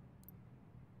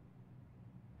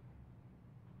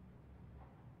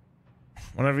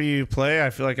 whenever you play, I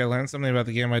feel like I learned something about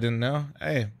the game I didn't know.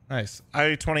 Hey, nice.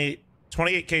 I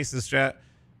 28 cases, chat.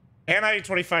 And I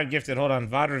 25 gifted. Hold on.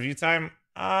 VOD review time.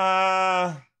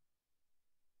 I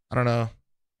don't know.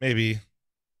 Maybe.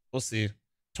 We'll see.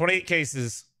 28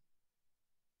 cases.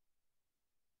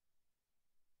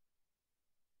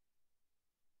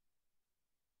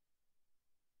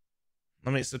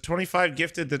 So 25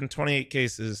 gifted, then 28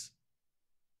 cases.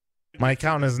 My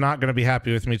account is not going to be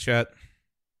happy with me, chat.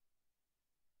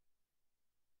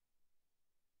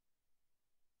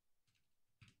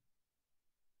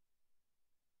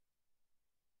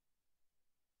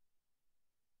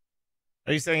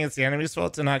 Are you saying it's the enemy's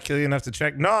fault to not kill you enough to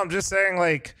check? No, I'm just saying,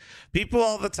 like, people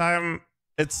all the time,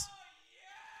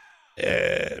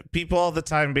 people all the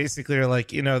time basically are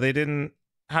like, you know, they didn't,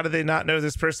 how did they not know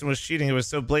this person was cheating? It was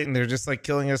so blatant. They're just like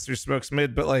killing us through smokes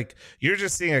mid, but like, you're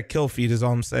just seeing a kill feed is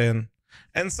all I'm saying.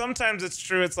 And sometimes it's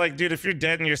true. It's like, dude, if you're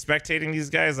dead and you're spectating these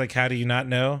guys, like, how do you not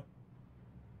know?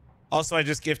 Also, I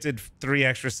just gifted 3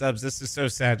 extra subs. This is so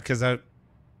sad because I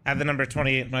had the number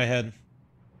 28 in my head.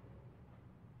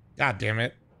 God damn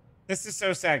it. This is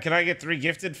so sad. Can I get 3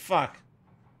 gifted? Fuck.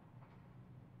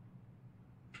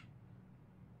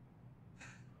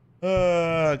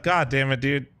 God damn it,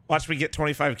 dude. Watch me get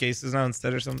 25 cases now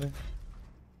instead or something.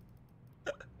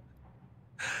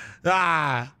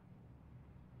 Ah.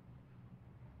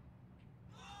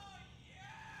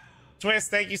 Twist,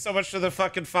 thank you so much for the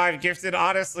fucking 5 gifted.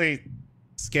 Honestly,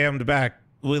 scammed back.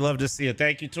 We love to see it.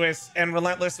 Thank you, Twist. And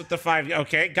Relentless with the 5.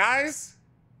 Okay, guys.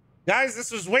 Guys,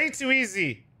 this was way too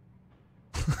easy.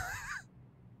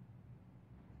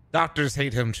 Doctors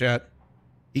hate him, chat.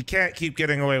 He can't keep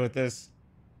getting away with this.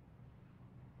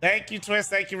 Thank you, Twist.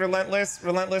 Thank you, Relentless.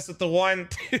 Relentless with the 1,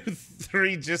 2,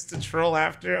 3 just to troll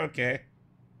after. Okay.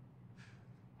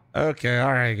 Okay.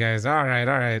 All right, guys. All right.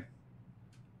 All right.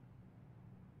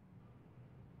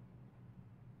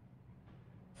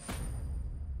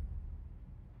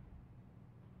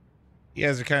 You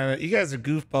guys are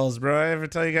goofballs, bro. I ever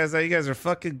tell you guys that? You guys are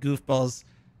fucking goofballs.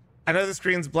 I know the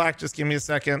screen's black. Just give me a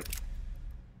second.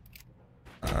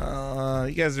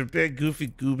 You guys are big, goofy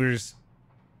goobers.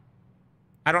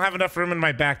 I don't have enough room in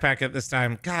my backpack at this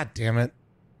time. God damn it.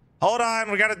 Hold on.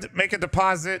 We got to make a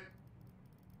deposit.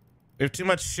 We have too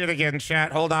much shit again,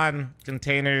 chat. Hold on.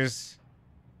 Containers.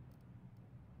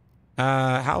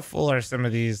 How full are some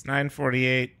of these?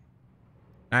 948.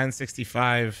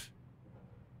 965.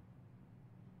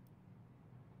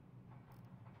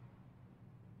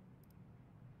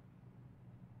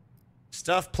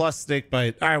 Stuff plus snake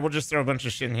bite. All right, we'll just throw a bunch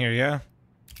of shit in here, yeah?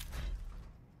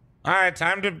 All right,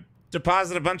 time to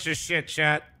deposit a bunch of shit,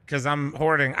 chat.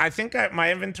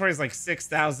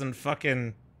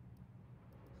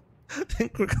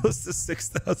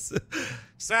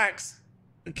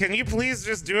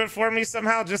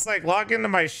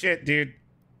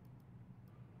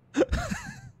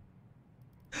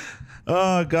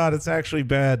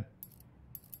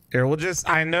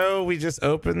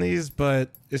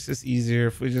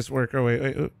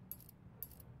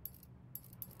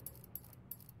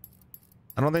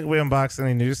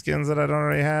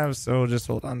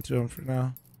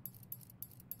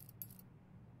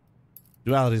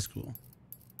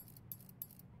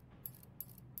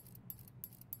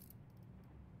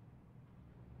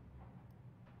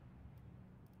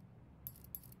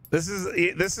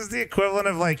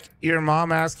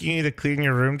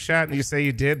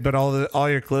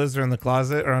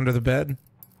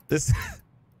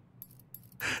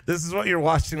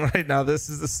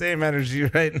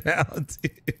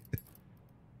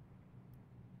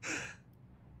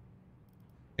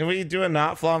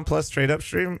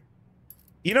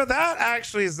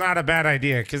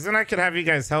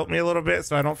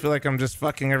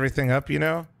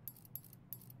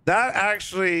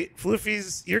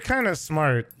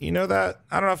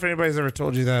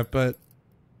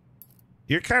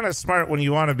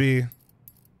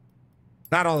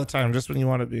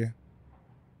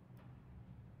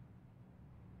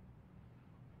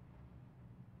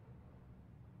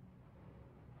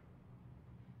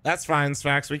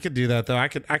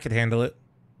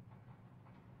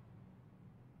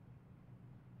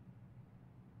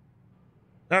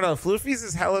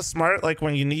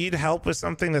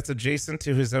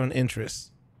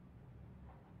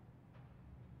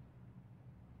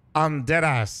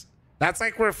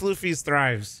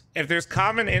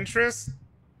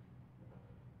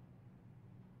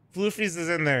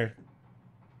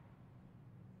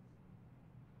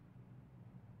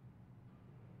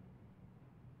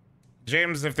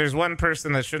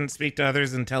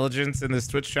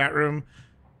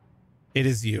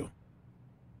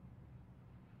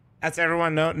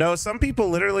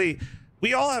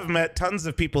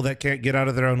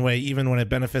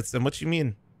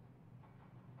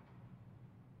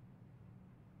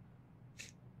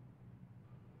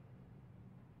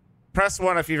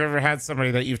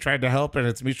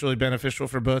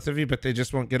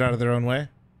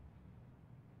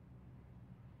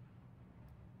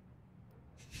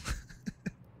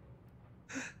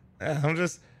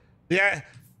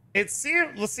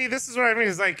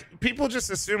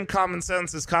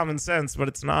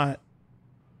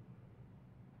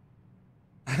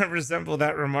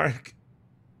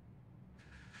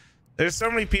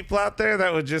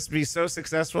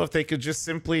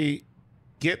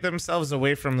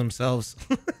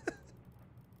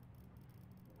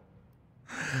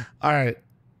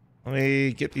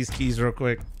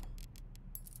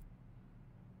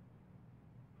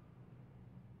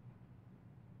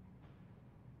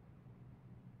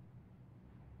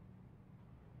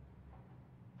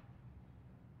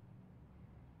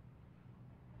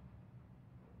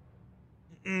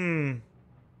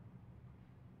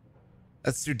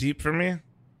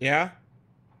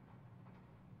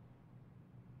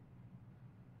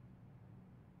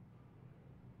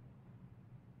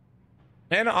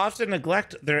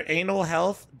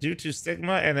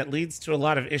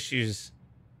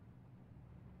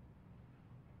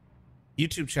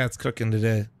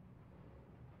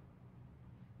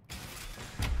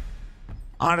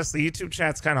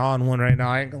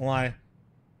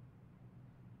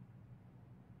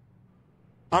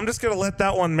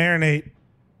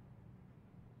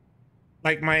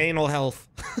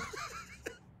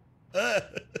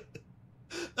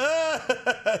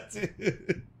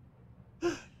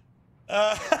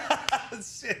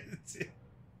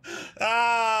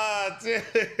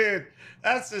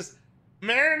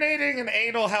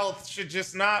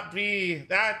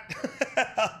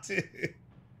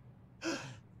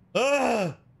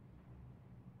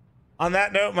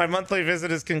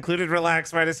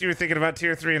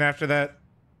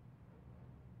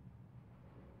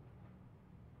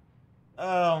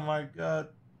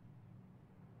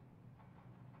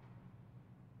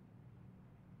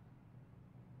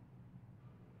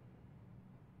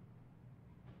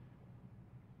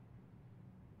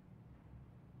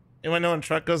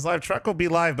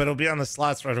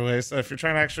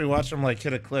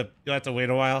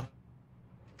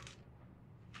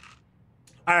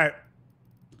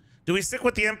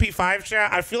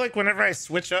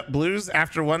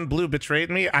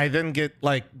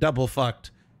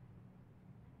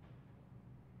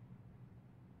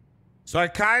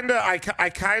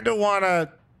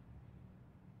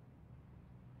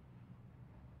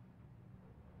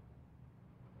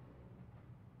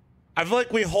 I feel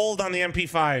like we hold on the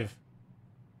MP5.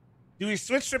 Do we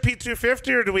switch to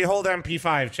P250 or do we hold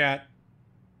MP5, chat?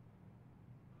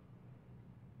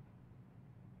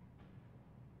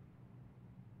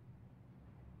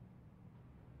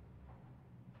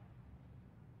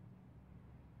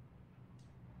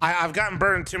 I've gotten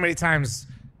burned too many times.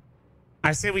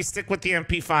 I say we stick with the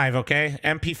MP5, okay?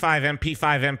 MP5,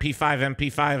 MP5, MP5,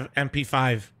 MP5,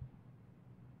 MP5.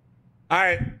 All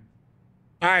right.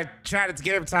 All right, chat, it's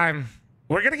game time.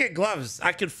 We're going to get gloves.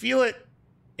 I could feel it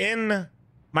in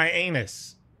my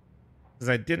anus because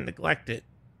I didn't neglect it.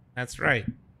 That's right.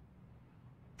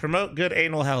 Promote good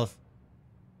anal health.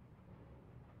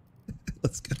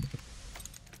 Let's go.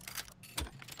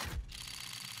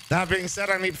 That being said,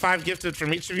 I need 5 gifted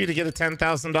from each of you to get a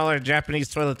 $10,000 Japanese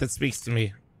toilet that speaks to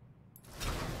me.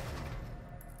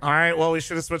 All right, well, we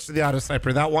should have switched to the auto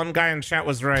sniper. That one guy in chat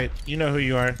was right. You know who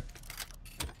you are.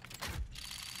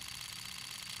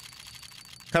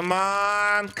 Come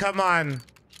on, come on.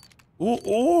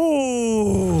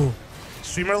 Ooh.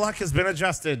 Streamer luck has been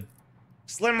adjusted.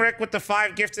 Slim Rick with the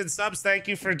 5 gifted subs. Thank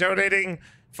you for donating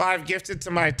 5 gifted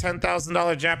to my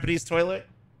 $10,000 Japanese toilet.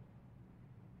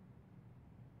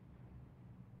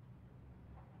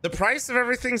 The price of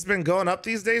everything's been going up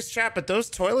these days, chat, but those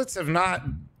toilets have not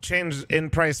changed in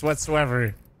price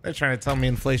whatsoever. They're trying to tell me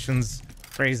inflation's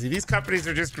crazy. These companies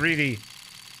are just greedy.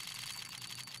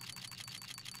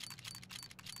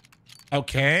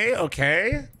 Okay,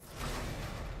 okay.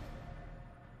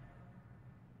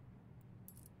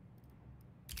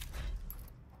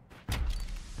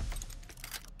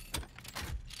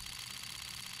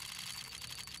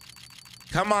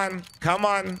 Come on, come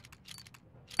on.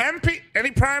 MP,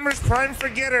 any primers? Prime for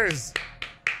getters.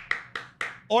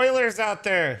 Oilers out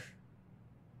there.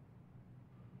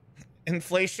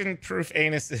 Inflation-proof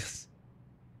anuses.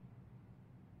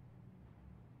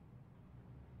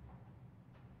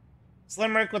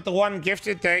 Slim Rick with the 1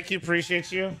 gifted. Thank you.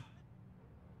 Appreciate you.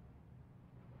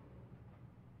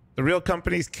 The real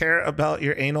companies care about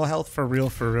your anal health for real,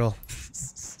 for real.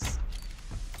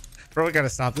 Bro, we gotta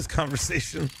stop this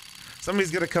conversation.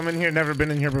 Somebody's gonna come in here, never been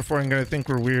in here before, and gonna think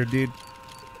we're weird, dude.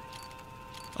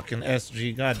 Fucking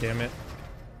SG, god damn it.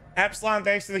 Epsilon,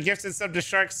 thanks to the gifted sub to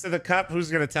Sharks to the Cup. Who's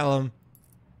gonna tell him?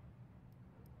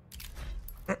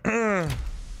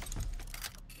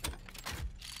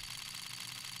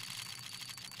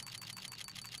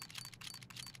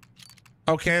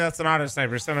 Okay, that's an auto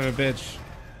sniper, son of a bitch.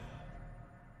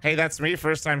 Hey, that's me.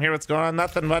 First time here. What's going on?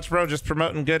 Nothing much, bro. Just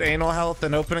promoting good anal health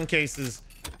and opening cases.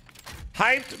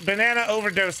 Hyped banana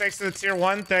overdose. Thanks to the tier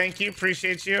 1. Thank you.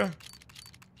 Appreciate you.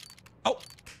 Oh.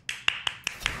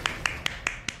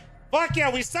 Fuck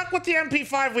yeah. We stuck with the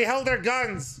MP5. We held our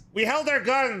guns. We held our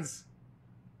guns.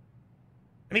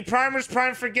 Any primers?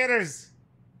 Prime for getters.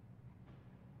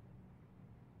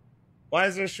 Why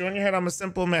is there a shoe on your head? I'm a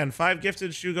simple man. 5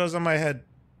 gifted, shoe goes on my head.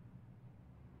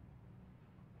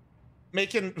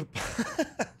 Making...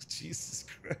 Jesus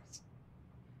Christ.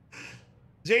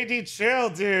 JD, chill,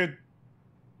 dude.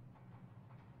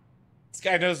 This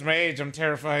guy knows my age. I'm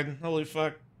terrified. Holy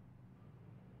fuck.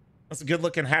 That's a good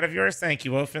looking hat of yours. Thank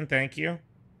you, Ofen. Thank you.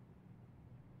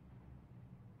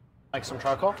 Like some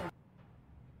charcoal?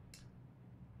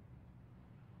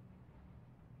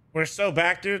 We're so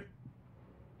back, dude.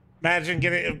 Imagine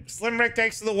getting... Slim Rick,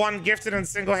 thanks to the 1 gifted and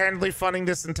single-handedly funding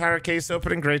this entire case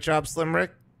opening. Great job, Slim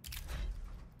Rick.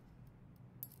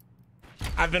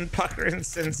 I've been puckering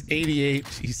since 88.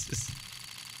 Jesus.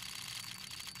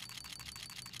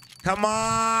 Come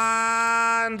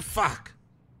on. Fuck.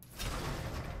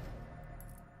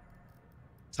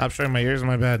 Stop showing my ears.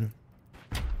 My bad.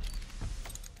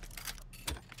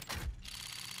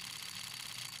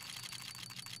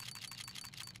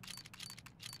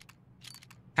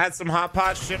 Had some hot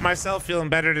pot, shit myself, feeling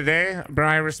better today. Bro,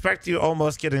 I respect you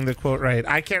almost getting the quote right.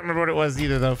 I can't remember what it was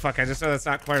either, though. Fuck, I just know that's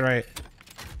not quite right.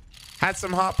 Had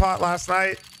some hot pot last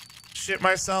night. Shit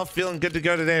myself, feeling good to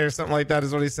go today, or something like that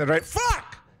is what he said, right?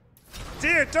 Fuck!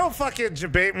 Dude, don't fucking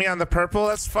debate me on the purple.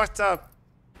 That's fucked up.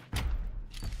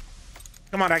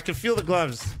 Come on, I can feel the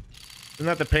gloves. Isn't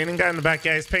that the painting guy in the back?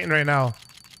 Yeah, he's painting right now.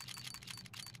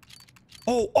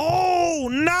 Oh,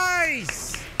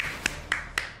 nice!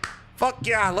 Fuck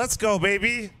yeah, let's go,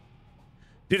 baby.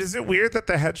 Dude, is it weird that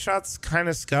the headshots kind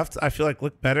of scuffed? I feel like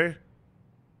look better.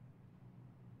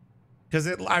 Because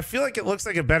I feel like it looks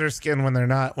like a better skin when they're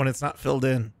not, when it's not filled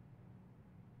in.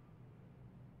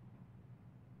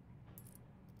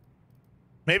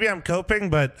 Maybe I'm coping,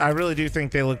 but I really do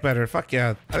think they look better. Fuck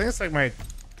yeah. I think it's like my...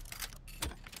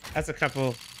 That's a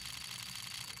couple...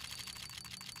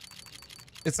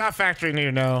 It's not factory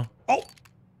new, no. Oh!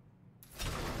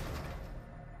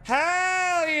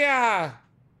 Hell yeah!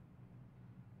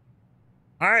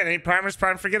 All right, 8 primers,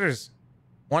 prime forgetters.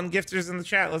 1 gifters in the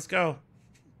chat. Let's go.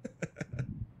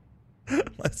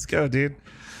 Let's go, dude.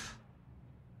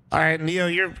 All right, Neo,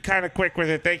 you're kind of quick with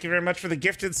it. Thank you very much for the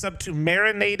gifted sub to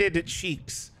Marinated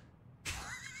Cheeks.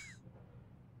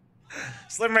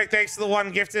 Slim Rick, thanks to the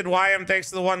 1 gifted. YM, thanks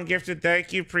to the 1 gifted.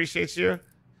 Thank you. Appreciate you.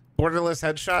 Borderless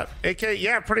headshot. AK,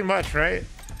 yeah, pretty much, right?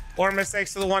 Or Miss,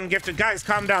 thanks to the 1 gifted. Guys,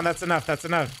 calm down. That's enough. That's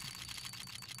enough.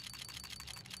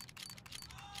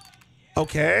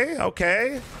 Okay,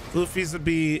 okay. Luffy's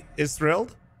is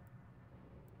thrilled.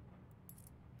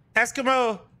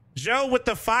 Eskimo Joe with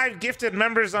the 5 gifted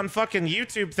members on fucking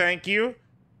YouTube. Thank you.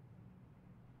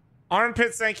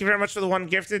 Armpits, thank you very much for the 1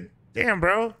 gifted. Damn,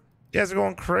 bro. You guys are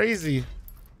going crazy.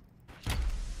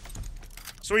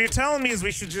 So what you're telling me is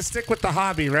we should just stick with the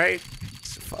hobby, right?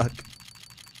 Fuck.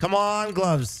 Come on,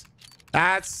 gloves.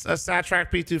 That's a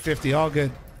StatTrak P250. All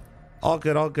good. All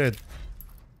good, all good.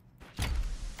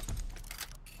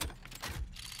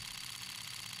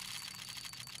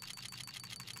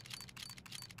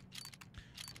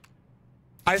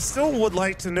 I still would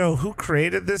like to know who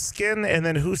created this skin and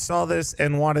then who saw this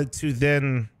and wanted to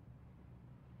then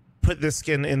put this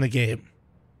skin in the game.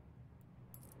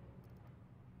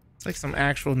 It's like some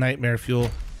actual nightmare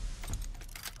fuel.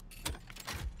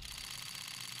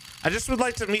 I just would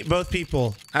like to meet both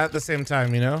people at the same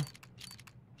time, you know?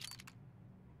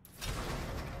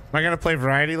 Am I gonna play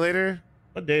Variety later?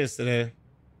 What day is today?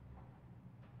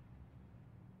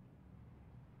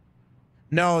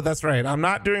 No, that's right. I'm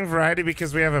not doing Variety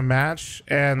because we have a match,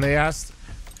 and they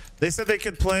said they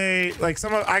could play, like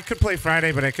I could play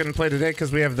Friday, but I couldn't play today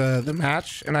because we have the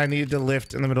match, and I need to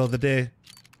lift in the middle of the day.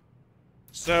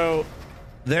 So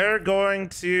they're going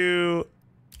to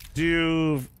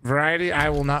do Variety. I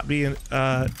will not be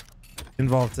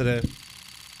involved today.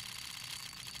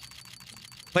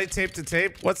 Play tape to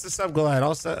tape. What's the sub glide?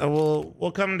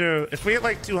 We'll come to, if we hit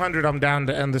like 200, I'm down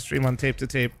to end the stream on tape to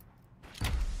tape.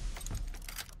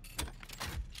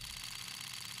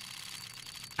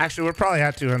 Actually, we're probably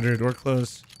at 200. We're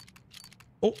close.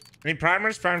 Oh, any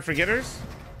primers? Prime forgetters?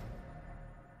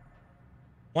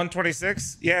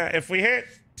 126. Yeah, if we hit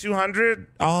 200,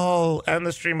 I'll end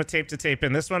the stream with tape to tape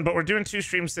in this one. But we're doing 2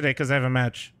 streams today because I have a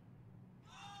match.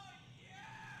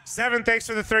 7, thanks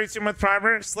for the 32-month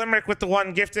primer. Slimrick with the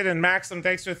 1 gifted, and Maxim,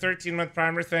 thanks for the 13-month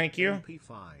primer. Thank you.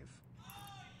 MP5.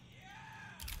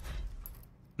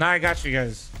 Nah, I got you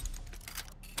guys.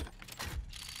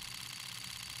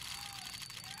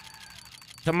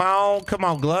 Come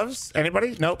on, gloves.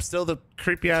 Anybody? Nope, still the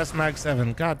creepy ass Mag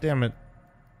 7. God damn it.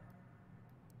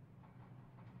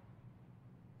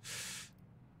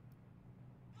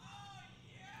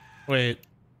 Wait,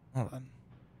 hold on.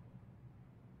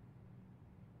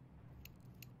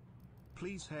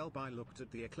 Please help, I looked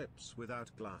at the eclipse without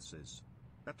glasses.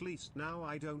 At least now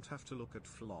I don't have to look at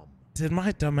Flom. Did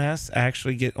my dumbass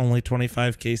actually get only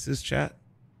 25 cases, chat?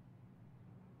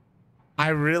 I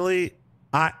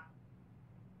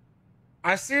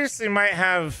seriously might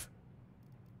have...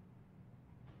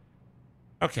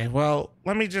 Okay, well,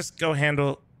 let me just go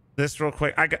handle this real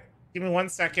quick. Give me 1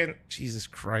 second. Jesus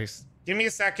Christ. Give me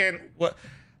a second.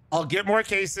 I'll get more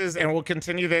cases and we'll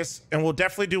continue this, and we'll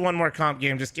definitely do 1 more comp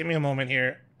game. Just give me a moment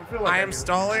here. I am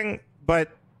stalling, but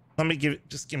let me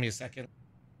just give me a second.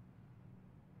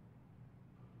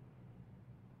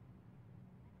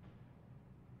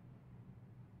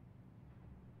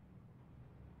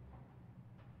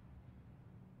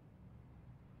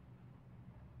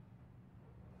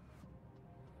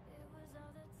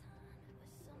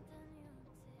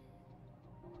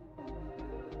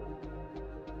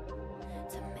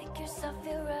 Yourself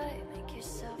feel right, make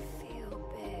yourself feel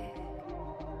big.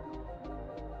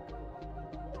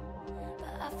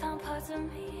 But I found parts of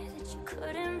me that you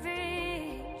couldn't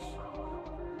reach.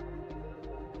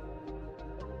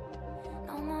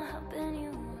 No more helping you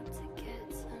up to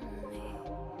get to me.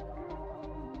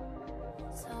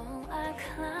 So I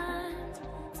climbed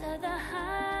to the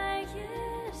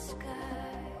highest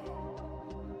sky,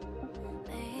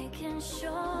 making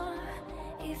sure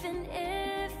even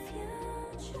if you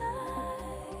try,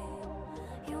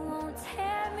 you won't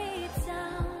tear me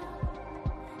down,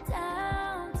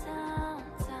 down, down,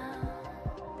 down.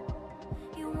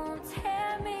 You won't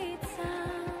tear me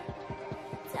down,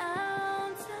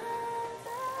 down, down,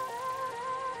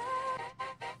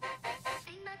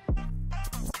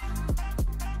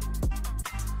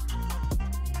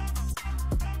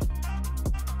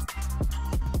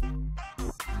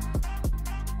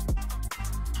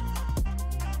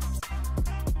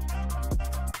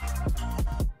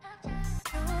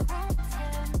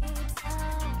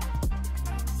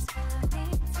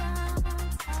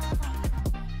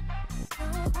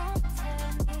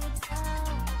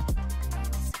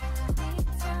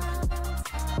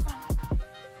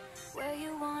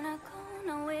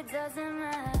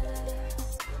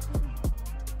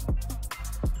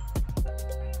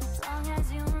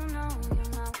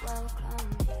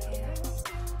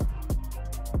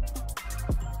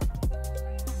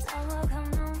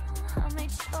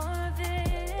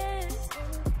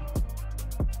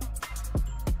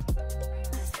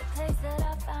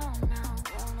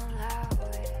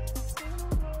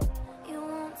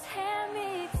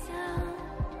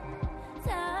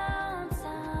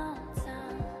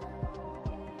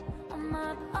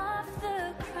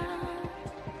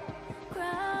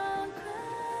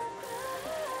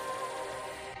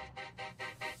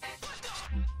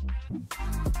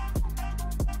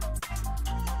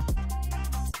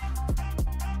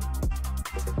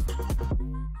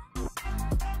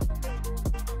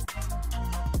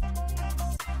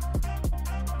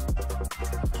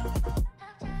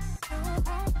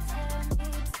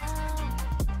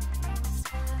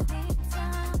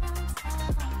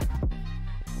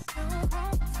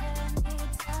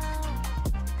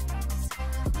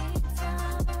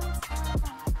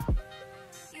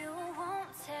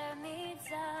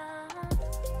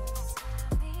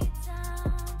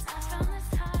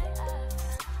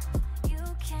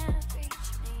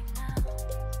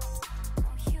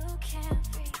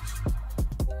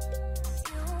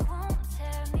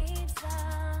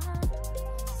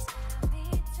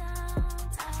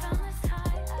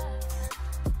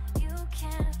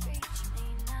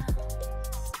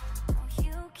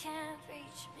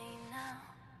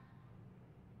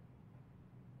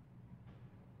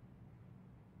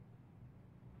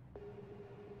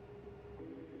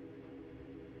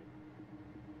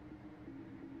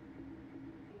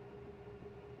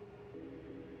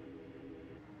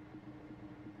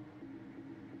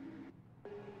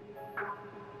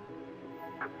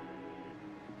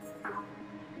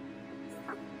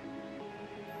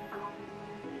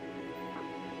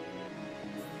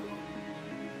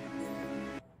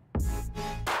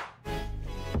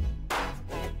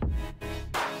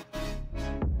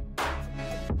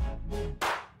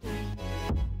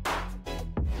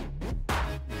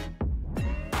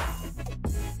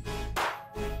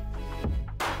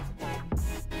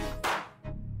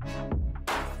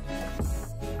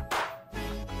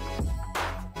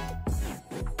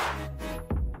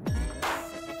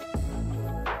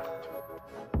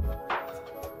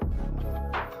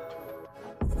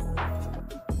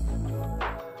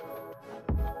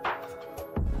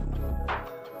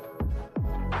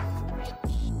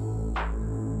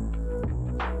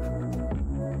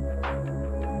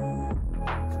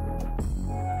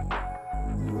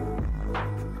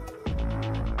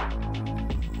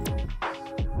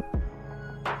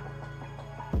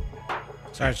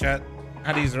 Sorry, chat. I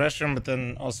had to use the restroom, but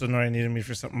then also Nori needed me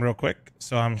for something real quick.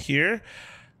 So I'm here.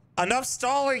 Enough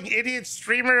stalling, idiot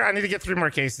streamer. I need to get 3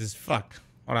 more cases. Fuck.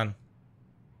 Hold on.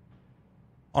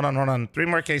 Hold on. 3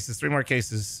 more cases.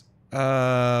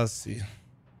 Let's see.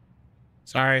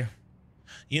 Sorry.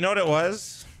 You know what it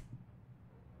was?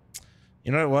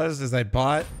 Is I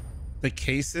bought the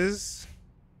cases.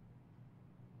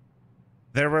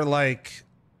 There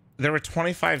were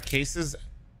 25 cases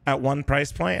at one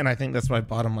price point, and I think that's why I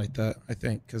bought them like that. I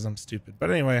think because I'm stupid. But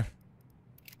anyway,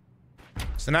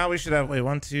 so now we should have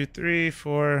 1, 2, 3,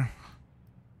 4.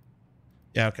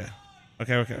 Yeah, okay.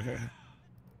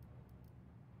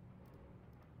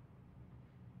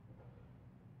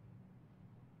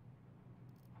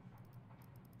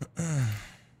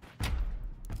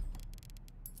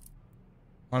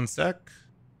 One sec.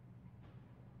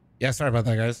 Yeah, sorry about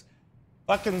that, guys.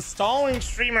 Fucking stalling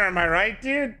streamer, am I right,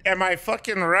 dude? Am I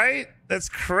fucking right? That's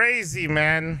crazy,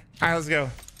 man. All right, let's go.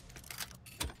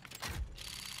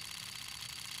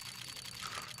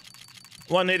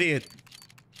 One idiot.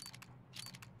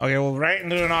 Okay, well, right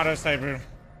into an auto sniper.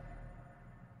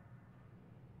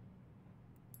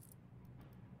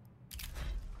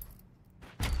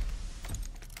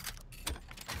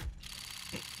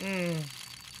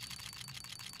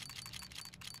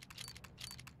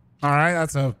 All right,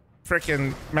 that's a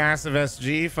freaking massive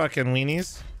SG. Fucking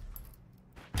weenies.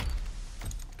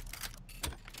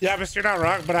 Yeah, but you're not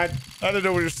wrong, but I didn't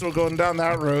know we were still going down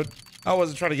that road. I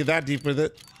wasn't trying to get that deep with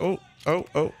it. Oh.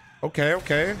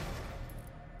 Okay.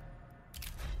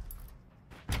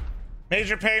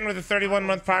 Major Pain with a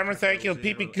 31-month primer. Thank you.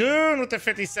 PP Goon with the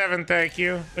 57. Thank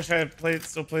you. Wish I had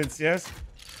still played CS.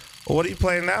 Well, what are you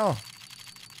playing now?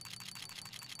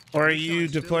 Or are you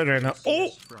deployed right now? Oh!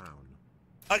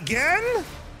 Again?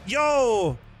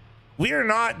 Yo! We are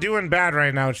not doing bad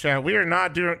right now, chat. We are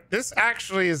not doing... This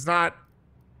actually is not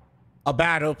a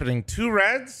bad opening. 2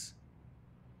 reds?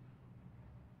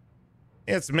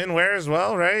 It's Minware as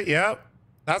well, right? Yep.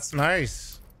 That's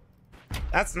nice.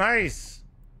 That's nice.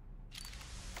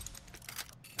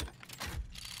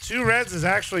 2 reds is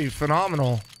actually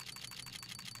phenomenal.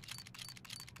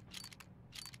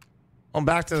 I'm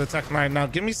back to the Tech 9 now.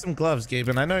 Give me some gloves,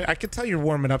 Gaben. I know I could tell you're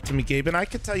warming up to me, Gaben. I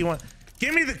could tell you want.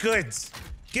 Give me the goods.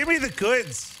 Give me the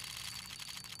goods.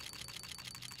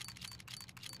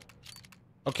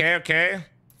 Okay.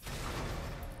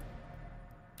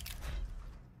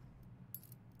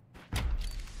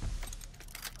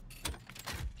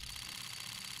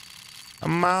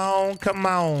 Come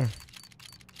on.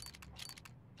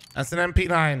 That's an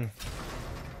MP9.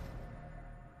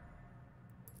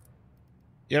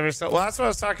 You ever saw? Well, that's what I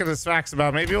was talking to Svax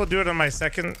about. Maybe we'll do it on my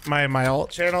alt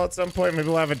channel at some point. Maybe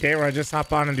we'll have a day where I just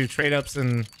hop on and do trade ups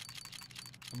and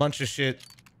a bunch of shit.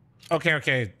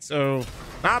 Okay. So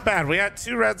not bad. We got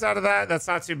 2 reds out of that. That's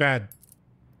not too bad.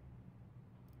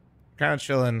 Kind of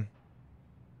chilling.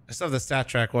 I still have the stat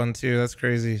track one too. That's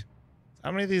crazy.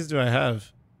 How many of these do I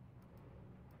have?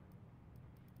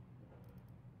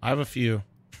 I have a few.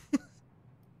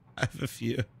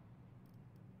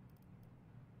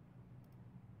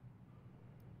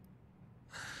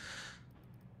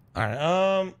 All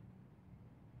right.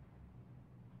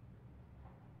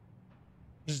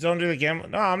 Just don't do the gamble.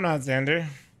 No, I'm not Xander.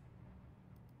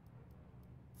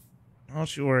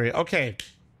 Don't you worry. Okay.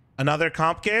 Another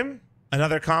comp game.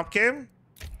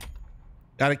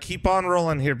 Gotta keep on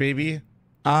rolling here, baby.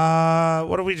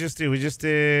 What did we just do? We just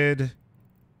did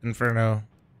Inferno.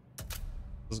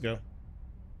 Let's go.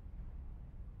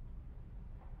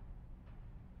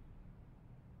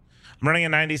 I'm running a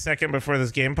 90-second before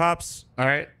this game pops. All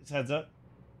right, just heads up.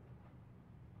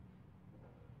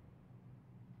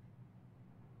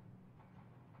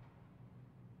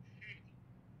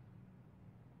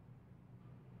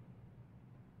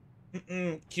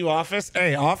 Q Office.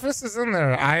 Hey, Office is in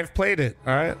there. I've played it.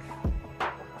 All right.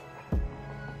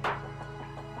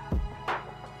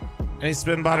 Any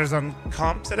spin botters on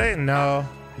comp today? No.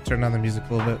 Turn down the music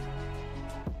a little bit.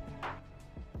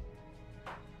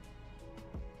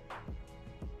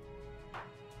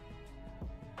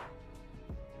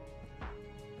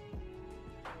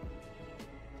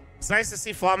 It's nice to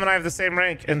see Flom and I have the same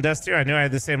rank. And Dustier, I knew I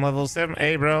had the same level as him.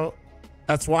 Hey, bro.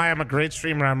 That's why I'm a great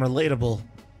streamer. I'm relatable.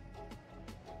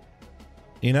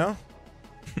 You know?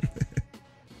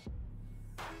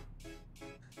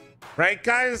 Right,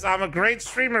 guys? I'm a great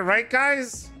streamer, right,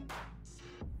 guys?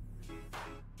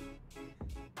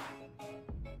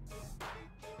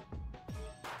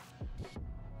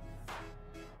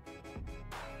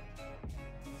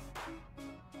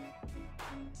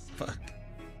 Fuck.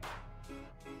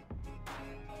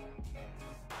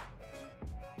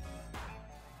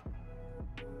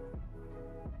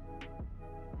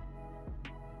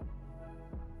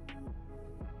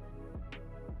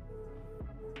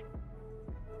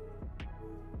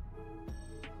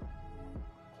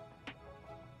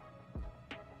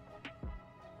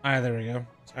 All right, there we go.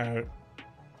 All right.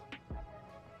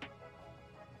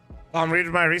 I'm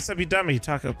reading my resub, you dummy.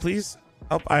 Taco, please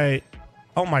help.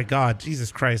 Oh my God,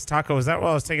 Jesus Christ. Taco, is that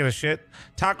while I was taking a shit?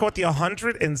 Taco with the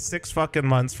 106 fucking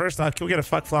months. First off, can we get a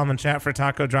fuck Flom in chat for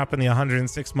Taco dropping the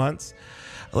 106 months?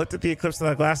 I looked at the eclipse of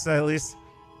that glass at least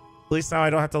now I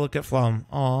don't have to look at Flom.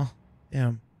 Aw,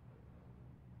 damn.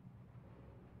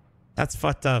 That's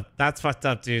fucked up. That's fucked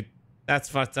up, dude. That's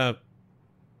fucked up.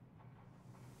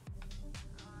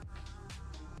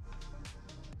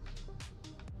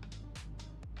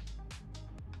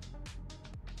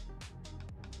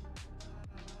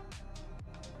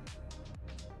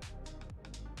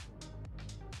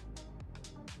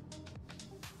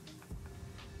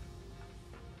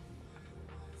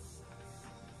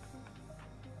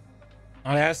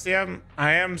 Oh, yeah, see,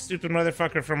 I am stupid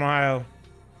motherfucker from Ohio.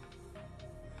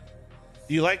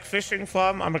 Do you like fishing,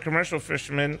 Flom? I'm a commercial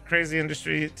fisherman. Crazy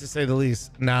industry, to say the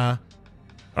least. Nah.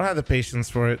 I don't have the patience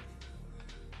for it.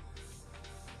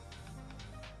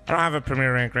 I don't have a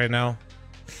premier rank right now.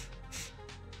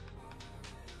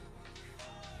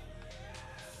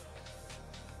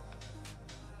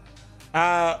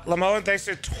 Lamoan, thanks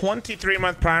for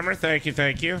 23-month primer. Thank you,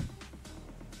 thank you.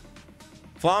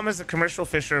 Flom is a commercial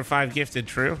fisher of 5 gifted,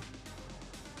 true?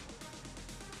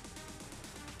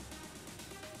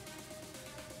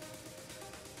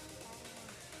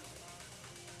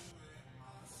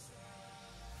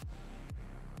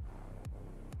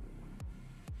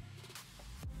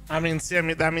 I mean, see,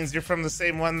 that means you're from the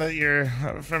same one that you're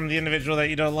from the individual that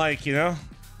you don't like, you know?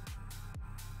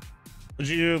 Would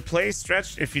you play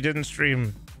Stretch if you didn't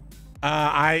stream?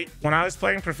 When I was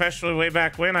playing professionally way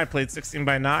back when, I played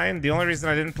 16x9. The only reason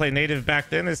I didn't play native back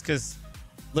then is because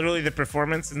literally the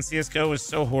performance in CSGO was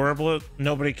so horrible,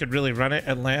 nobody could really run it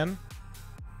at LAN.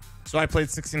 So I played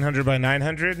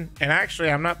 1600x900. And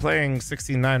actually, I'm not playing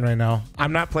 16:9 right now.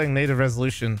 I'm not playing native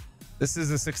resolution. This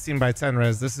is a 16x10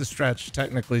 res. This is Stretch,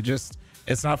 technically. Just,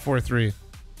 it's not 4:3.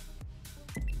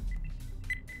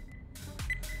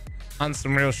 On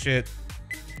some real shit.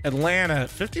 Atlanta,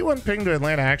 51 ping to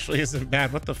Atlanta actually isn't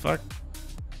bad. What the fuck?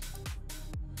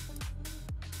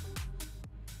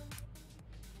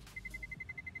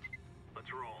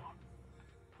 Let's roll.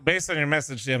 Based on your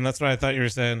message, Jim, that's what I thought you were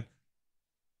saying.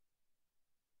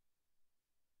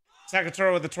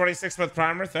 Sakatoro with the 26-month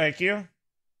primer, thank you.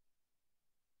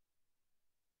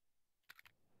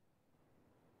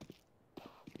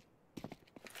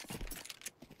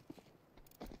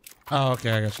 Oh, okay,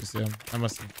 I got you, Sam. I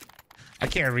must have. I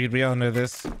can't read. We all know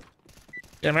this.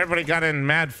 Damn, everybody got in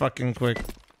mad fucking quick.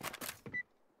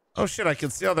 Oh shit, I can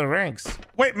see all the ranks.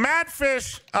 Wait,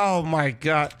 Madfish! Oh my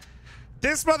God.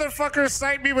 This motherfucker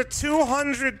sniped me with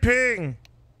 200 ping.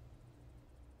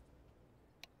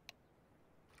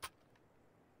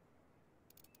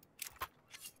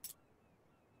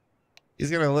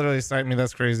 He's gonna literally snipe me.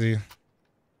 That's crazy.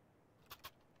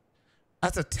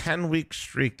 That's a 10-week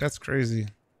streak. That's crazy.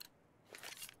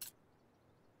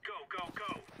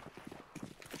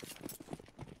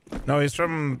 No, he's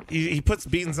from... He puts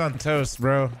beans on toast,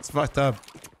 bro. It's fucked up.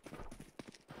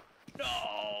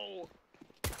 No!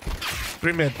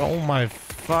 Green mid. Oh my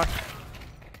fuck.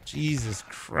 Jesus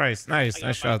Christ. Nice.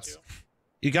 Nice shots.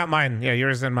 You got mine. Yeah,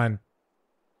 yours and mine.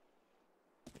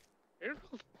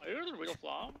 Are you the real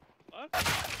Flom?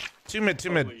 Two mid, two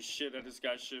mid. Holy shit, that just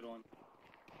got shit on.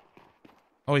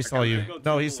 Oh, he saw you.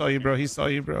 No, he saw you, bro. He saw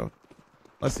you, bro.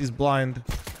 Unless he's blind.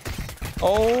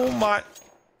 Oh my.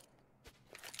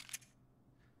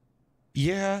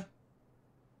 Yeah.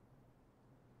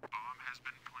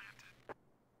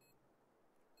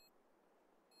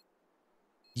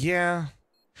 Yeah.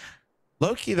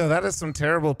 Low-key, though, that is some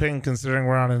terrible ping considering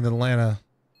we're on in Atlanta.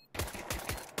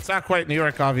 It's not quite New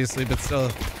York, obviously, but still.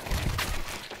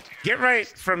 Get Right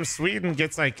from Sweden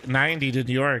gets like 90 to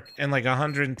New York and like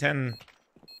 110.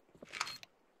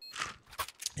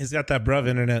 He's got that bruv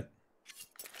internet.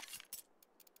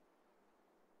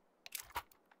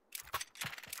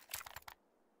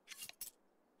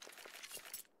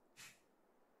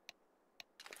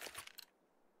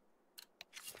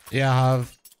 Yeah,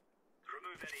 Hav.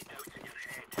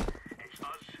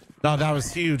 No, that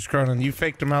was huge, Cronin. You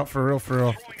faked him out for real, for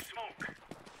real.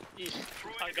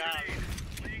 I got it.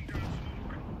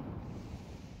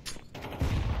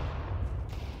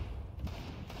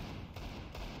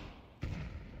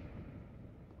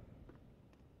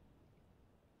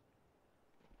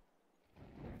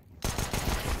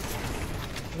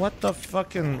 What the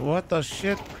fucking, what the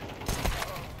shit?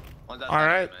 All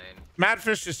right.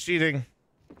 Madfish is cheating.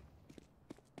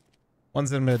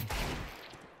 One's in mid.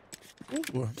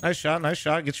 Ooh, nice shot, nice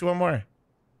shot. Get you one more.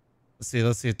 Let's see.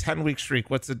 A 10-week streak.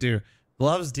 What's it do?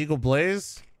 Gloves, Deagle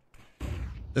Blaze.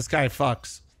 This guy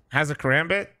fucks. Has a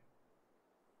karambit.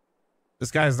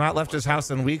 This guy has not left his house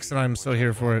in weeks, and I'm so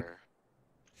here for it.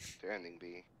 Standing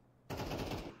B.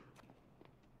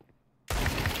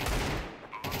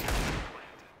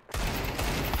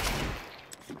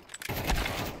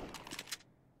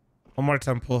 One more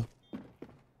temple.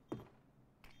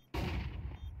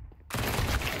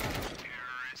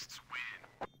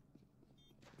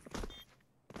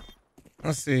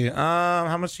 Let's see.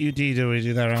 How much UD do we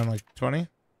do that around? Like 20?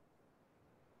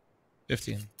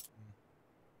 15.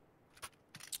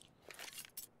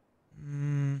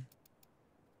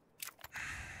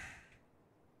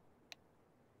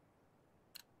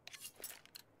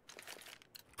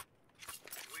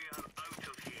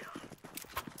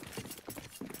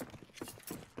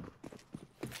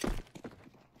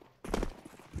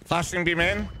 Flashing beam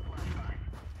in.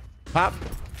 Pop.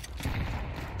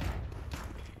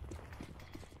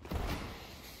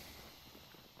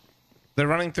 They're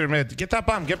running through mid. Get that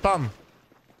bomb. Get bomb.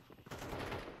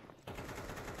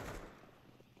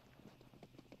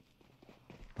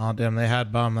 Oh, damn. They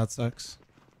had bomb. That sucks.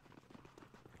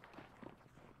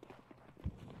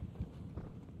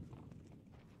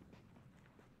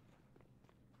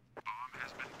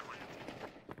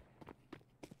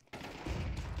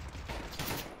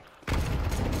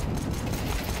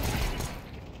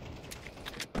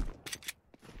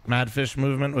 Madfish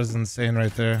movement was insane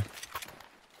right there.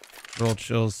 Roll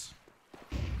chills.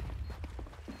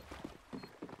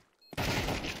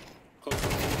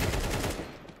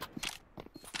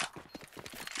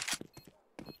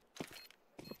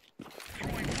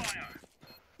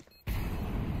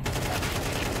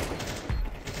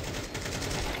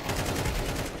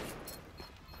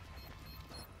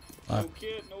 No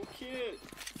kid, no kid.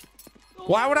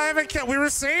 Why would I have a kill? We were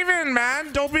saving,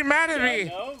 man. Don't be mad at me. I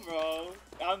know, bro.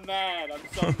 I'm mad. I'm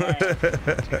so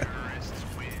mad.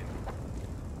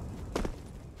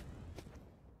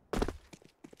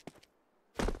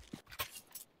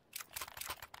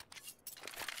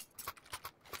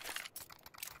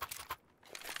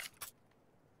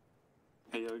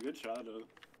 Hey, yo, good shot, though.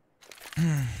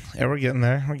 Yeah, we're getting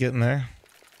there. We're getting there.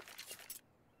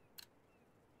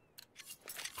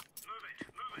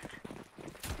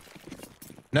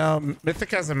 No, Mythic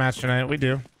has a match tonight. We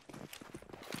do.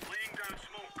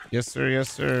 Yes, sir. Yes,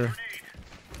 sir.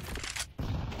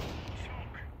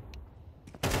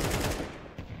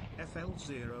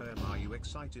 FL0M, are you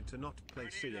excited to not play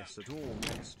CS at all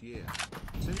next year?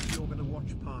 Since you're gonna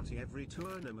watch party every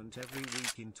tournament every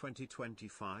week in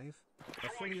 2025? A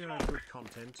full year of good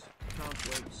content. Can't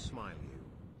wait, smile you.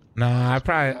 Nah,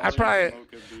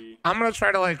 I'm gonna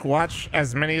try to like watch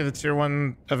as many of the tier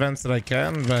 1 events that I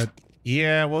can, but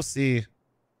yeah, we'll see.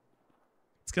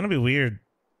 It's gonna be weird.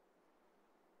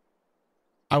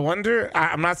 I wonder,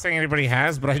 I'm not saying anybody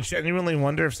has, but I genuinely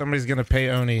wonder if somebody's gonna pay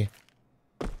Oni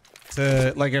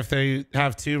to, like, if they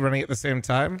have 2 running at the same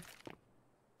time.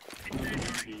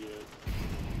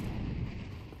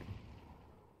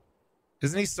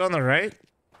 Isn't he still on the right?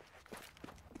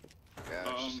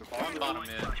 On bottom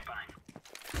mid.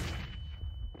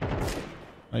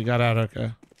 I got out,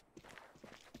 okay.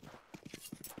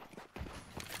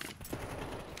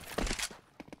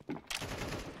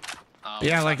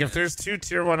 Yeah, like if there's 2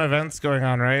 tier 1 events going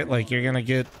on, right? Like you're gonna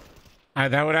get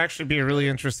That would actually be a really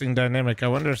interesting dynamic. I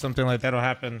wonder if something like that'll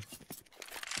happen.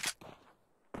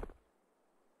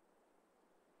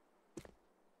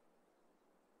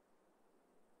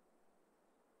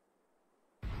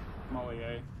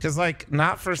 Because, like,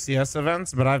 not for CS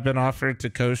events, but I've been offered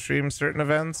to co-stream certain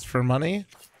events for money.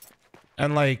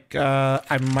 And, like,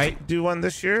 I might do one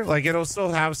this year. Like, it'll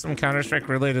still have some Counter-Strike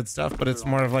related stuff, but it's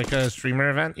more of like a streamer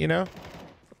event, you know?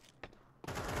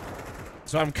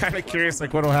 So I'm kind of curious,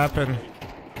 like, what'll happen.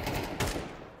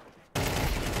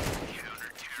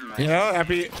 You know,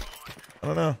 happy... I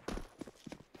don't know.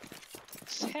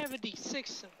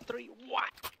 76 and 3. What?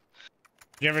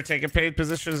 You ever take a paid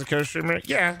position as a co-streamer?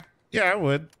 Yeah. Yeah, I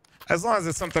would. As long as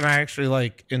it's something I actually,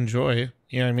 like, enjoy.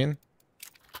 You know what I mean?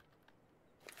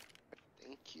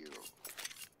 Thank you.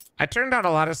 I turned down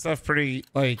a lot of stuff pretty,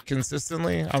 like,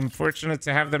 consistently. I'm fortunate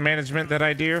to have the management that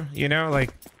I do, you know?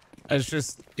 Like, it's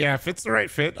just, yeah, if it's the right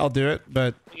fit, I'll do it,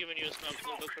 but... I'm giving you a smoke, a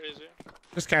little crazy.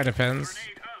 Just kind of depends.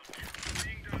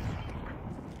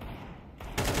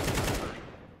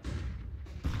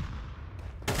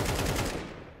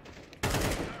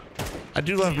 I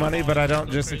do love money, but I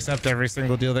don't just accept every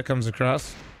single deal that comes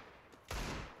across.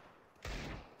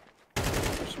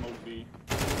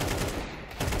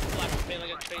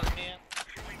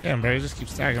 Damn, bro, you just keep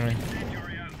staggering me.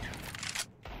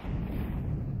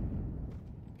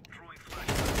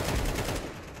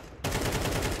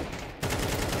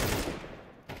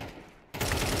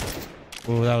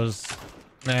 Oh, that was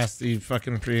nasty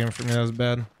fucking pre-aim for me. That was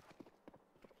bad.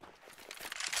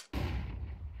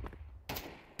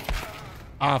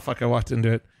 Ah, fuck, I walked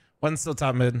into it. One's still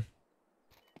top mid.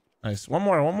 Nice. One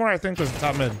more I think was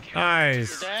top mid. Nice.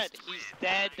 He's dead. He's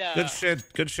dead. Good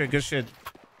shit, good shit, good shit.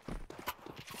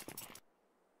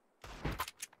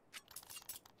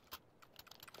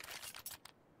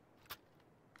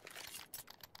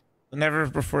 Never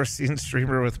before seen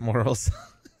streamer with morals.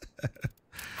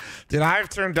 Dude, I've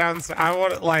turned down,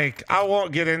 I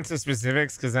won't get into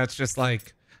specifics because that's just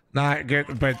like not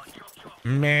good, but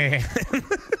man.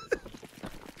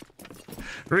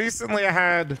 Recently I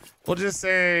had, we'll just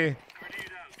say,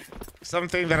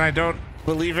 something that I don't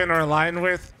believe in or align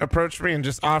with approach me and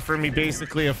just offer me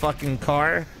basically a fucking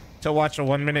car to watch a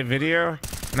 1-minute video,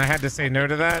 and I had to say no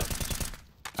to that.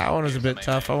 That one was a bit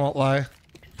tough, I won't lie.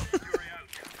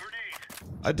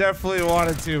 I definitely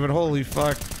wanted to, but holy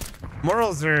fuck.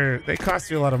 Morals they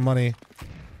cost you a lot of money.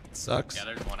 It sucks. Yeah,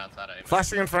 there's one outside of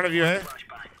Flashing in front of you, eh?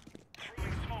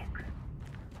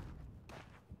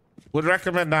 Would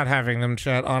recommend not having them,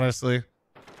 chat, honestly.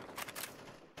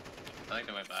 I think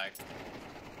they went back.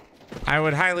 I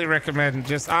would highly recommend,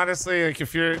 just honestly, like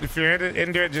if you're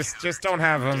into it, just don't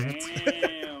have them.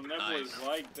 Damn, that was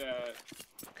like that.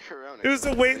 It was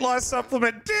a weight loss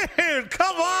supplement, dude.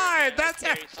 Come on, that's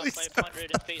actually.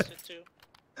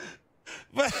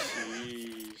 But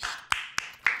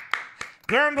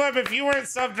Groundweb, if you weren't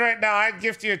subbed right now, I'd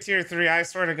gift you a tier 3. I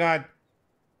swear to God.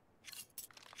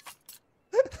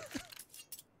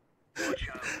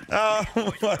 Oh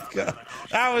my God,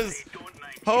 that was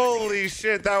holy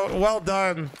shit. That well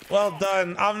done, well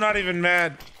done. I'm not even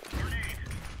mad.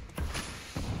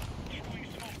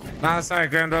 Nah, sorry,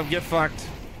 Groundweb, get fucked.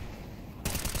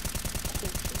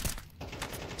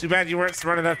 Too bad you weren't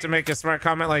smart enough to make a smart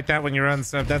comment like that when you're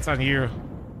unsubbed. That's on you.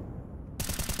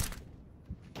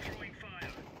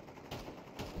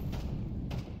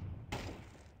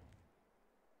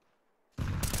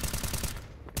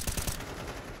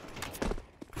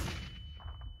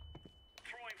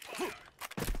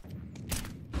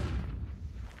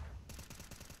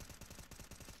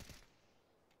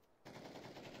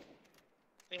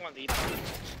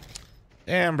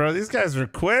 Damn, bro, these guys are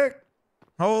quick.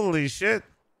 Holy shit.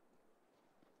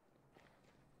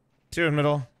 2 in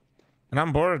middle. And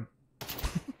I'm bored.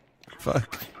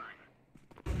 Fuck.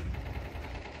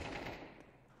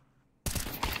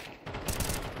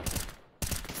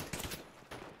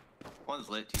 One's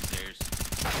lit, 2 stairs.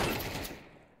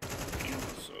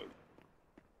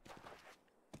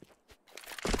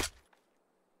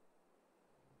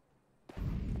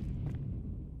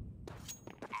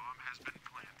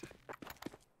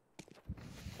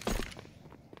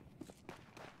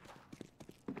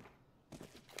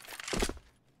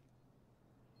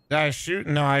 Did I shoot?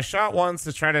 No, I shot once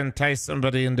to try to entice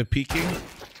somebody into peeking.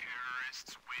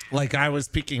 Like I was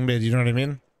peeking mid, you know what I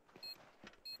mean?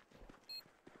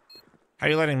 How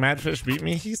you letting Madfish beat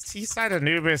me? He's side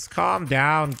Anubis. Calm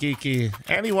down, Geeky.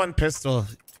 And he won pistol.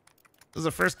 This was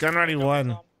the first gun run he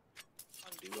won.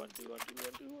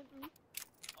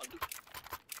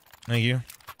 Thank you.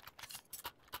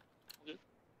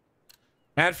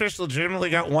 Madfish legitimately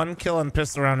got 1 kill on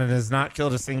pistol round and has not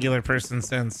killed a singular person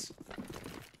since.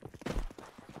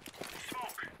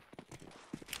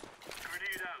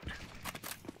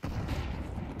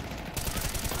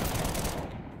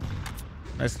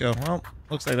 Nice go. Well,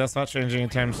 looks like that's not changing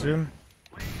anytime soon.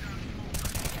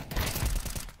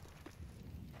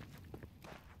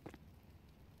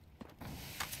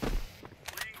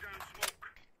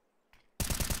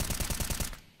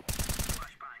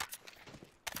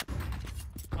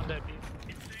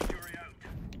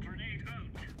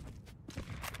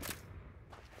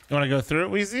 You want to go through it,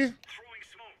 Wheezy?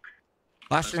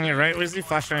 Flash on your right, Wheezy.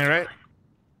 Flash on your right.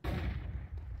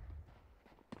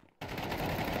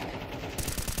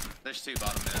 There's 2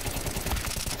 bottom mid.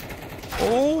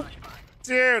 Oh,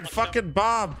 dude, fucking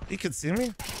Bob. You can see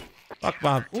me. Fuck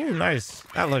Bob. Ooh, nice.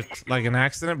 That looked like an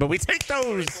accident, but we take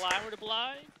those.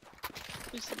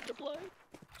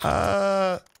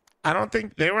 I don't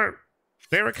think they were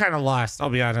kind of lost. I'll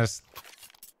be honest.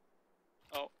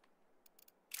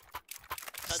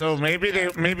 So maybe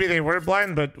they were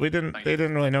blind, but they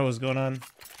didn't really know what was going on.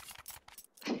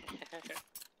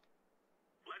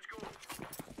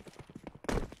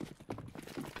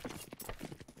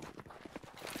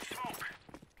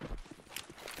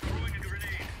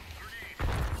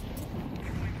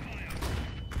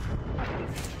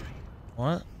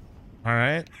 What? All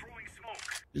right.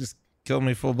 You just killed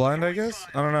me full blind, I guess.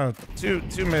 I don't know.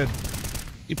 Two mid.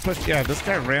 He pushed. Yeah, this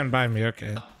guy ran by me.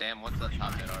 Okay. Damn, what's the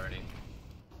top mid already?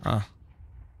 Huh.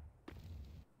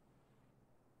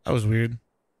 That was weird.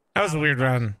 That was a weird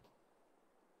round.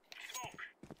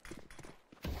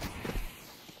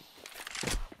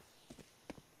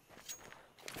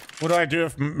 What do I do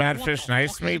if Madfish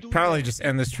knifes me? Probably just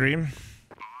end the stream.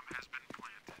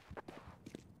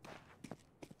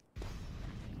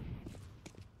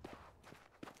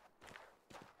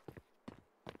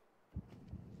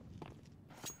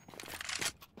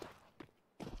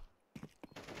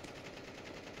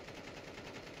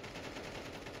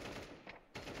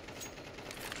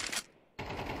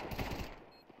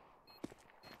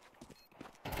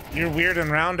 You're weird and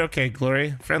round? Okay,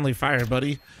 Glory. Friendly fire,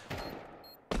 buddy.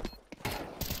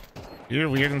 You're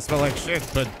weird and smell like shit,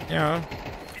 but, you know,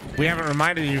 we haven't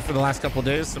reminded you for the last couple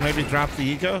days, so maybe drop the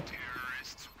ego.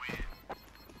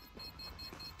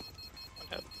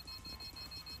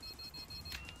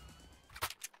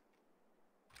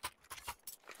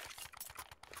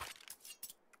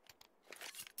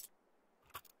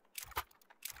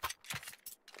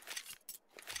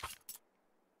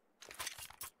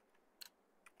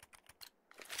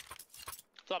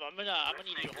 I'm gonna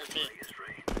need you to hold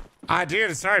mid.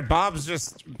 Dude, sorry, Bob's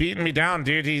just beating me down,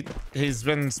 dude. He's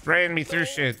been spraying me through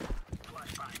shit.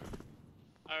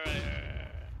 Alright.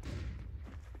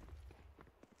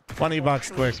 20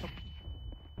 bucks quick.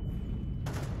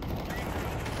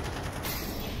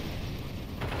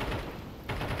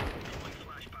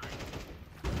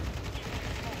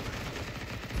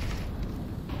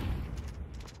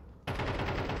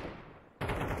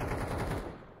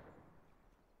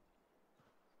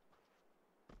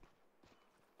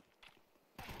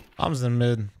 Bomb's in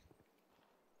mid.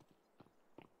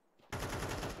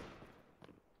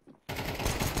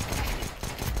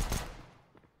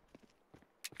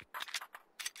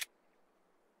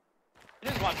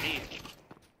 There's one B.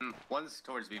 One's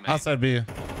towards B, man. Outside B.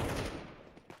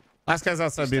 Last guy's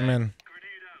outside B, man.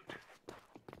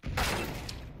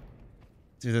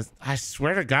 Dude, this, I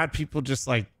swear to God, people just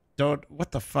like don't.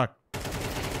 What the fuck?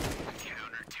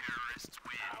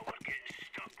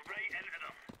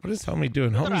 What is homie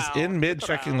doing? Homie's in mid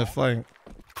checking the flank.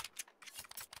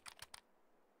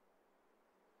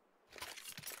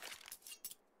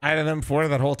 I had an M4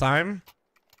 that whole time.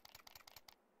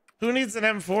 Who needs an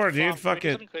M4, dude? Fuck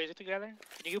it. Something crazy together.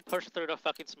 Can you push through the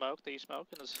fucking smoke that you smoke?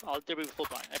 And I'll do it full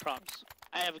blind. I promise.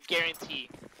 I have a guarantee.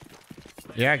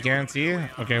 Yeah, guarantee.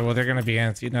 Okay, well they're gonna be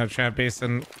anti now, chat, based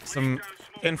on some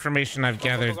information I've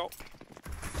gathered.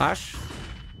 Flash.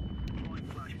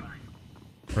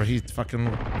 Bro, he's fucking...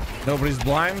 Nobody's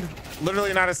blind.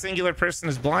 Literally not a singular person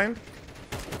is blind.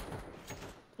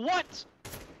 What?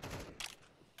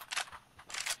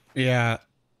 Yeah.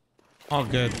 All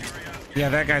good. Yeah,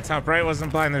 that guy top right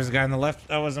wasn't blind. There's a guy on the left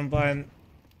that wasn't blind.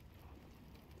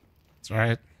 It's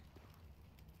alright.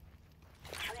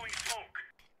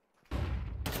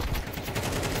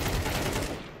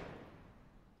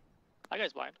 That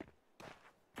guy's blind.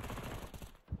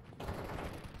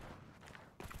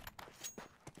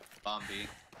 Bomb B.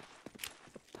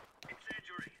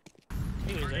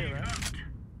 He was there, right?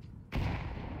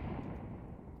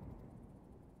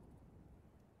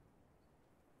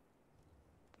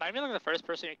 Not even like the first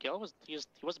person you killed was he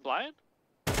was blind?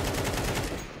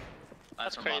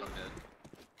 That's crazy.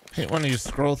 Hey, when you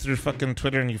scroll through fucking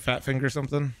Twitter and you fat finger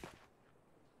something.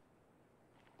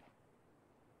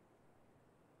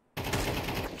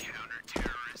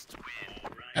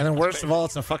 And then worst of all,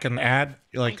 it's a fucking ad.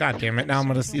 You're like, God damn it, now I'm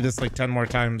gonna see this like 10 more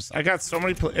times. I got so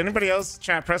many. Anybody else?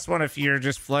 Chat, press 1 if you're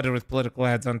just flooded with political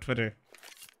ads on Twitter.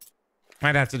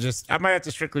 I might have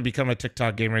to strictly become a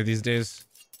TikTok gamer these days.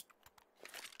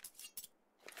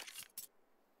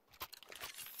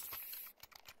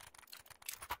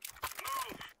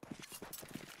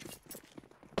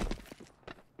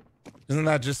 Isn't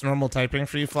that just normal typing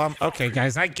for you, Flom? Okay,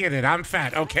 guys, I get it. I'm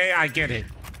fat. Okay, I get it.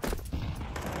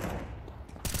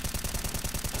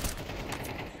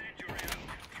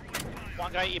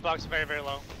 One guy E-box very, very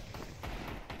low.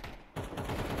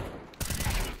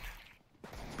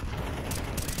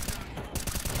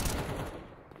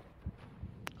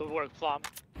 Good work, Flom.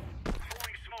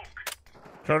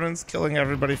 Cronin's killing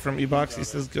everybody from E-box. He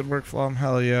says, good work, Flom.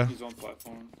 Hell yeah. He's on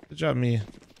platform. Good job, me.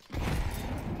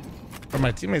 Or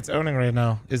my teammate's owning right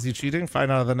now. Is he cheating? Find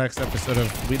out in the next episode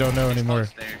of We Don't Know Anymore.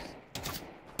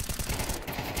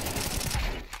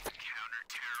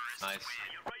 Nice.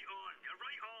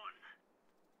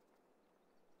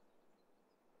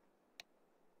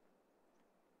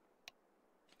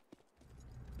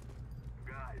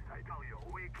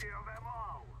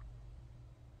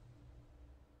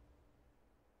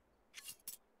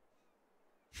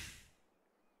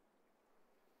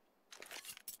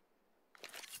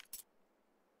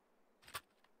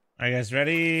 Are you guys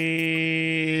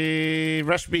ready?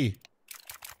 Rush B.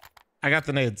 I got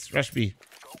the nades. Rush B.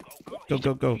 Go,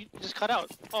 go, go. You just cut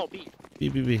out. Oh, B. B,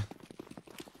 B, B.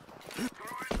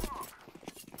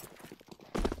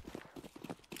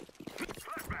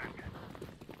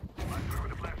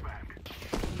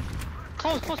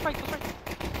 Close right.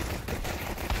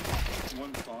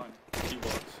 One's fine.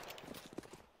 E-box.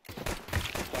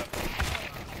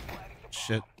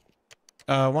 Shit.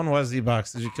 One was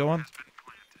E-box. Did you kill one?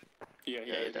 Yeah,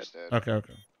 he did. Okay,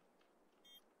 okay.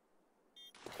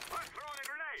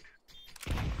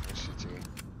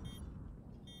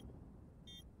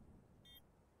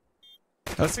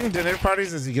 Hosting dinner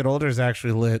parties as you get older is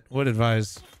actually lit. Would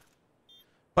advise.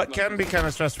 But can be kind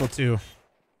of stressful too.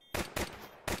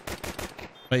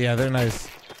 But yeah, they're nice.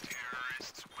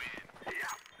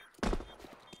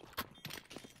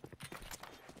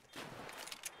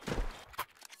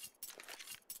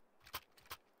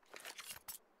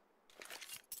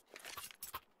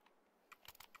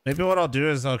 Maybe what I'll do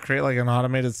is I'll create like an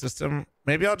automated system.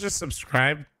 Maybe I'll just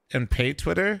subscribe and pay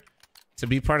Twitter to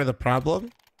be part of the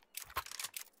problem.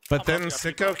 But then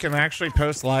Sicko can actually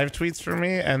post live tweets for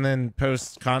me and then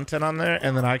post content on there,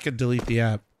 and then I could delete the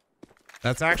app.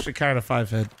 That's actually kind of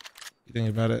 5-head. You think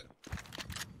about it.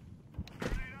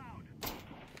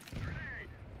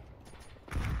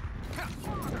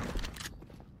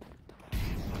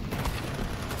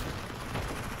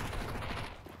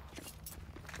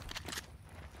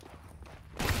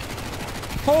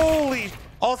 Holy!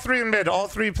 All three in mid. All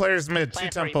three players mid. 2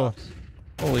 temple.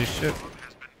 Holy shit.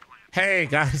 Hey,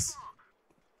 guys.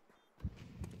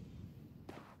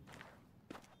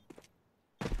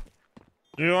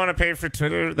 Do you want to pay for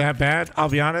Twitter that bad? I'll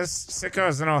be honest. Sicko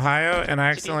is in Ohio, and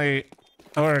I accidentally...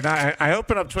 Or not. I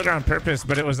opened up Twitter on purpose,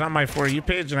 but it was on my For You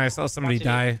page, and I saw somebody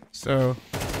die. So,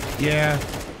 yeah.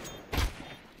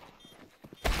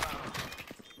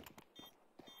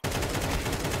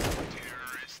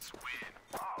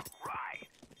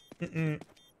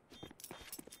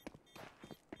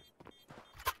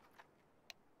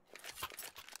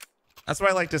 That's what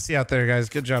I like to see out there, guys.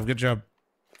 Good job, good job.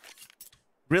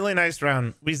 Really nice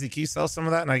round. Weezy, can you sell some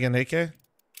of that and I get an AK? Yeah,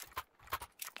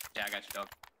 I got you, dog.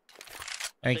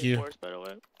 Thank you. Force, by the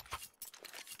way.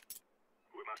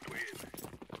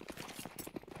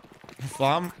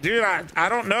 Flom? Dude, I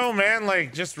don't know, man.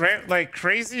 Like, just like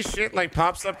crazy shit like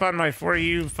pops up on my For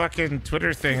You fucking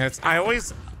Twitter thing.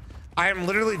 I am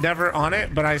literally never on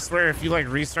it, but I swear if you like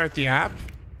restart the app,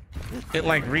 it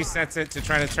like resets it to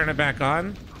try to turn it back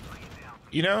on.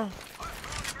 You know?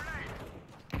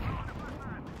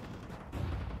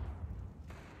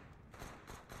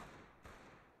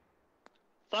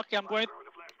 Fuck yeah, I'm going.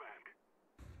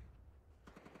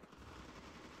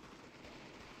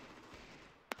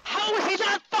 How is he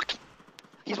not fucking?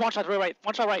 He's one shot right.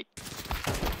 One shot right.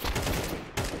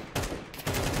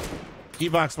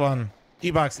 E-box one.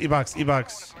 E-box, E-box,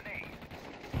 E-box.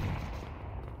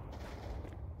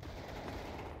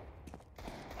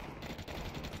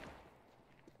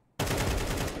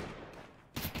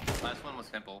 Last one was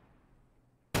simple.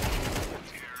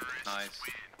 Nice.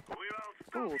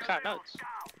 Ooh, cat nuts.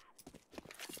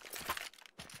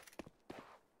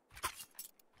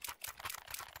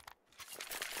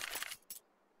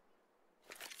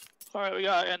 Alright, we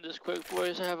gotta end this quick,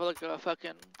 boys. I have like a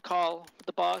fucking call with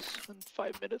the boss in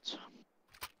 5 minutes.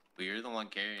 Well, you're the one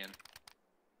carrying.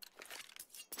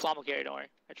 Flom will carry, don't worry.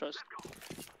 I trust.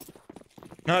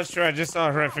 No, it's true. I just saw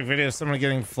a horrific video of someone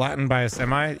getting flattened by a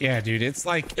semi. Yeah, dude. It's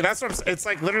like that's what it's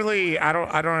like. Literally, I don't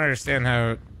understand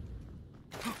how.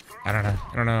 I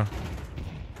don't know.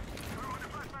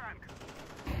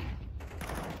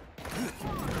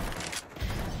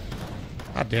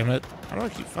 God damn it! How do I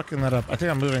keep fucking that up? I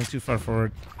think I'm moving too far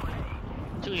forward.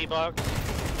 2 E-box.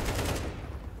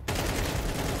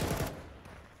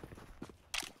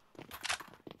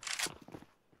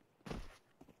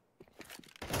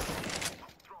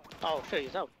 Oh shit,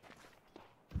 he's out.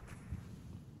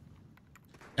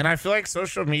 And I feel like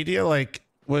social media like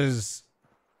was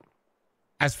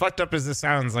as fucked up as this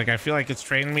sounds. Like I feel like it's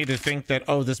trained me to think that,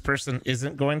 oh, this person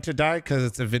isn't going to die because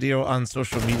it's a video on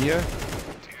social media.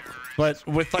 But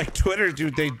with like Twitter,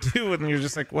 dude, they do, and you're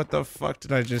just like, what the fuck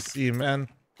did I just see, man?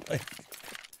 Like,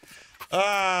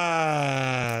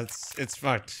 it's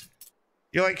fucked.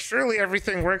 You're like, surely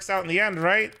everything works out in the end,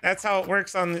 right? That's how it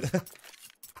works on the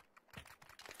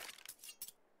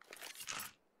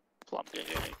Plum, yeah.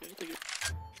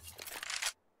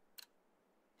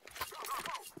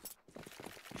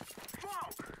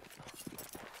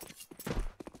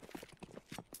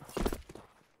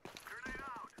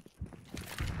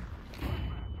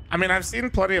 I mean, I've seen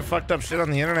plenty of fucked up shit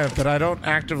on the internet, but I don't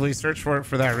actively search for it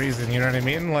for that reason. You know what I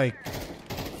mean? Like,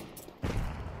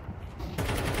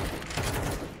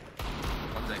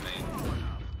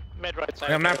 Mid right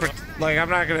side. I'm not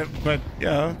gonna, but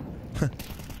yeah.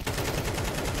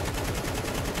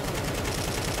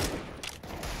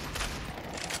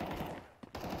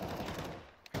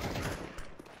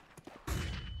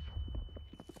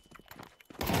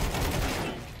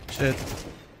 Shit.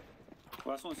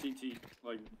 Last one CT,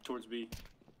 like towards B.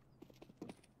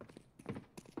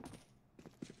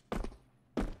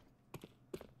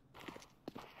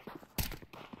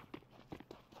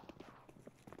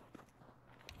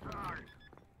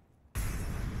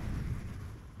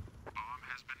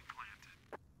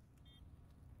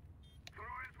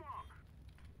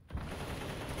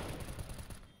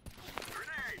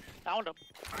 Found him.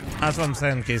 That's what I'm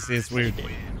saying, Casey. It's weird.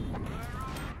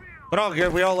 But all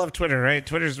good. We all love Twitter, right?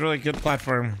 Twitter's a really good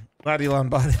platform. Glad Elon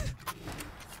bought it.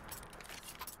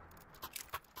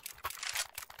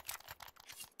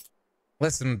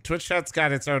 Listen, Twitch has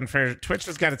got its own fair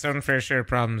share of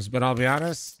problems, but I'll be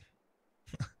honest.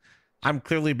 I'm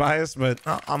clearly biased, but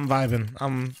I'm vibing.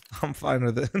 I'm fine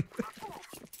with it.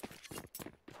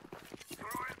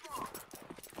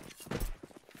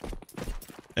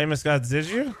 Famous Gods, did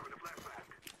you?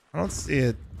 I don't see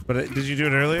it, but did you do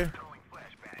it earlier?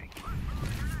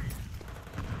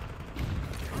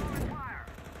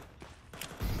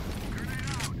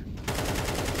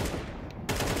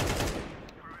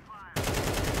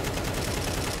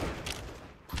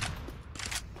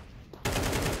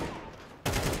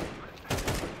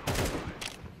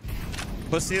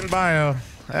 Pussy in bio.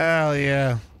 Hell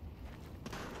yeah.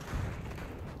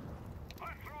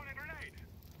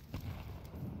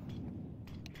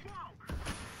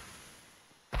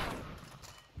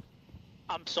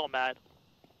 I'm so mad.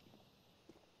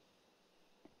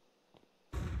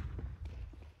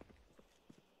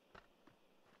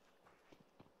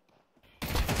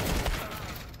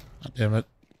 God damn it.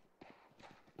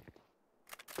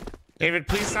 David,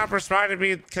 please stop responding to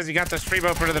me because you got the stream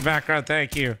open in the background.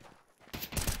 Thank you.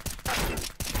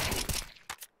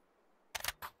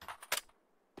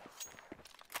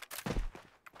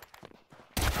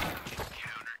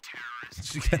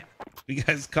 You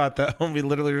guys caught that? Homie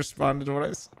literally responded to what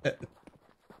I said.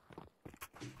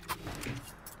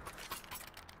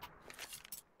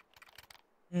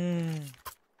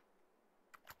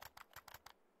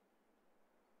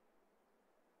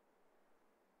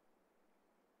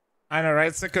 I know,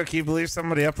 right? Sicko, can you believe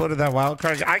somebody uploaded that wild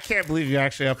card? I can't believe you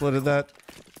actually uploaded that.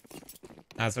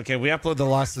 That's okay. We upload the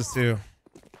losses too.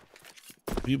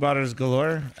 Viewbotters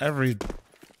galore.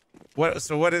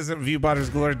 So what isn't Viewbotters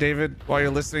galore, David? While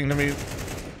you're listening to me,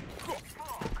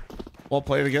 while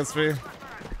playing against me.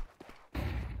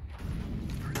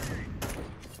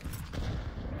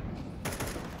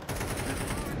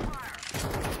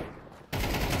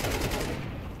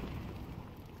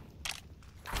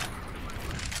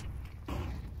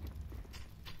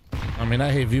 I mean,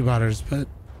 I hate Viewbotters, but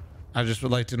I just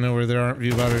would like to know where there aren't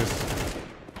Viewbotters.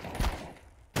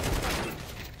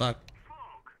 Fuck.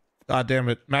 God damn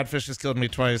it. Madfish has killed me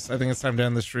twice. I think it's time to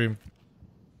end the stream.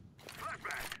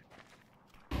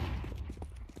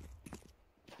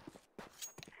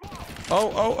 Oh.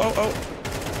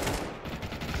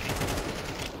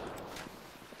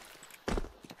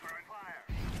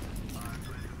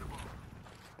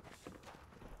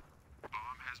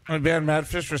 I banned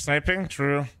Madfish for sniping.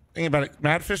 True. Think about it.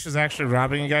 Madfish is actually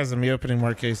robbing you guys and me opening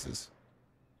more cases.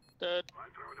 Dead.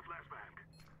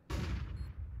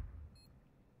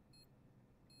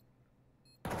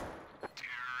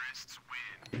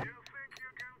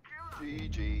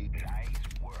 GG. Nice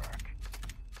work.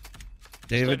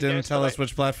 David didn't tell us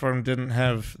which platform didn't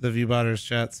have the ViewBotters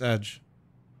chat. Edge.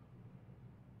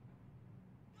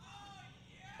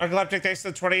 Argalactic, thanks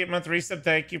for the 28-month resub.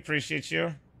 Thank you. Appreciate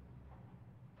you.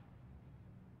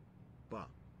 Bah.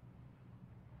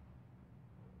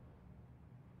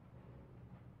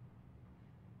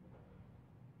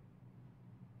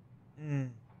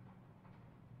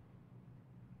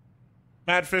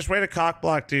 Madfish, way to cock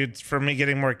block, dude, for me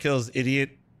getting more kills,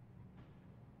 idiot.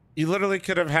 You literally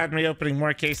could have had me opening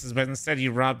more cases, but instead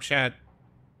you robbed chat.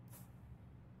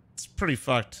 It's pretty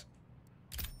fucked.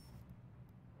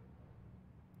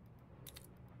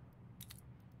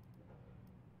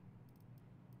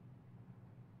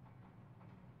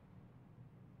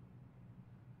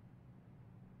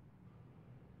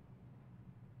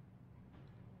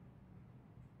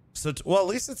 So, well, at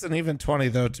least it's an even 20,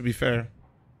 though, to be fair.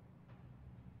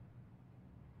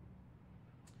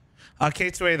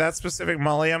 K2A, that specific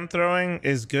molly I'm throwing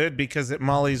is good because it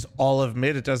mollies all of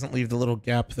mid. It doesn't leave the little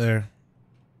gap there.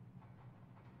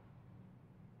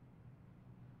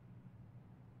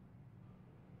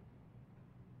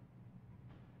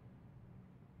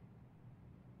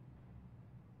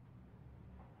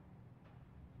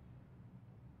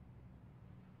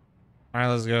 All right,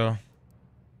 let's go.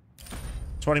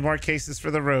 20 more cases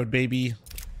for the road, baby.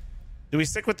 Do we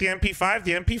stick with the MP5?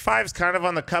 The MP5 is kind of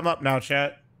on the come up now,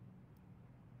 chat.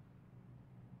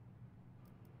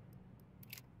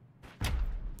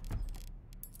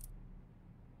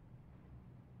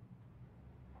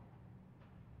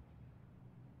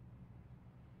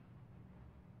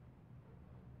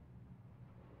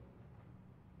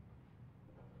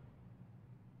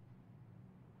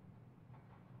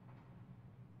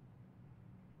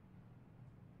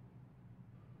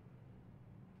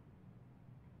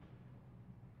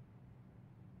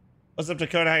 What's up,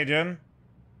 Dakota? How you doing?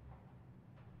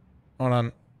 Hold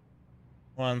on.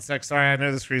 1 sec. Sorry, I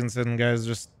know the screen's hidden, guys.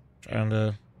 Just trying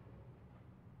to...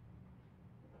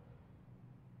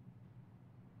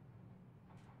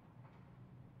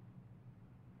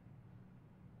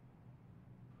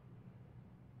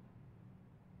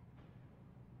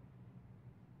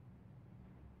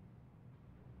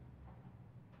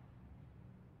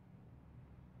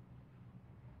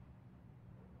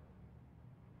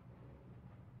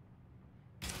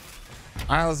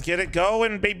 All right, let's get it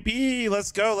going, baby.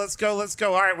 Let's go, let's go, let's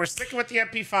go. All right, we're sticking with the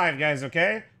MP5, guys,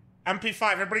 okay?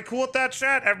 MP5. Everybody cool with that,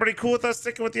 chat? Everybody cool with us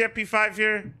sticking with the MP5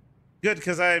 here? Good,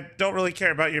 because I don't really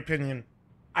care about your opinion.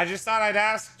 I just thought I'd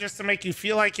ask just to make you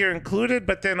feel like you're included,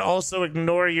 but then also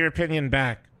ignore your opinion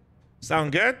back.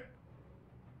 Sound good?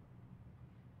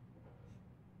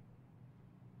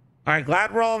 All right,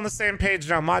 glad we're all on the same page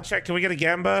now. Mod check, can we get a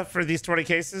Gamba for these 20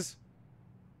 cases?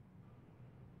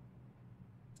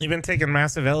 You've been taking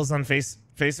massive L's on Face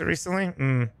It recently?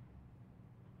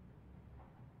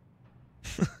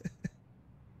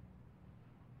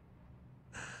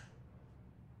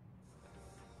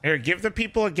 Here, give the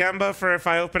people a Gamba for if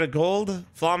I open a gold.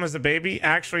 Flom is a baby.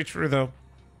 Actually true, though.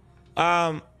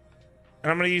 And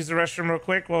I'm going to use the restroom real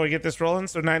quick while we get this rolling.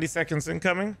 So 90 seconds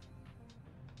incoming.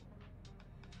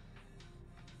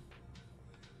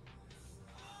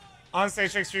 On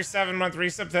stage 637-month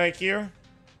resub. Thank you.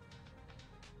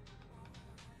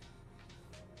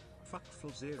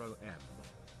 Fuckful 0M.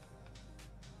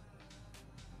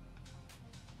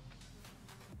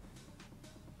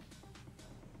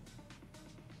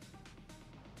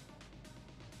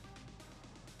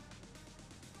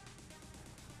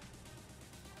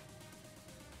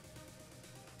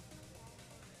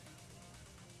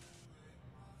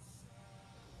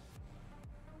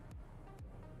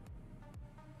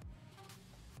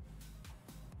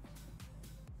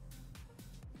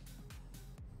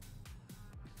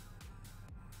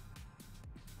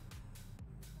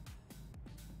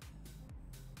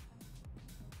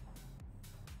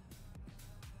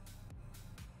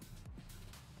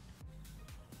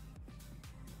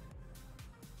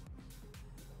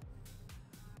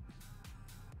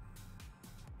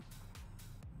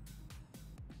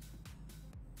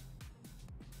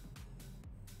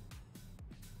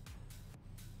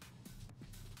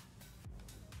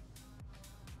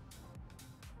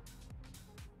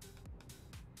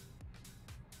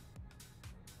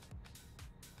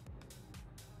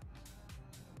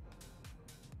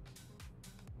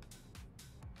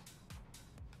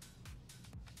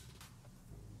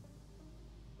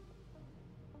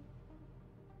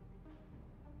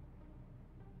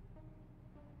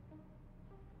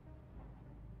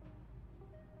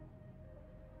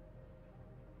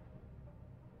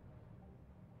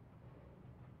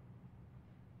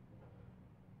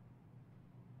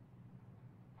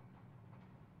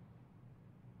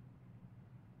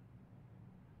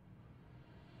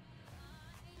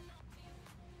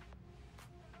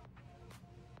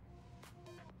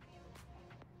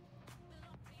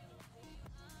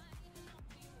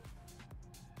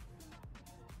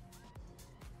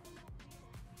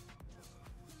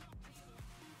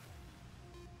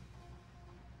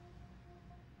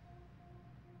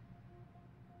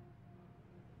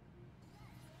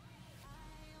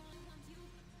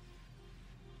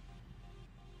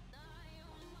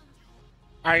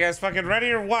 All right, guys, fucking ready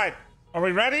or what? Are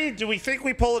we ready? Do we think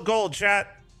we pull a gold,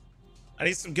 chat? I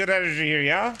need some good energy here,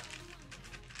 yeah?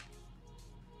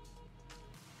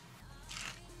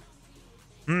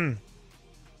 Hmm.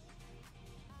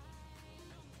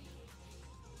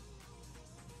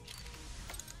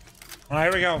 All right,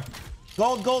 here we go.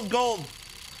 Gold, gold, gold.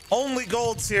 Only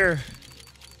golds here.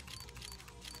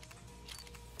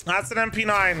 That's an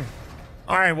MP9.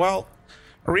 All right, well,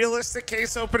 a realistic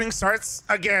case opening starts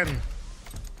again.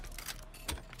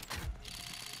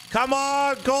 Come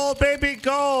on, gold, baby,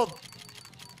 gold.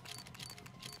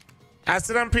 That's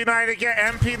an MP9 again.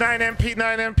 MP9,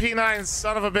 MP9, MP9.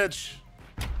 Son of a bitch.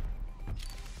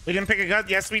 We didn't pick a gun?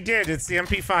 Yes, we did. It's the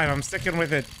MP5. I'm sticking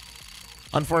with it.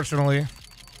 Unfortunately.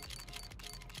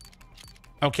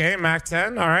 Okay, Mac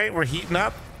 10. All right, we're heating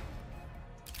up.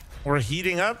 We're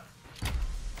heating up.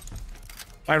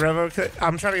 By Revo,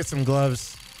 I'm trying to get some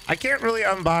gloves. I can't really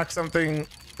unbox something.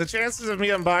 The chances of me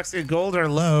unboxing gold are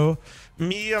low.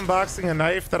 Me unboxing a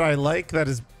knife that I like that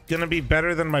is gonna be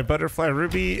better than my butterfly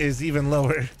ruby is even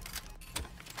lower.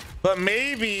 But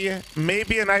maybe a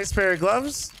nice pair of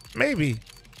gloves. Maybe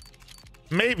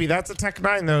that's a Tech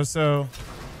 9 though, so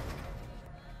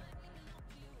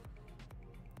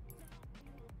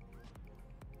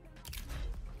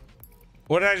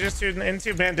what did I just tune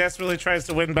into? Man, desperately tries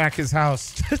to win back his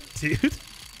house. Dude.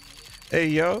 Hey,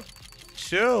 yo.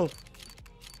 Chill.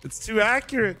 It's too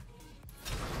accurate.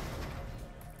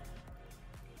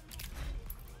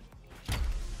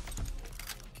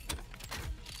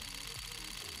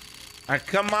 All right,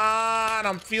 come on.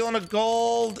 I'm feeling a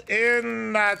gold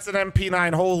in. That's an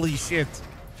MP9. Holy shit.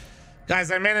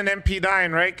 Guys, I meant an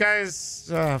MP9, right, guys?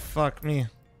 Oh, fuck me.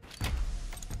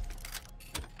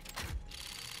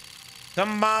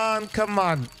 Come on, come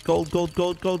on. Gold, gold,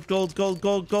 gold, gold, gold, gold,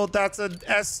 gold, gold. That's an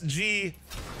SG.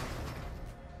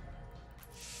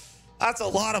 That's a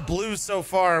lot of blues so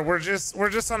far. We're just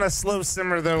on a slow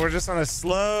simmer though. We're just on a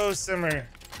slow simmer.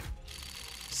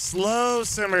 Slow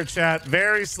simmer, chat.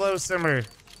 Very slow simmer.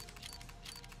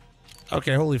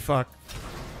 Okay, holy fuck.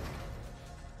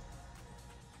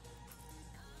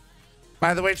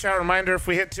 By the way, chat, reminder, if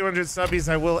we hit 200 subbies,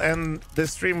 I will end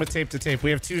this stream with tape to tape. We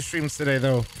have 2 streams today,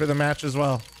 though, for the match as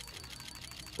well.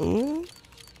 Ooh.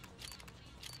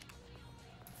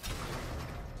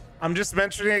 I'm just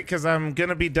mentioning it because I'm going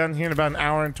to be done here in about an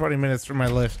hour and 20 minutes for my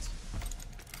lift.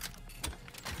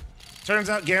 Turns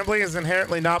out gambling is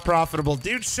inherently not profitable.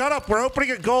 Dude, shut up. We're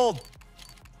opening a gold.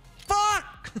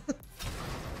 Fuck!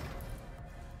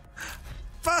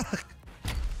 Fuck!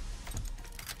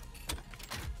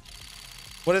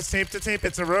 What is tape to tape?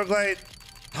 It's a roguelite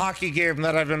hockey game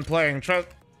that I've been playing.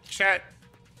 Chat.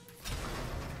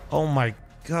 Oh my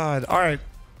god. All right.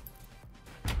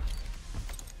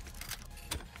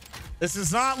 This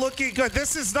is not looking good.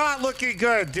 This is not looking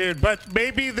good, dude. But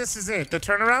maybe this is it. The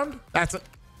turnaround? That's it.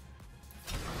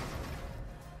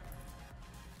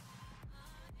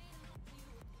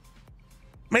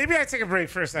 Maybe I take a break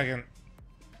for a second.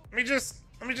 Let me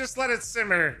just let it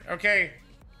simmer, okay?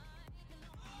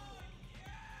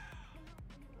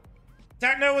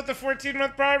 Techno with the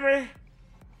 14-month primer.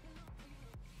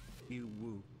 You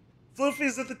woo.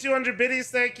 Floofy's at the 200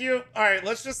 biddies, thank you. All right,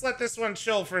 let's just let this one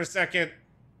chill for a second.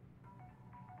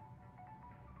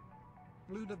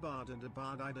 Blue da bar da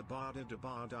bar da da bar da da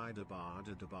bar da da bar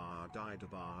da da bar da da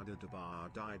bar da da bar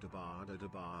da da bar da da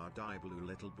bar da blue,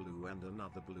 little blue and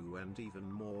another blue and even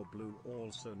more blue,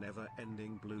 also never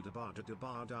ending blue da bar da da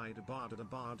bar da da bar da da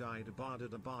bar da da bar da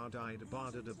da bar da da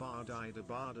bar da da bar da da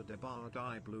bar da da bar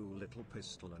da blue little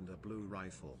pistol and a blue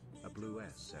rifle, a blue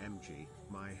SMG.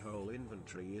 My whole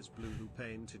inventory is blue. Who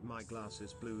painted my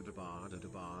glasses blue da bar da da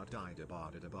bar da da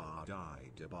bar da da bar da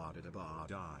da bar da da bar da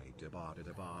bar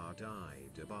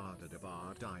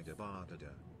da da bar da.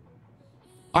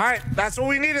 All right, that's what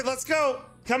we needed. Let's go.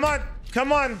 Come on.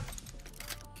 Come on.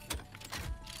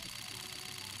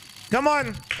 Come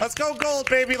on. Let's go gold,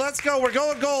 baby. Let's go. We're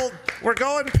going gold. We're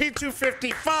going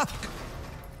P250. Fuck.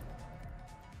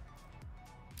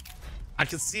 I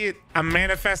can see it. I'm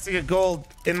manifesting a gold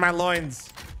in my loins.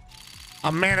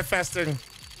 I'm manifesting.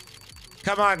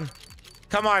 Come on.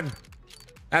 Come on.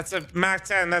 That's a Mac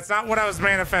 10. That's not what I was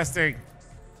manifesting.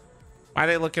 Why are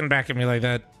they looking back at me like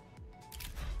that?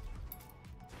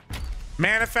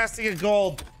 Manifesting a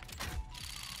gold.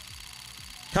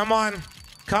 Come on.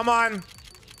 Come on.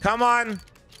 Come on.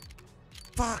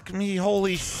 Fuck me.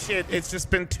 Holy shit. It's just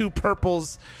been 2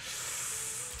 purples.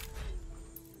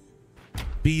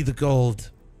 Be the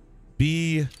gold.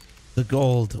 Be the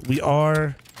gold. We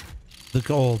are the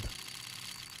gold.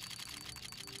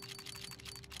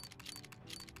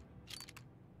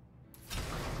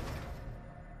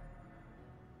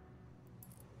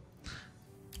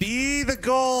 me the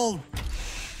gold.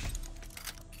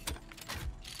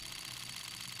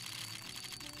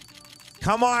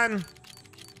 Come on.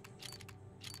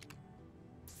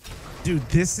 Dude,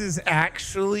 this is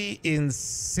actually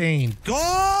insane. Gold!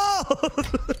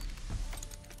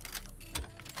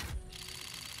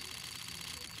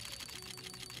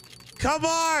 Come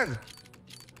on!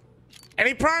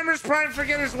 Any primers, prime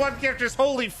forgetters, one gifters.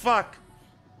 Holy fuck.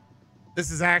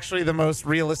 This is actually the most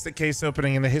realistic case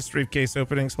opening in the history of case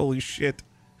openings. Holy shit.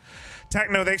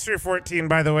 Techno, thanks for your 14,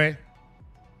 by the way.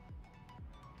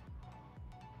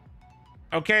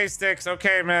 Okay, Sticks.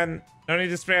 Okay, man. No need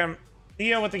to spam.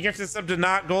 Neo with the gifted sub to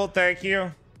not gold. Thank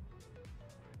you.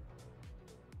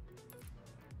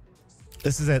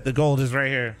 This is it. The gold is right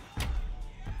here.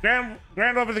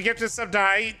 Grand over the gifted sub to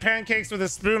I eat pancakes with a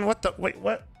spoon. What the? Wait,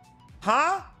 what?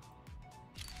 Huh?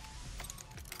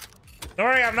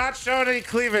 Sorry, I'm not showing any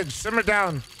cleavage. Simmer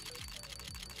down.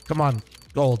 Come on.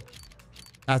 Gold.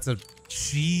 That's a...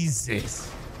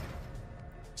 Jesus.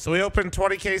 So we opened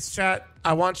 20 case chat.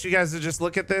 I want you guys to just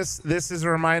look at this. This is a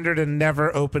reminder to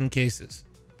never open cases.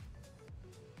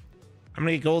 How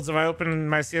many golds have I opened in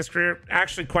my CS career?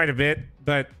 Actually, quite a bit,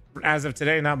 but as of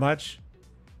today, not much.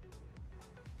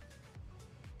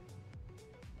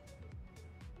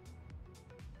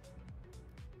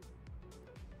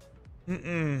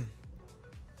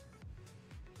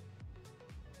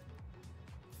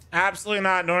 Absolutely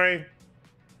not, Nori. All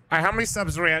right, how many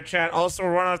subs are we at, chat? Also,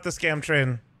 we're running off the scam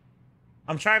train.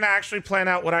 I'm trying to actually plan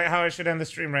out how I should end the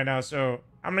stream right now. So,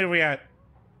 how many are we at?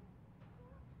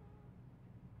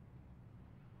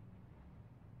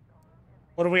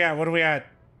 What are we at? What are we at?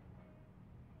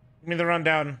 Give me the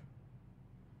rundown.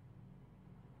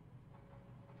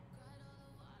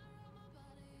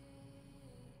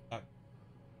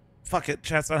 Fuck it,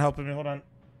 chat's not helping me. Hold on.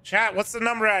 Chat, what's the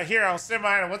number at? Here, I'll stand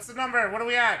behind it. What's the number? What are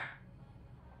we at?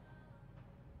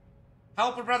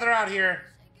 Help a brother out here.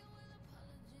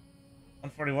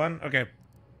 141? Okay.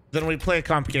 Then we play a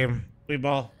comp game. We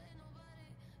ball.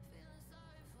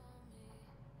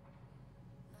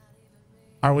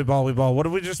 Are we ball? We ball. What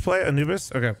did we just play?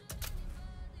 Anubis? Okay.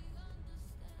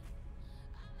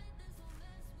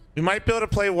 We might be able to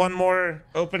play one more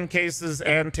open cases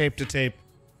and tape to tape.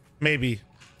 Maybe.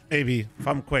 Maybe. If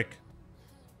I'm quick.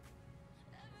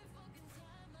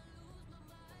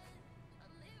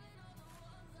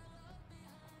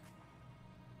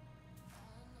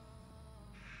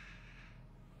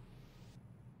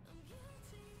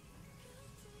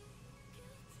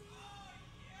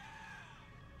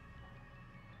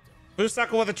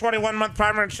 Boostuckle with a 21-month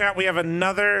primer in chat. We have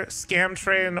another scam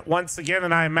train once again,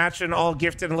 and I imagine all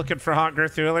gifted and looking for hot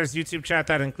girthy oilers. YouTube chat,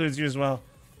 that includes you as well.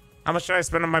 How much should I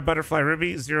spend on my butterfly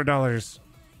ruby? $0.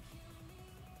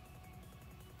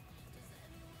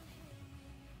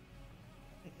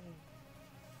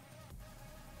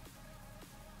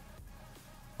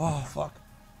 Oh, fuck.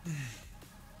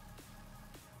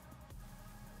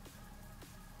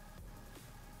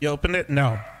 You opened it?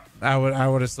 No. I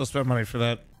would have still spent money for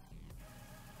that.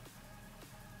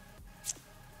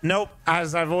 Nope.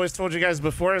 As I've always told you guys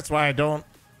before, it's why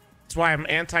I'm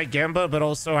anti-Gamba, but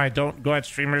also I don't go at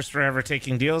streamers for ever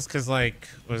taking deals, because, like,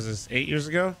 was this 8 years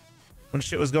ago when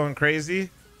shit was going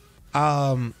crazy?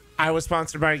 I was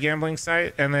sponsored by a gambling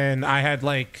site, and then I had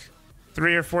like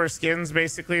 3 or 4 skins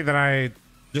basically that I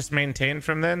just maintained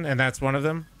from then, and that's one of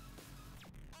them.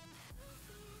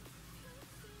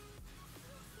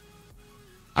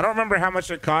 I don't remember how much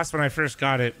it cost when I first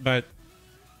got it, but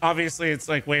obviously it's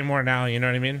like way more now, you know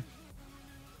what I mean?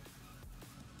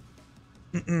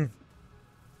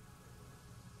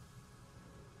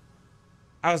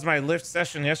 How was my lift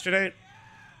session yesterday?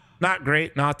 Not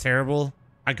great, not terrible.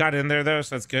 I got in there though,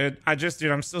 so that's good.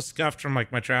 Dude, I'm still scuffed from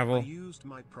like my travel. I used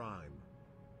my prime.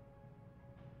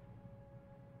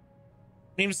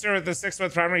 Memester with the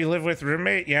 6-month primer. You live with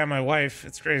roommate? Yeah, my wife.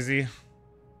 It's crazy.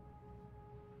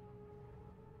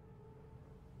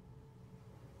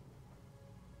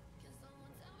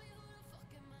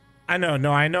 I know,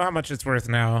 no, I know how much it's worth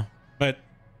now, but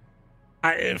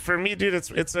for me, dude,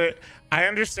 I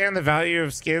understand the value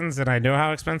of skins and I know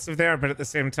how expensive they are, but at the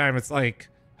same time, it's like,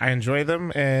 I enjoy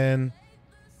them and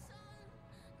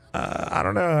I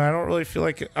don't know. I don't really feel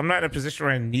like I'm not in a position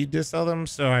where I need to sell them.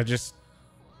 So I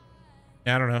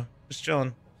don't know, just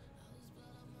chilling.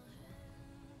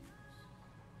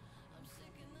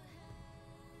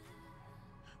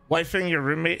 Wifing your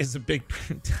roommate is a big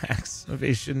tax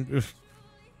evasion move.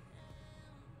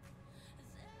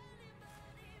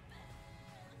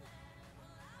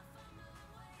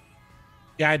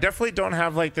 Yeah, I definitely don't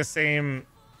have like the same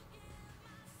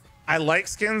I like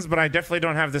skins, but I definitely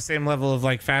don't have the same level of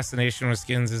like fascination with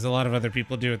skins as a lot of other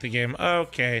people do with the game.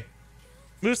 Okay.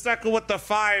 Moose Knuckle with the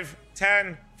 5,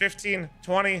 10, 15,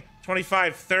 20,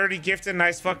 25, 30 gifted.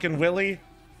 Nice fucking Willy.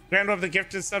 Grand of the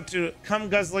gifted sub to Cum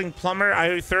Guzzling Plumber. I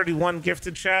owe 31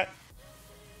 gifted, chat.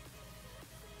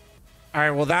 All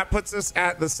right, well, that puts us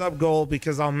at the sub goal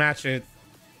because I'll match it.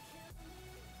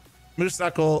 Moose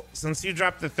Knuckle, since you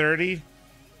dropped the 30,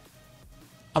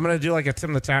 I'm going to do like a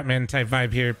Tim the Tatman type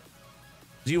vibe here.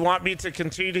 Do you want me to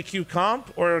continue to queue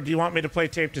comp, or do you want me to play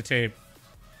tape to tape?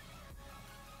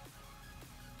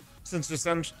 Since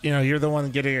you're the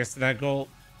one getting us to that goal.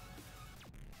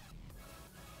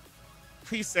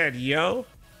 He said, yo.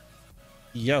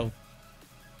 Yo.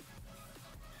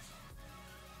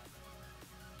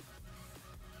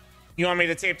 You want me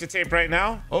to tape right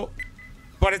now? Oh,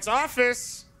 but it's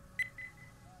office.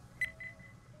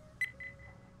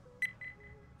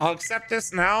 I'll accept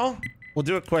this now. We'll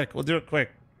do it quick. We'll do it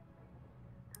quick.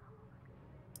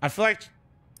 I feel like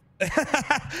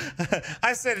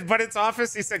I said, but it's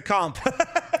office. He said comp. All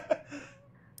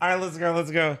right, let's go.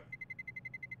 Let's go.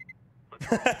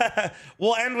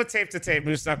 We'll end with tape to tape,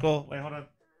 Moose Knuckle. Wait, hold on.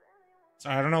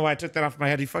 Sorry, I don't know why I took that off my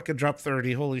head. He fucking dropped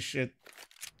 30. Holy shit.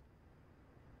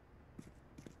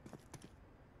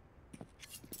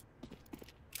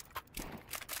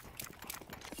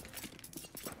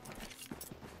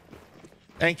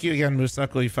 Thank you again, Moose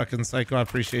Knuckle, you fucking psycho. I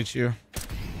appreciate you.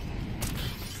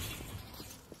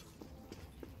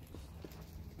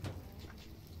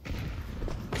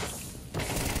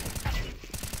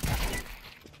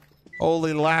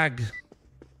 Holy lag.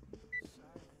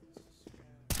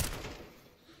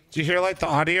 Did you hear like the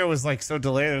audio was like so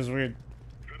delayed? It was weird.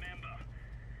 Remember,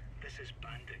 this is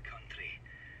bandit country.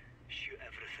 Shoot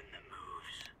everything that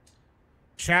moves.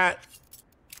 Chat.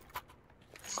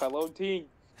 Hello, team.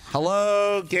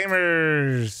 Hello,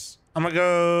 gamers. I'm gonna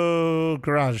go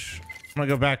garage. I'm gonna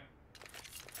go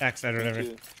backside or whatever.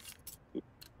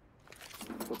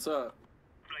 What's up?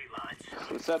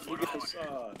 What's up, you guys?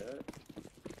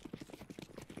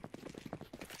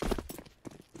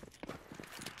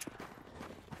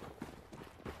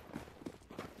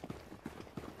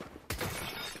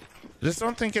 I just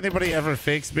don't think anybody ever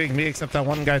fakes being me except that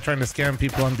one guy trying to scam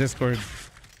people on Discord. All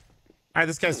right,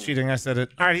 this guy's cheating. I said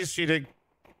it. All right, he's cheating.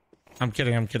 I'm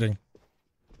kidding. I'm kidding.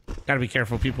 Gotta be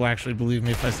careful. People actually believe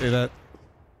me if I say that.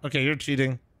 Okay, you're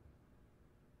cheating.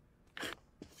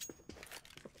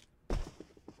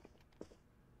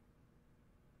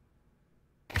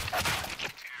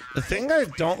 The thing I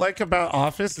don't like about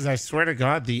Office is I swear to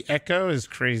God, the echo is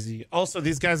crazy. Also,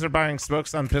 these guys are buying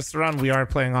smokes on Pistoron. We are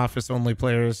playing Office only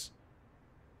players.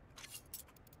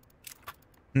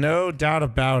 No doubt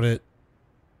about it.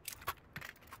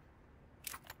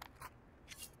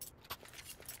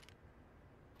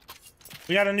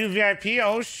 We got a new VIP.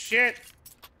 Oh shit.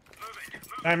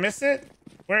 Did I miss it?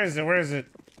 Where is it? Where is it?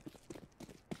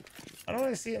 I don't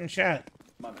really see it in chat.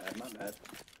 My bad, my bad.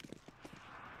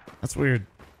 That's weird.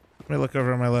 Let me look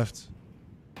over on my left.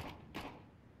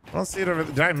 I don't see it over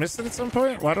there. Did I miss it at some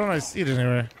point? Why don't I see it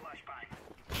anywhere?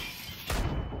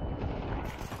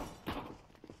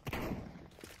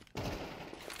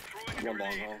 One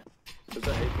long haul. There's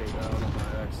an AK down on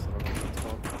my X. I don't know what it's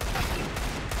called.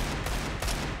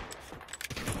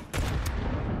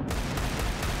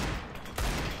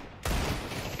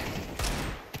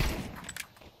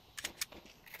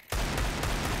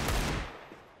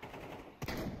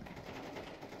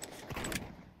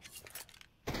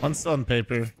 One's still on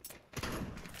paper. I'm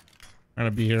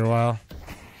gonna be here a while.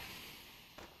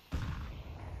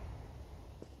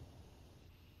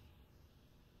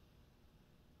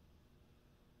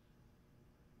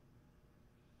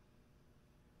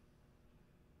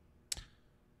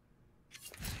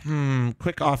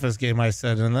 Quick Office game, I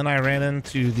said, and then I ran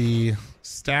into the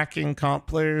stacking comp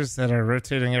players that are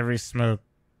rotating every smoke.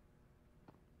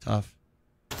 Tough.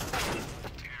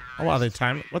 Oh wow, they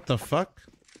timed. What the fuck?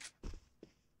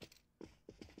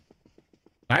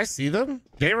 I see them?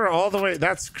 They were all the way.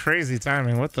 That's crazy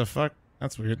timing. What the fuck?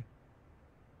 That's weird.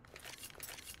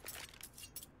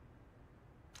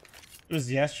 It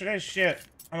was yesterday? Shit.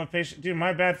 I'm a patient. Dude,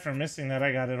 my bad for missing that.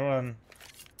 I got it. Hold on.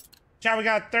 Chat, we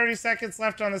got 30 seconds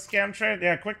left on the scam trade.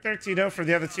 Yeah, quick 13-0 for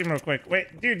the other team real quick.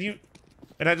 Wait, dude, you...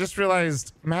 And I just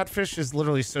realized Madfish is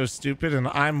literally so stupid, and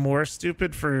I'm more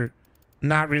stupid for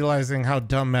not realizing how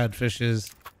dumb Madfish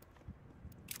is.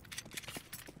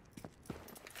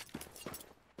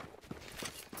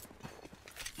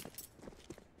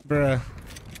 Bruh.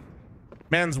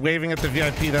 Man's waving at the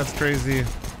VIP. That's crazy.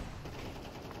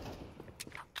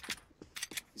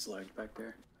 He's lagged back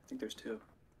there. I think there's two.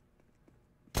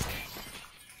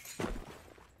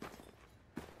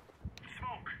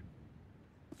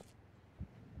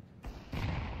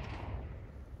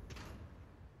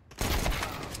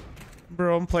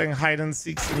 bro, I'm playing hide and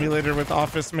seek simulator with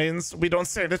office mates. We don't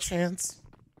stand a chance.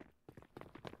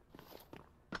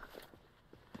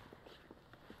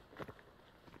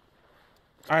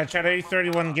 All right, chat, are you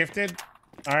 31 gifted?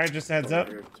 All right, just a heads up.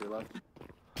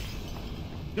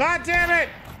 God damn it!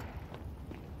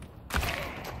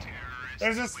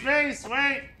 There's a space,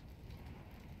 wait.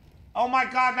 Oh my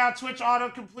God, now Twitch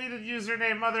auto-completed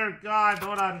username, mother of God,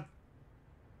 hold on.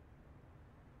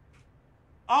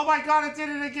 Oh my God, it did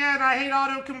it again. I hate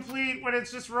autocomplete when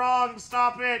it's just wrong.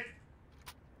 Stop it.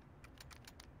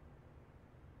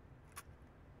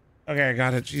 Okay, I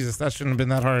got it. Jesus, that shouldn't have been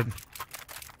that hard.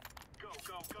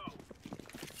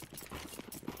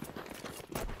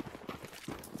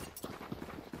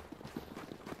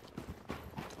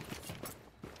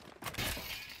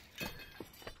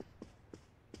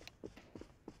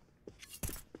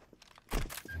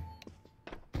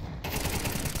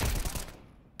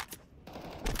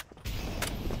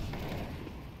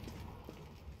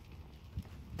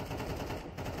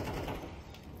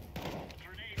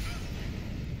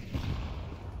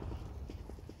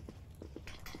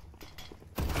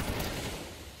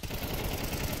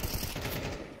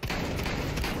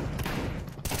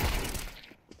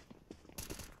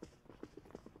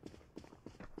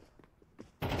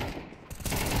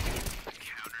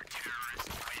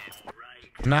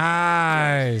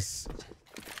 Nice.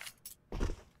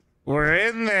 We're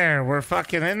in there. We're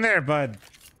fucking in there, bud.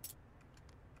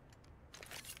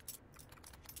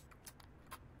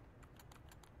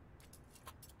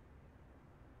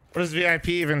 What does VIP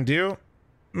even do?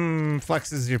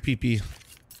 Flexes your PP.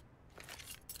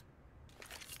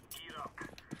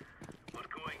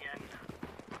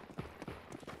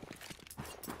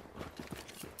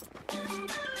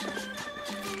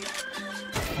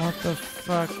 What the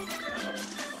fuck?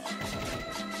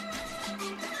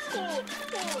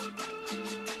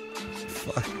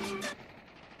 Fuck.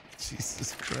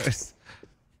 Jesus Christ.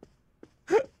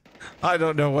 I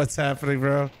don't know what's happening,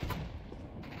 bro.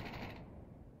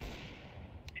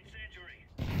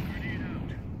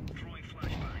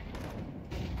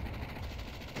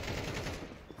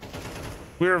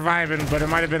 We were vibing, but it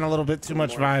might have been a little bit too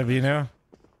much vibe, you know?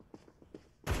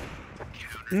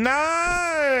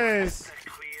 Nice!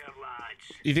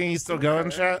 You think he's still going,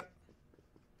 chat?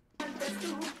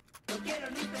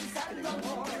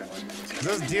 Is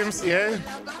this DMCA?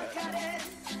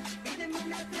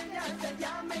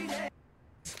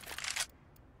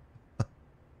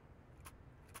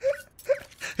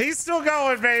 He's still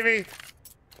going, baby!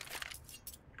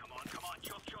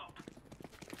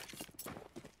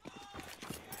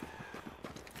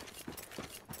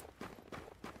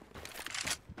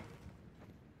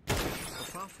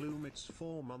 Flume, it's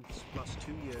 4 months plus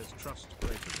 2 years trust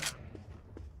breakdown.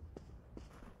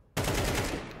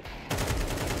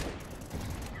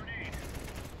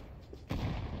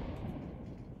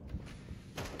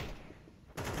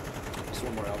 Just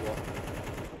one more outlaw.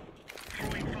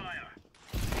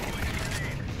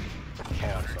 Oh,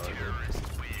 I'm sorry, dude.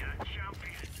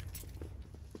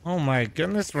 Oh my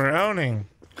goodness, we're owning.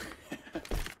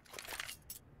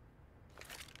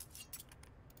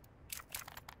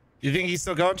 You think he's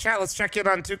still going, chat? Let's check in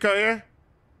on Tuco here.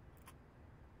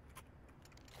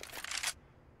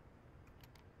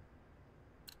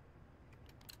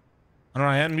 I don't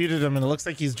know, I unmuted him and it looks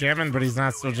like he's jamming, but he's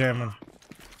not still jamming.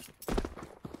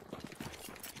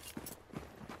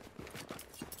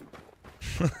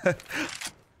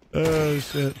 Oh,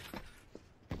 shit.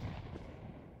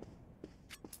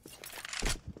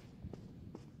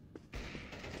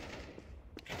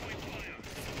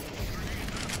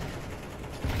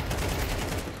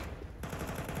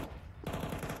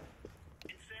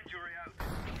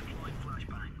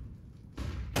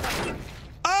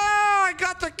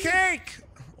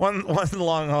 One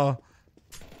long haul.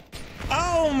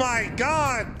 Oh my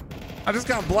God! I just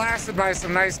got blasted by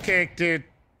some nice cake, dude.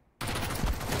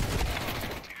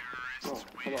 Oh,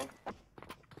 hold on.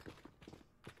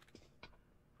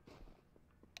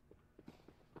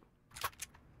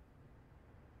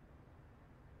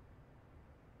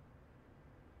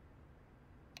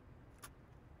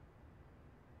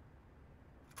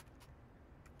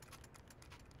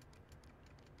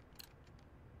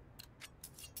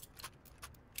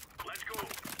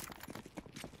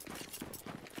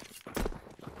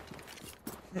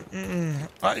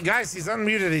 Guys, he's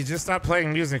unmuted. He just stopped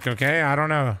playing music, okay? I don't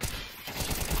know.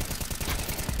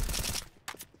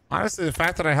 Honestly, the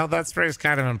fact that I held that spray is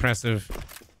kind of impressive.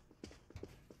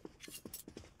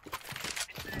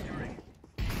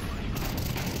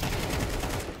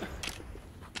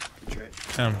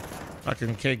 Damn,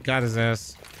 fucking cake got his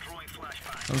ass.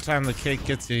 Sometime the cake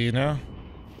gets you, you know?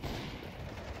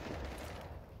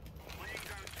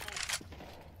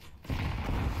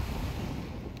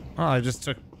 Oh, I just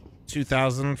took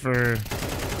 2,000 for...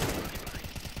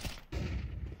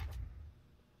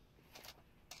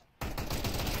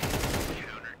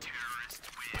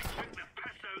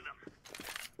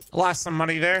 Lost some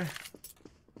money there.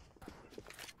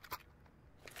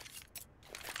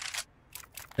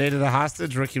 Dated a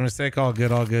hostage, rookie mistake. All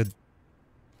good, all good.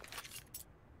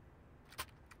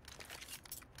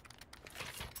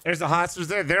 There's a hostage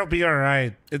there. They'll be all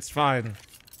right. It's fine.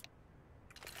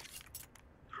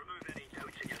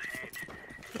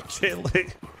 Jay-Lay.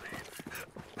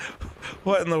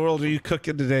 What in the world are you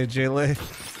cooking today, Jay-Lay?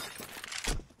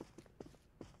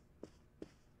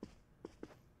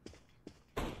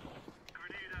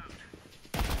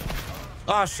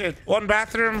 Oh shit, one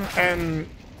bathroom and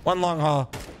one long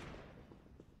hall.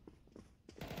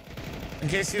 In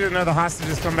case you didn't know, the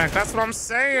hostages come back. That's what I'm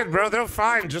saying, bro. They're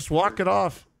fine. Just walk it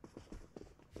off.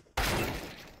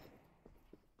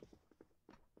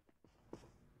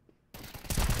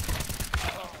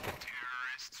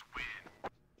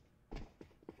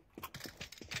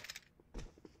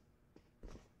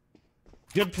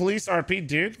 Good police RP,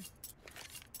 dude.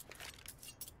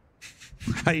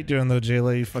 How you doing though,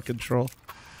 Jayla? You fucking troll.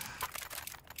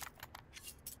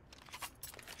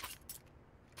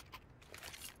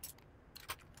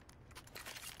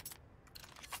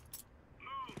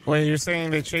 Wait, you're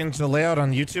saying they changed the layout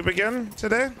on YouTube again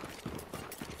today?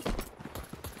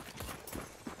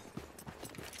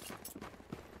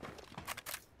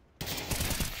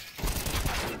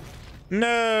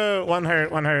 No, one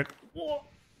hurt, one hurt.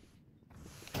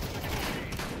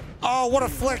 Oh, what a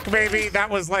flick, baby. That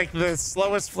was like the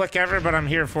slowest flick ever, but I'm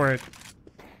here for it.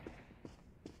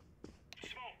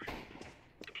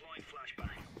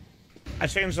 I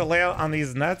changed the layout on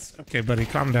these nuts. Okay, buddy,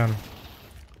 calm down.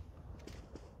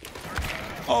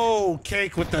 Oh,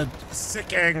 Cake with the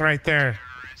sick ang right there.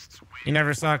 He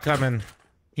never saw it coming.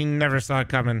 He never saw it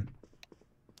coming.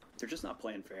 They're just not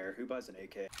playing fair. Who buys an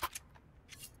AK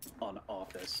on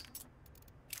Office?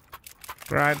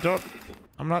 Bro,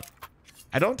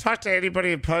 I don't talk to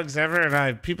anybody in Pugs ever,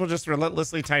 and people just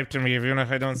relentlessly type to me even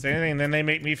if I don't say anything, and then they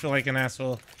make me feel like an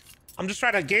asshole. I'm just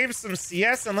trying to game some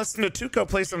CS and listen to Tuco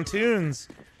play some tunes.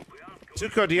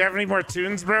 Tuco, do you have any more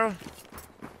tunes, bro?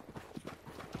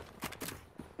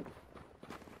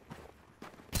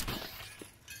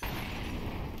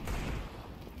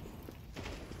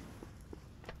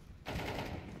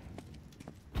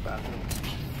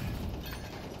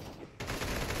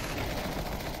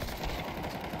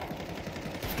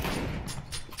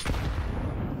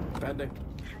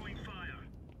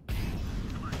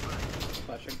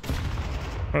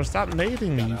 Bro, stop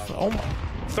nading me. Oh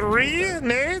my. 3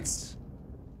 nades?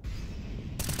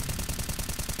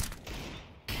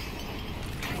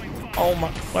 Oh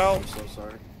my. Well, I'm so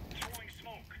sorry.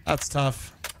 That's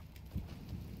tough.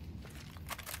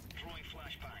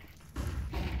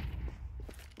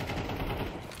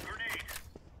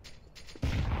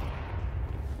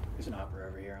 There's an opera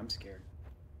over here. I'm scared.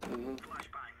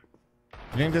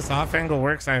 You think this off angle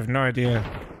works? I have no idea.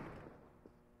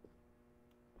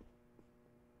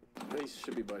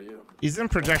 Should be by you. He's in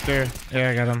projector. Yeah,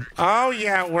 I got him. Oh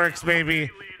yeah, it works, baby.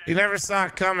 You never saw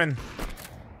it coming.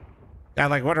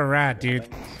 God, like what a rat, dude.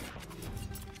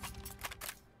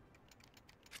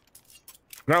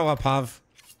 Grow up, Hav.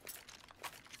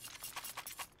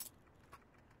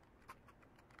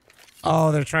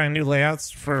 Oh, they're trying new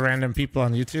layouts for random people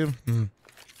on YouTube.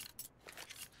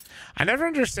 I never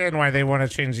understand why they want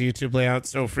to change the YouTube layout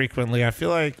so frequently. I feel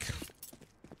like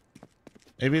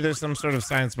maybe there's some sort of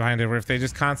science behind it where if they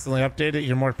just constantly update it,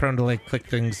 you're more prone to like click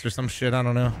things or some shit. I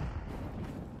don't know.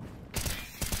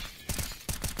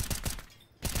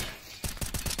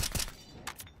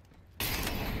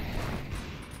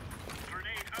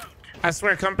 I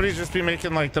swear companies just be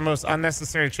making like the most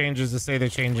unnecessary changes to say they're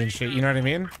changing shit. You know what I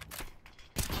mean?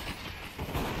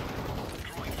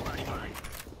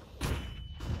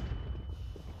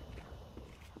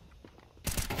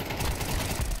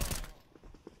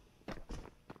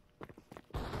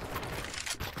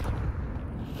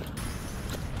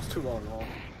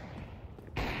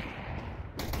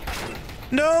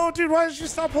 No, dude, why did you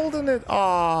stop holding it?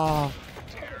 Aw.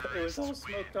 It was all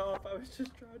smoked off. I was just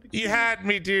trying to. You had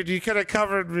me, dude. You could have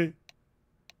covered me.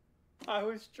 I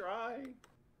was trying.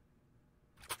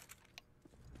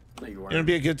 It'd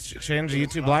be a good change.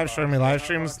 YouTube live streaming live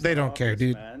streams. They don't care,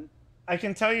 dude. I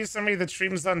can tell you somebody that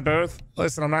streams on both.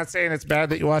 Listen, I'm not saying it's bad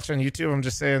that you watch on YouTube. I'm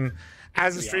just saying,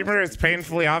 as a streamer, it's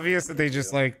painfully obvious that they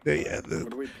just like. What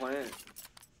are we playing?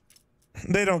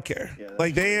 They don't care.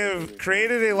 Like they have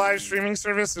created a live streaming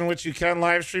service in which you can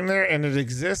live stream there, and it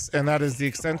exists, and that is the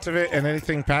extent of it. And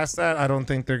anything past that, I don't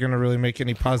think they're gonna really make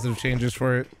any positive changes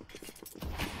for it.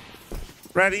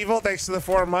 Red Evil, thanks to the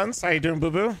 4 months. How you doing,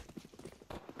 Boo Boo?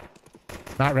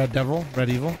 Not Red Devil, Red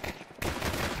Evil.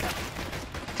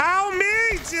 How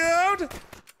me, dude?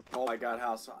 Oh my god,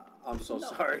 House. I'm so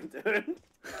sorry, dude.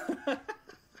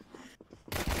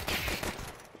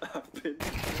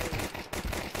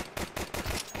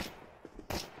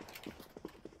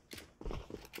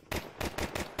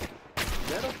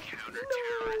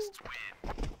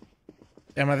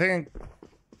 Damn, I think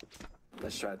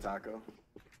Let's try taco.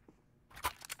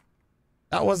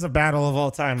 that was a battle of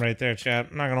all time right there, chat.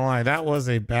 I'm not gonna lie, that was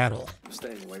a battle. I'm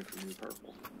staying away from you,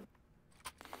 Purple.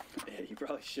 Yeah, you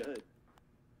probably should.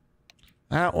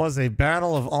 That was a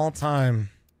battle of all time.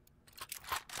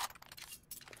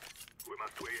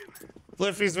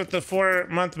 Fliffy's with the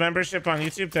 4-month membership on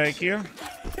YouTube. Thank you.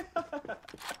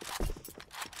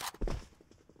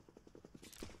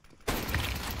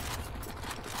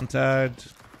 I'm tired.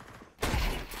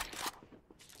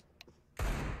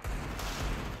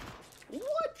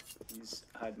 What? He's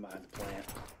hiding behind the plant.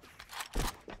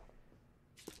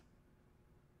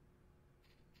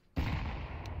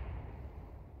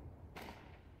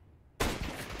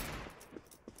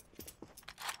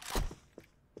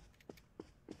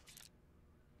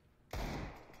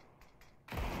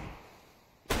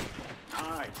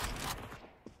 Nice.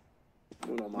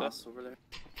 Uno mas over there.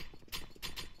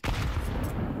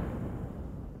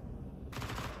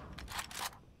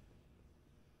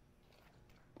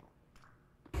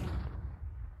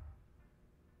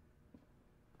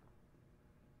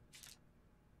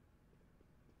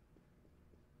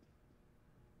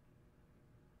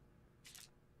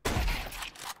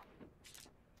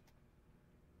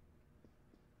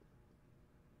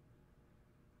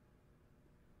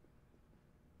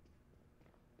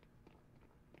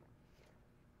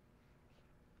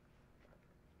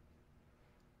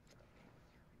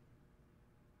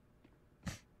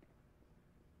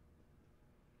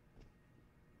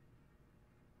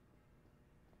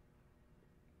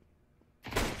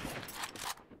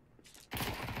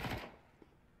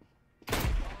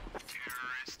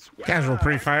 Casual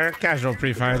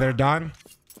pre-fire there, Don.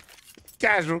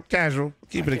 Casual.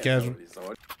 Keep it a casual.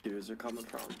 Here's are coming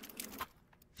from.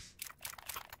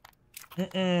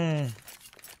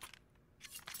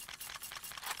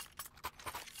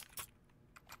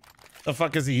 The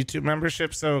fuck is a YouTube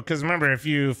membership? So, because remember, if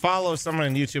you follow someone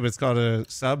on YouTube, it's called a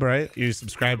sub, right? You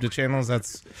subscribe to channels.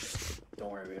 That's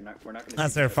Don't worry, we're not gonna.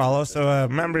 that's their follow. So,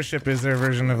 membership is their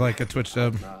version of like a Twitch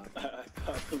sub.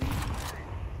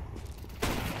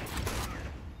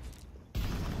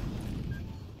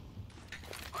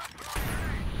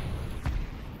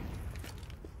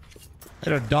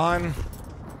 Hey, Don.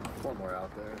 One more out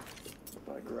there.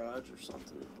 By garage or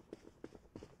something.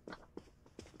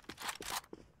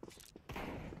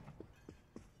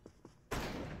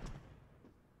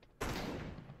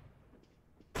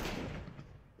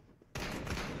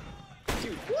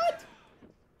 Dude, what?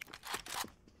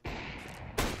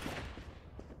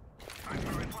 My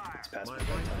wife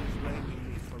is blaming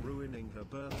me for ruining her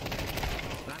birthday.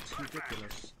 That's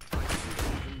ridiculous. I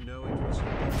didn't even know it was her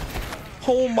birthday.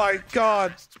 Oh my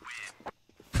god.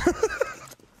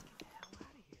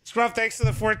 Scruff, thanks for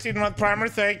the 14-month primer.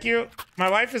 Thank you. My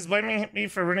wife is blaming me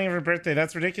for ruining her birthday.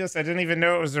 That's ridiculous. I didn't even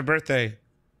know it was her birthday.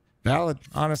 Valid,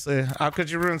 honestly. How could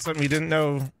you ruin something you didn't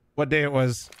know what day it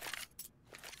was?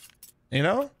 You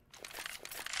know?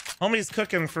 Homie's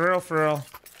cooking, for real, for real.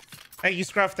 Thank you,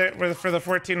 Scruff, for the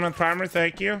 14-month primer.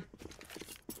 Thank you.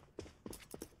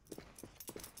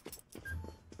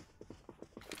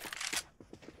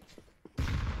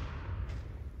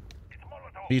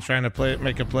 Are you trying to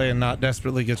make a play and not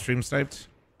desperately get stream sniped?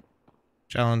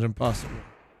 Challenge impossible.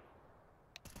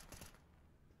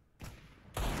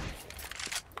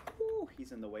 Ooh,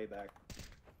 he's in the way back.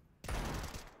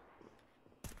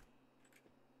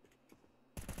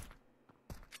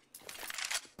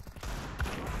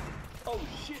 Oh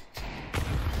shit!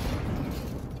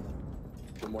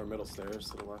 One more middle stairs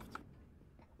to the left.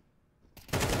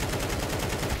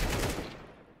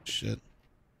 Shit.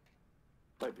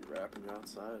 Might be wrapping you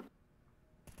outside.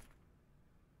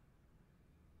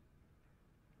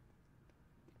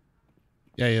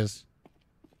 Yeah, he is.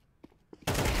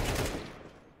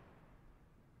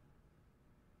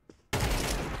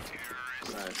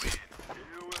 Nice.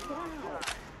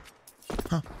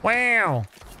 Huh. Wow.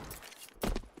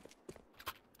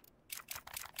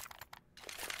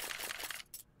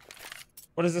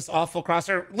 What is this awful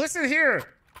crosshair? Listen here.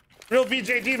 Real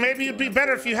VJD, maybe it'd be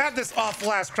better if you had this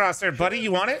awful ass crosshair, buddy.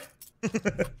 You want it?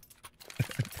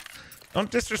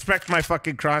 Don't disrespect my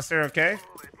fucking crosshair, okay?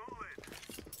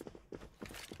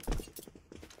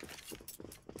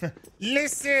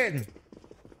 Listen.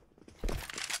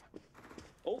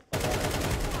 Oh.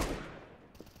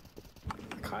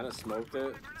 Kind of smoked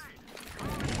it. I'm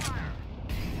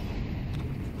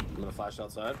gonna flash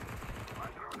outside.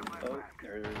 Oh,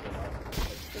 there's like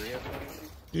 3 of them.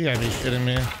 You gotta be shitting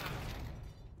me.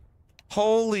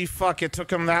 Holy fuck, it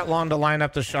took him that long to line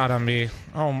up the shot on me.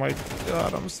 Oh my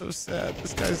god, I'm so sad.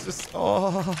 This guy's just...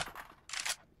 Oh.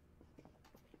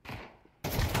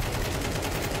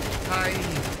 Hi.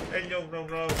 Hello,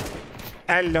 Roro.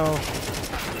 Hello.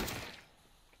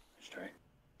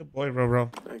 Good boy,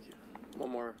 Roro. Thank you.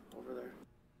 One more over there.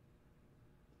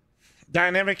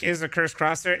 Dynamic is a cursed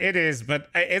crosshair. It is, but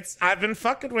I've been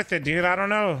fucking with it, dude. I don't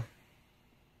know.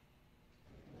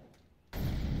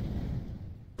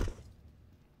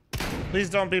 Please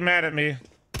don't be mad at me.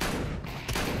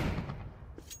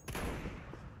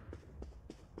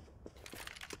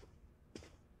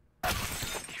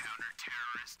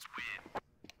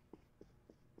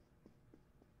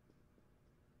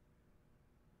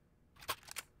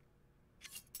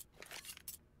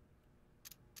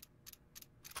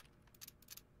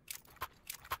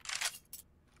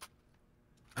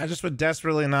 I just would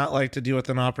desperately not like to deal with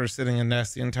an opera sitting in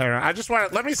nest the entire... I just want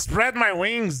to... Let me spread my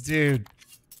wings, dude.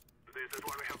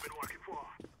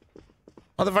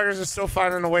 Motherfuckers are still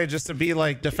finding a way just to be,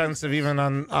 like, defensive even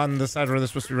on the side where they're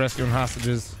supposed to be rescuing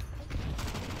hostages.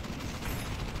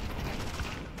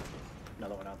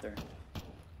 Another one out there.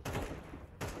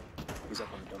 He's up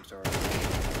on the dumpster.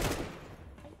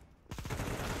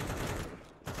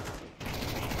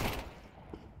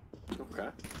 Okay.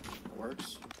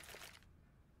 Works.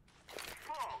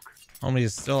 Homie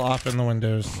is still off in the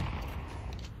windows.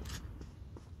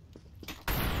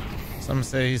 Some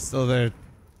say he's still there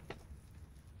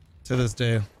to this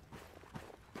day.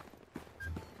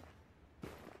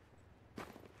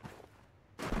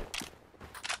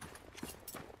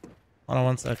 Hold on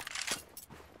one sec.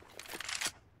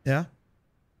 Yeah?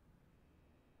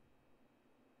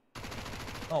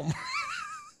 Oh my.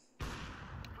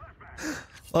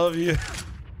 Love you.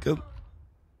 Good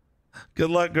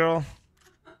luck, girl.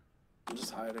 I'm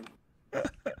just hiding.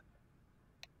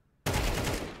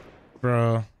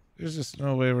 Bro, there's just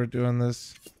no way we're doing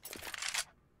this.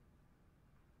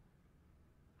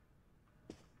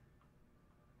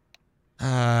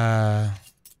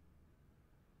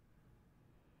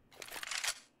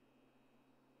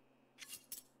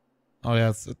 Oh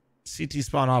yeah, it's a CT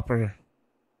spawn operator.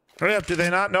 Hurry up, do they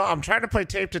not know? I'm trying to play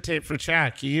tape to tape for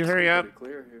chat. Can you hurry up?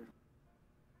 Clear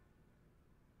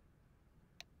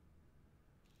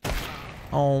here.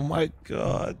 Oh my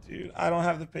god, dude. I don't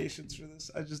have the patience for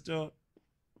this. I just don't.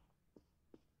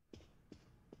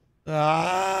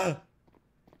 Ah!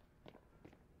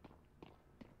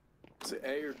 Is it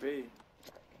A or B?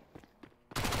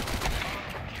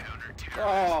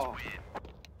 Oh!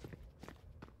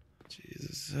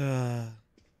 Jesus.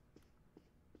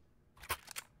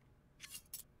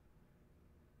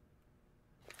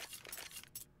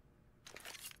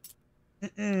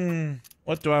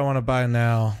 What do I want to buy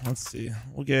now? Let's see.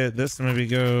 We'll get this and maybe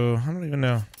go... I don't even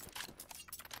know.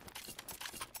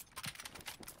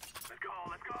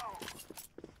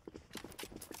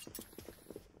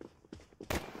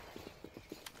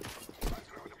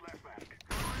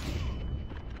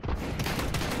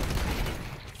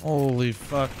 Holy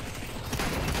fuck.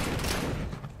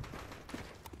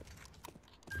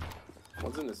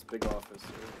 One's in this big office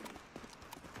here.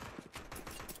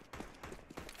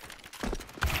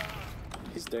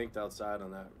 He's danked outside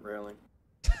on that railing.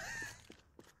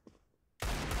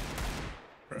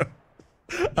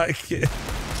 I can't.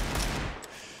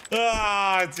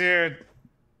 Ah, dude.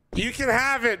 You can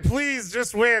have it. Please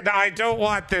just win. I don't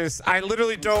want this. I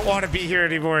literally don't want to be here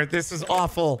anymore. This is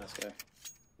awful.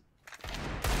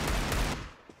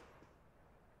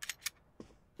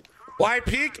 Why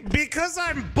peek? Because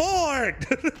I'm bored.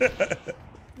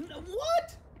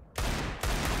 What?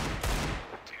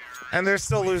 And they're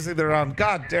still losing their own.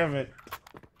 God damn it.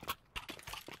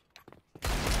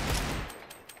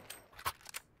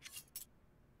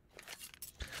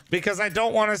 Because I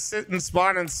don't want to sit and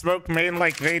spawn and smoke main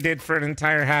like they did for an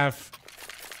entire half.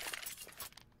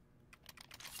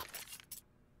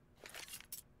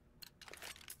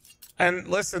 And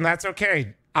listen, that's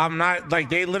okay. I'm not like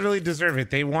they literally deserve it.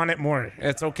 They want it more.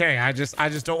 It's okay. I just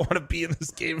don't want to be in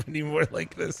this game anymore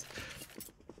like this.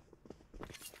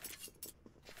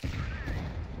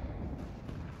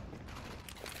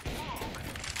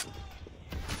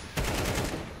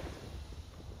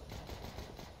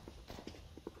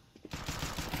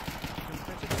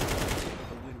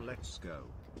 go.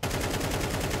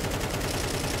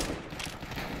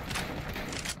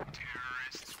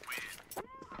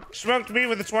 Smoked me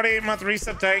with a 28-month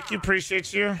reset. Thank you.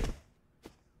 Appreciate you.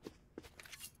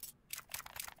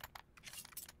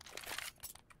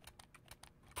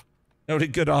 Nobody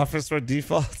good office with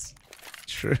defaults.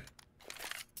 True.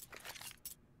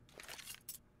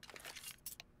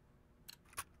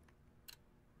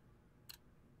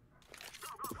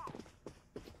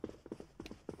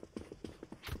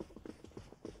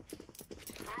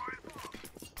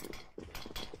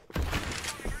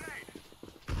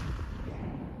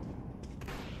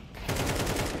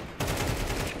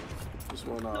 Just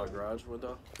one garage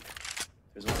window.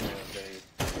 There's one very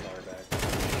far back.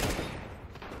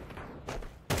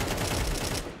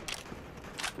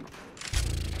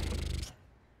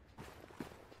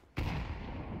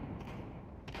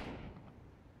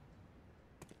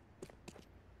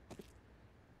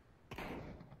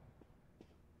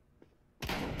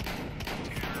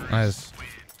 Nice.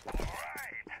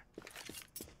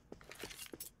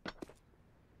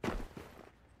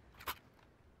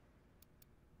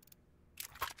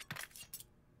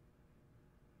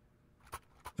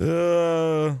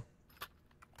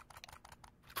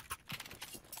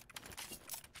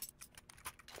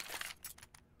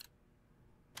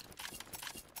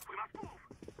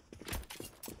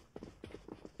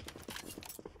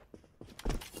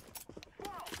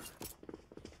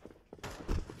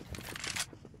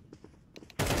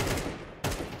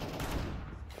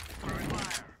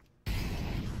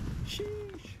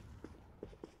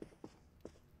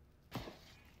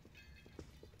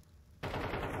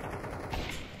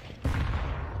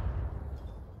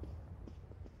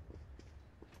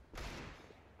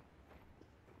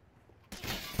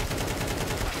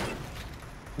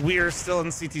 We are still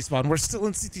in CT spawn. We're still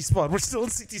in CT spawn. We're still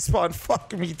in CT spawn.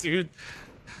 Fuck me, dude.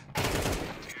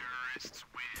 At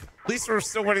least we're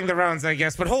still winning the rounds, I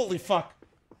guess. But holy fuck.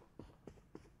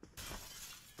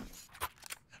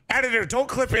 Editor, don't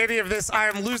clip any of this. I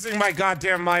am losing my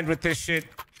goddamn mind with this shit.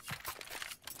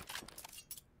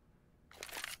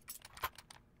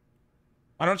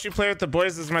 Why don't you play with the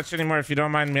boys as much anymore if you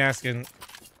don't mind me asking?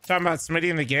 Talking about Smitty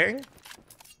and the gang?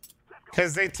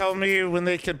 Because they tell me when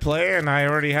they could play, and I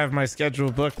already have my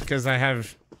schedule booked because I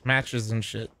have matches and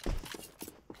shit.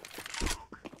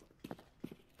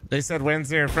 They said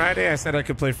Wednesday or Friday. I said I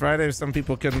could play Friday. Some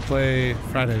people couldn't play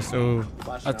Friday, so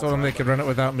I told them they could run it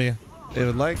without me. They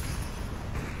would like.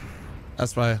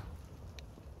 That's why.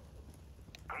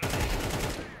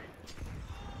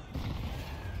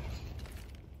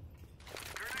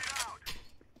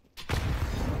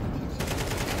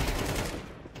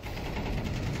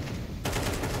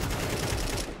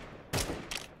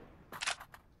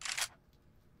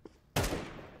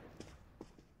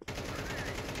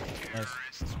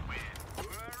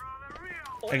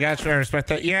 I got you. I respect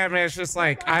that. Yeah, man, it's just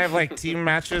like I have like team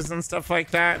matches and stuff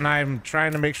like that, and I'm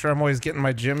trying to make sure I'm always getting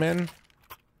my gym in.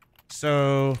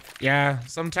 So yeah,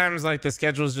 sometimes like the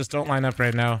schedules just don't line up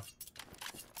right now.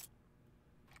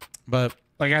 But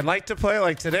like I'd like to play.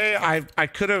 Like today, I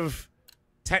could have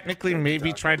technically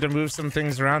maybe tried to move some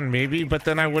things around, maybe, but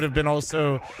then I would have been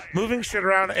also moving shit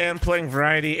around and playing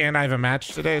variety, and I have a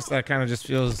match today, so that kind of just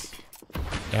feels,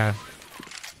 yeah.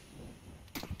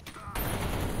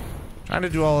 Trying to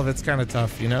do all of it's kind of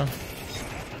tough, you know?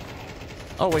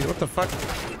 Oh, wait, what the fuck?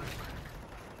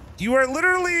 You are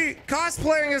literally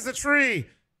cosplaying as a tree.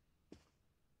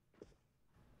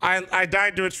 I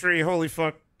died to a tree. Holy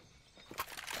fuck.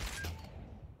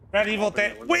 Red Evil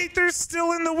wait, they're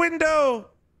still in the window.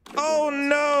 Oh,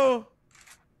 no.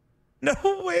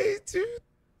 No way, dude.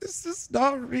 This is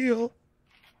not real.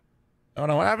 Oh,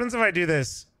 no. What happens if I do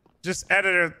this? Just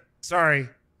editor. Sorry.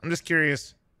 I'm just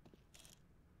curious.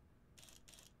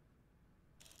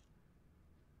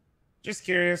 Just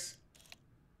curious.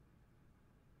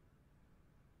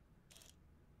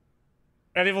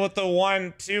 Ready with the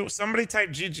 1, 2. Somebody type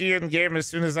GG in game as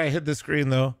soon as I hit the screen,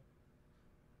 though.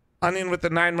 Onion with the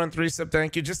 9-month resub.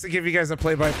 Thank you. Just to give you guys a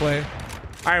play-by-play.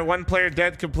 All right, one player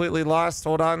dead, completely lost.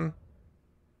 Hold on.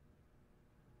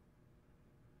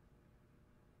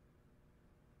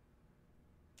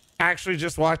 Actually,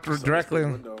 just walked directly.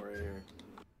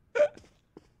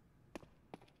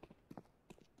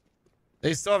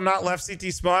 They still have not left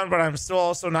CT spawn, but I'm still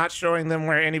also not showing them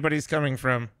where anybody's coming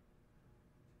from.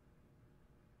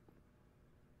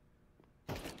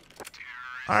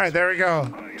 All right, there we go.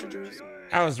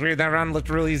 That was weird. That round looked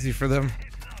real easy for them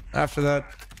after that.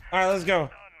 All right, let's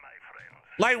go.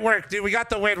 Light work, dude. We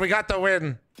got the win. We got the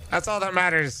win. That's all that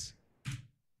matters.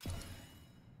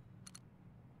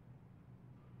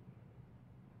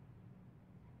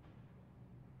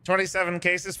 27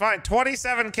 cases, fine.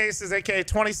 27 cases, aka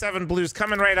 27 blues,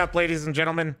 coming right up, ladies and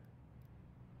gentlemen.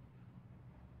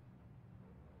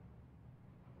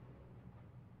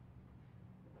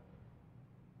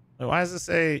 Wait, why does it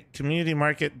say community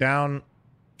market down?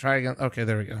 Try again. Okay,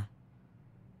 there we go.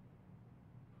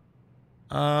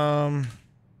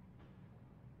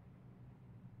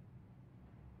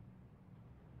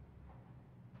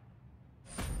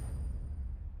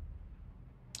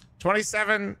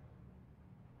 27.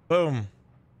 Boom.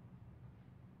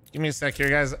 Give me a sec here,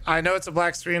 guys. I know it's a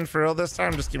black screen for real this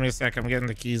time. Just give me a sec. I'm getting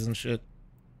the keys and shit.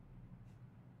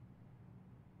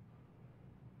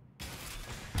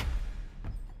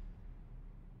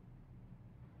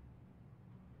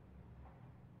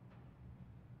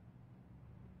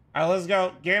 All right, let's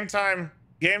go. Game time.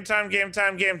 Game time, game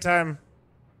time, game time.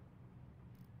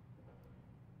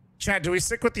 Chat, do we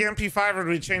stick with the MP5 or do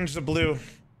we change the blue?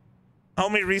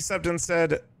 Homie resubbed and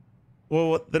said,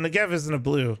 well, the Negev isn't a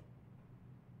blue.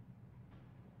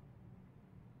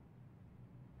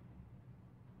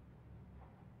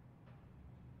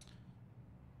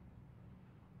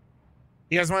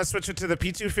 You guys want to switch it to the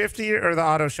P250 or the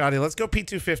auto shotty? Let's go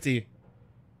P250.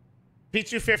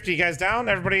 P250, you guys down?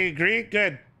 Everybody agree?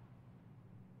 Good.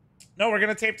 No, we're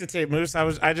gonna tape to tape, Moose.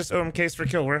 I just owe him case for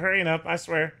kill. We're hurrying up, I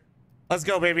swear. Let's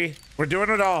go, baby. We're doing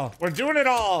it all. We're doing it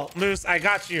all, Moose. I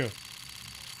got you.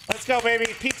 Let's go, baby.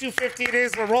 P250 it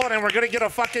is. We're rolling and we're gonna get a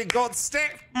fucking gold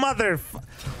stick.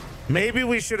 Maybe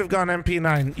we should have gone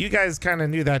MP9. You guys kind of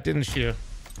knew that, didn't you?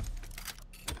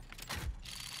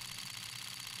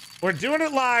 We're doing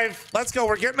it live. Let's go.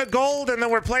 We're getting a gold and then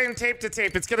we're playing tape to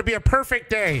tape. It's gonna be a perfect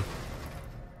day.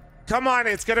 Come on,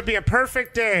 it's gonna be a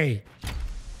perfect day.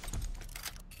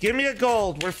 Give me a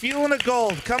gold. We're feeling a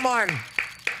gold. Come on.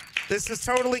 This is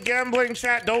totally gambling,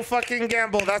 chat. Don't fucking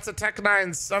gamble. That's a Tech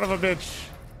 9, son of a bitch.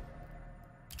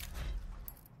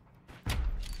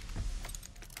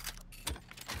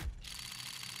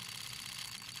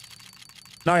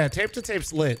 No, yeah, tape to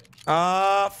tape's lit.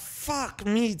 Fuck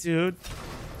me, dude.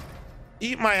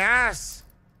 Eat my ass.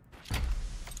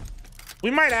 We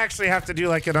might actually have to do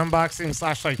like an unboxing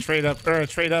slash like trade up or a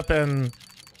trade up and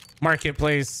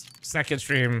marketplace second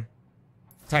stream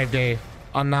type day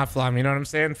on Notflam, you know what I'm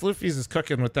saying? Floofy's is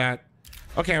cooking with that.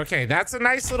 Okay, okay, that's a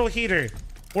nice little heater.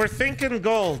 We're thinking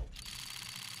gold.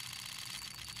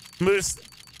 Moose,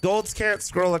 golds can't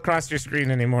scroll across your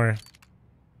screen anymore.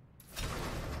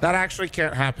 That actually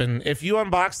can't happen. If you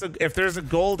unbox it, if there's a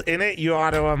gold in it, you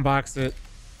auto unbox it.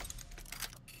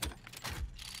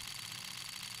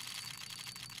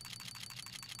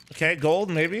 Okay, gold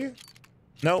maybe?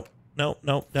 Nope. Nope,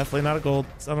 nope, definitely not a gold.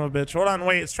 Son of a bitch. Hold on,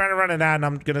 wait, it's trying to run an ad and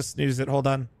I'm gonna snooze it. Hold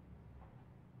on.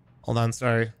 Hold on,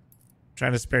 sorry. I'm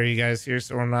trying to spare you guys here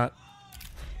so we're not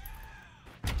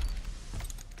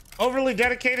overly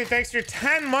dedicated. Thanks for your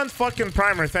 10-month fucking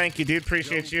primer. Thank you, dude.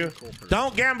 Appreciate you.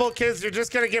 Don't gamble, kids. You're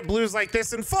just gonna get blues like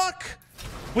this. And fuck!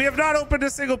 We have not opened a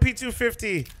single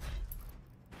P250.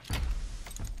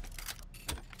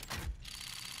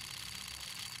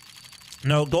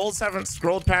 No, golds haven't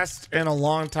scrolled past in a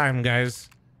long time, guys.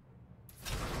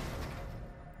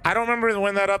 I don't remember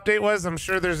when that update was. I'm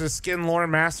sure there's a skin lore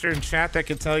master in chat that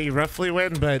could tell you roughly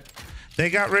when, but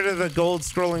they got rid of the gold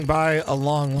scrolling by a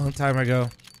long, long time ago.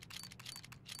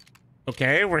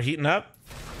 Okay, we're heating up.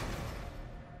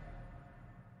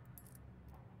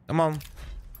 Come on.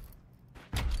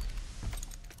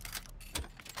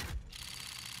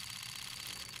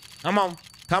 Come on.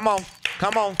 Come on.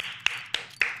 Come on.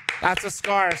 That's a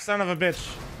scar, son of a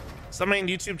bitch. Somebody in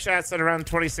YouTube chat said around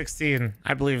 2016.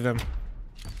 I believe them.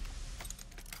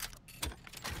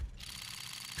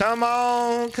 Come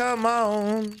on, come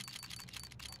on.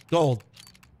 Gold.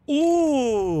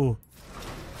 Ooh.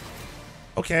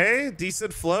 Okay,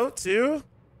 decent float too.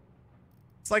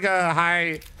 It's like a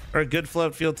high or a good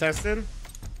float field tested.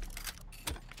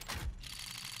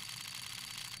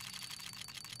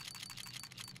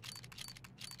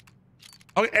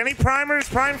 Okay, any primers,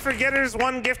 prime forgetters,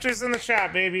 one gifters in the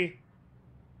chat, baby.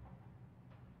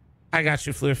 I got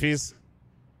you, Floofies.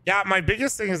 Yeah, my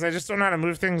biggest thing is I just don't know how to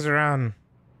move things around.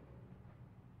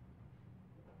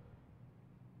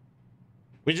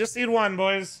 We just need one,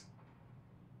 boys.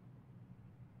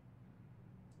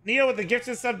 Neo with the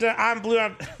gifted sub to I'm blue.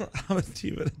 I'm a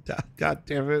diva. God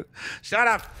damn it. Shut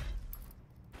up.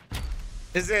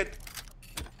 Is it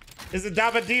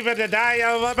Daba Diva to die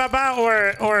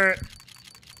or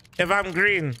if I'm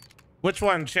green? Which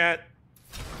one, chat?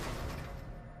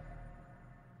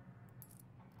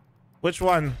 Which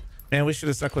one? Man, we should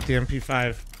have stuck with the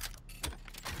MP5.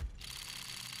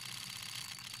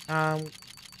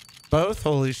 Both?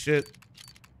 Holy shit.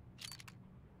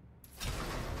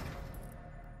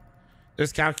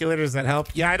 There's calculators that help.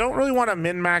 Yeah, I don't really want to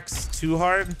min-max too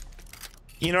hard.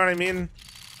 You know what I mean?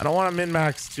 I don't want to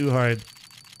min-max too hard.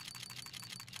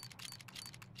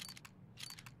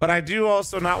 But I do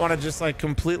also not want to just like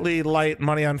completely light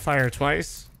money on fire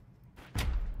twice.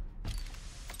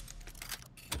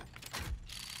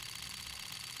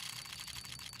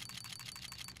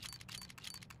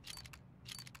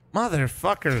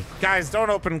 Motherfucker. Guys,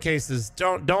 don't open cases.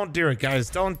 Don't do it,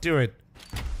 guys. Don't do it.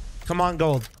 Come on,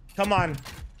 gold. Come on.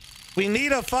 We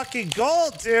need a fucking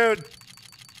gold, dude.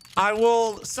 I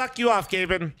will suck you off,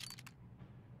 Gaben.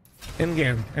 In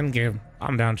game. In game.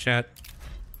 I'm down, chat.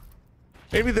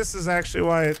 Maybe this is actually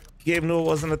why Gabe Newell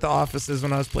wasn't at the offices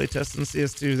when I was playtesting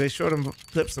CS2. They showed him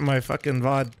clips of my fucking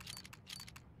VOD.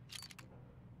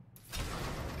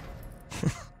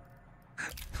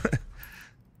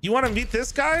 You want to meet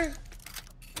this guy?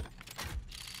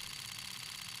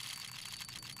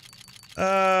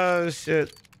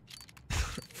 Shit.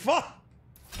 Fuck.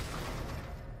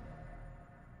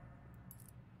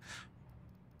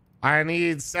 I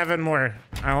need 7 more.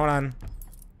 All right, hold on.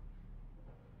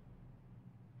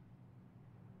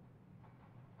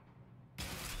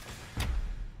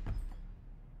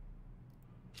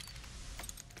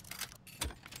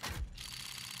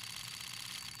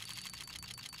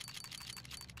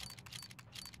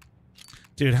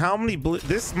 Dude, how many blue?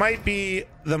 This might be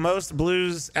the most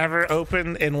blues ever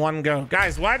opened in one go.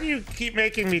 Guys, why do you keep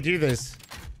making me do this?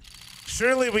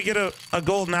 Surely we get a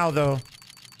gold now, though.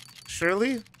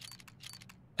 Surely?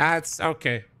 That's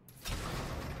okay.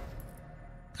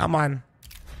 Come on.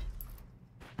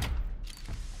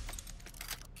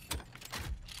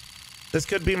 This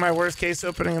could be my worst case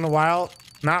opening in a while.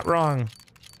 Not wrong.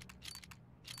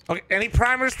 Okay, any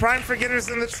primers, prime forgetters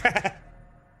in the chat?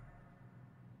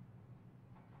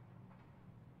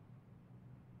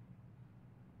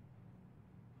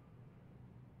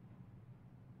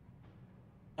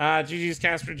 GG's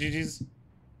Casper, GG's.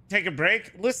 Take a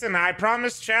break. Listen, I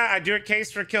promise, chat, I do it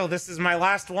case for kill. This is my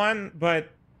last one, but...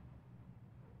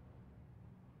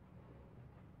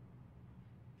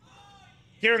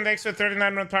 Kieran, thanks for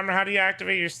 39-month primer. How do you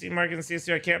activate your Steam Market in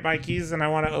CSU? I can't buy keys and I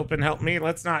want to open. Help me.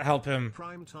 Let's not help him.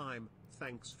 Prime time.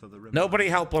 Thanks for the Nobody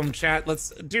help him, chat. Let's...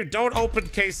 Dude, don't open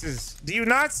cases. Do you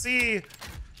not see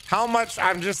how much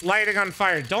I'm just lighting on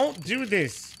fire? Don't do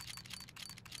this.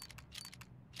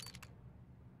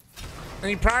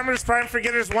 Any primers, prime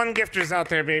forgetters, 1 gifters out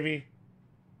there, baby.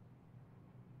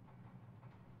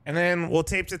 And then we'll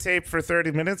tape to tape for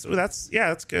 30 minutes. Ooh, that's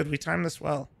good. We timed this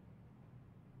well.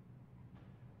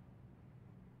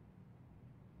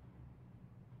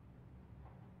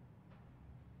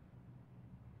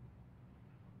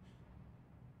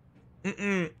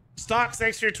 Stocks,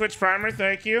 thanks for your Twitch primer.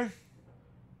 Thank you. Have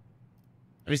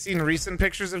you seen recent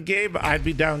pictures of Gabe? I'd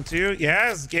be down too.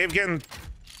 Yes, Gabe getting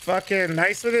fucking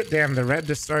nice with it. Damn, the red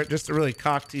to start just to really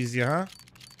cock tease you, huh?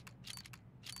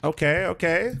 Okay,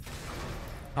 okay.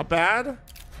 Not bad.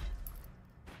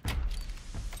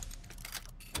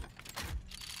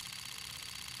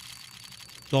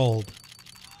 Gold.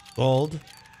 Gold.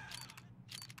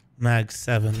 Mag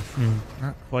 7.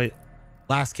 Not quite.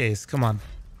 Last case. Come on.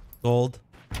 Gold.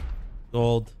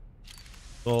 Gold.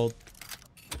 Gold.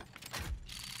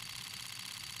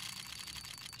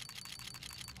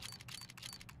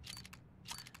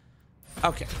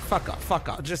 Okay, fuck off, fuck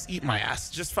off. Just eat my ass.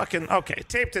 Just fucking, okay,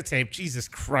 tape to tape. Jesus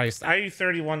Christ.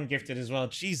 IU31 gifted as well.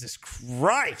 Jesus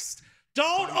Christ.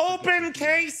 Don't open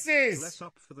cases. Less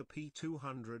up for the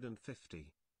P250.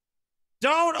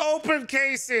 Don't open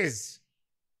cases.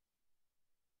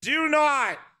 Do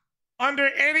not, under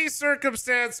any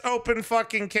circumstance, open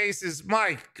fucking cases.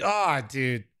 My God,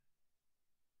 dude.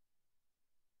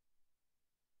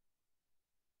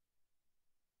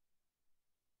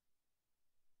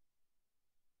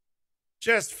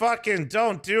 Just fucking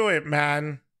don't do it,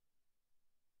 man.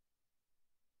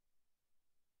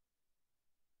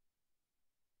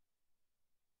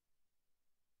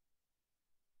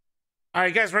 All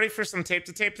right, guys, ready for some tape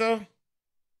to tape, though?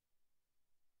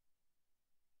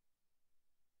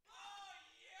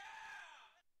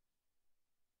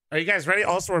 Are you guys ready?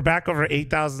 Also, we're back over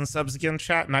 8,000 subs again,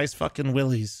 chat. Nice fucking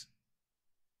willies.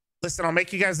 Listen, I'll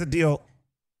make you guys a deal.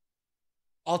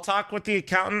 I'll talk with the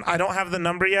accountant. I don't have the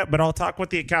number yet, but I'll talk with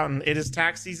the accountant. It is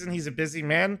tax season. He's a busy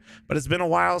man, but it's been a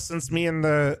while since me and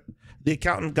the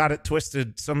accountant got it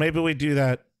twisted. So maybe we do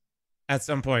that at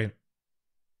some point.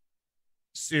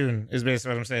 Soon is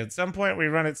basically what I'm saying. At some point, we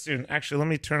run it soon. Actually, let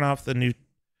me turn off the new...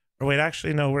 Or wait,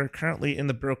 actually, no. We're currently in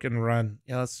the broken run.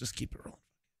 Yeah, let's just keep it rolling.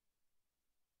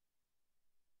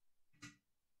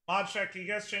 Mod check, can you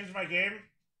guys change my game?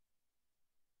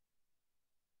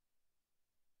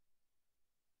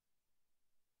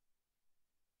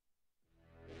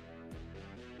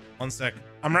 1 sec.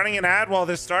 I'm running an ad while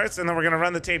this starts, and then we're gonna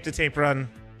run the tape-to-tape run.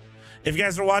 If you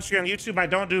guys are watching on YouTube, I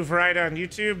don't do variety on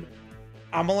YouTube.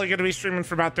 I'm only gonna be streaming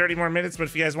for about 30 more minutes, but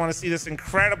if you guys want to see this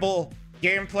incredible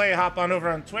gameplay, hop on over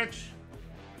on Twitch.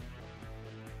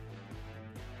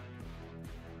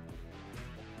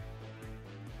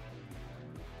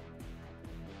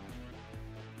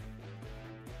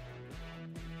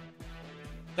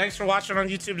 Thanks for watching on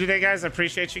YouTube today, guys. I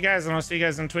appreciate you guys, and I'll see you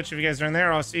guys on Twitch if you guys are in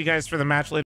there. I'll see you guys for the match later.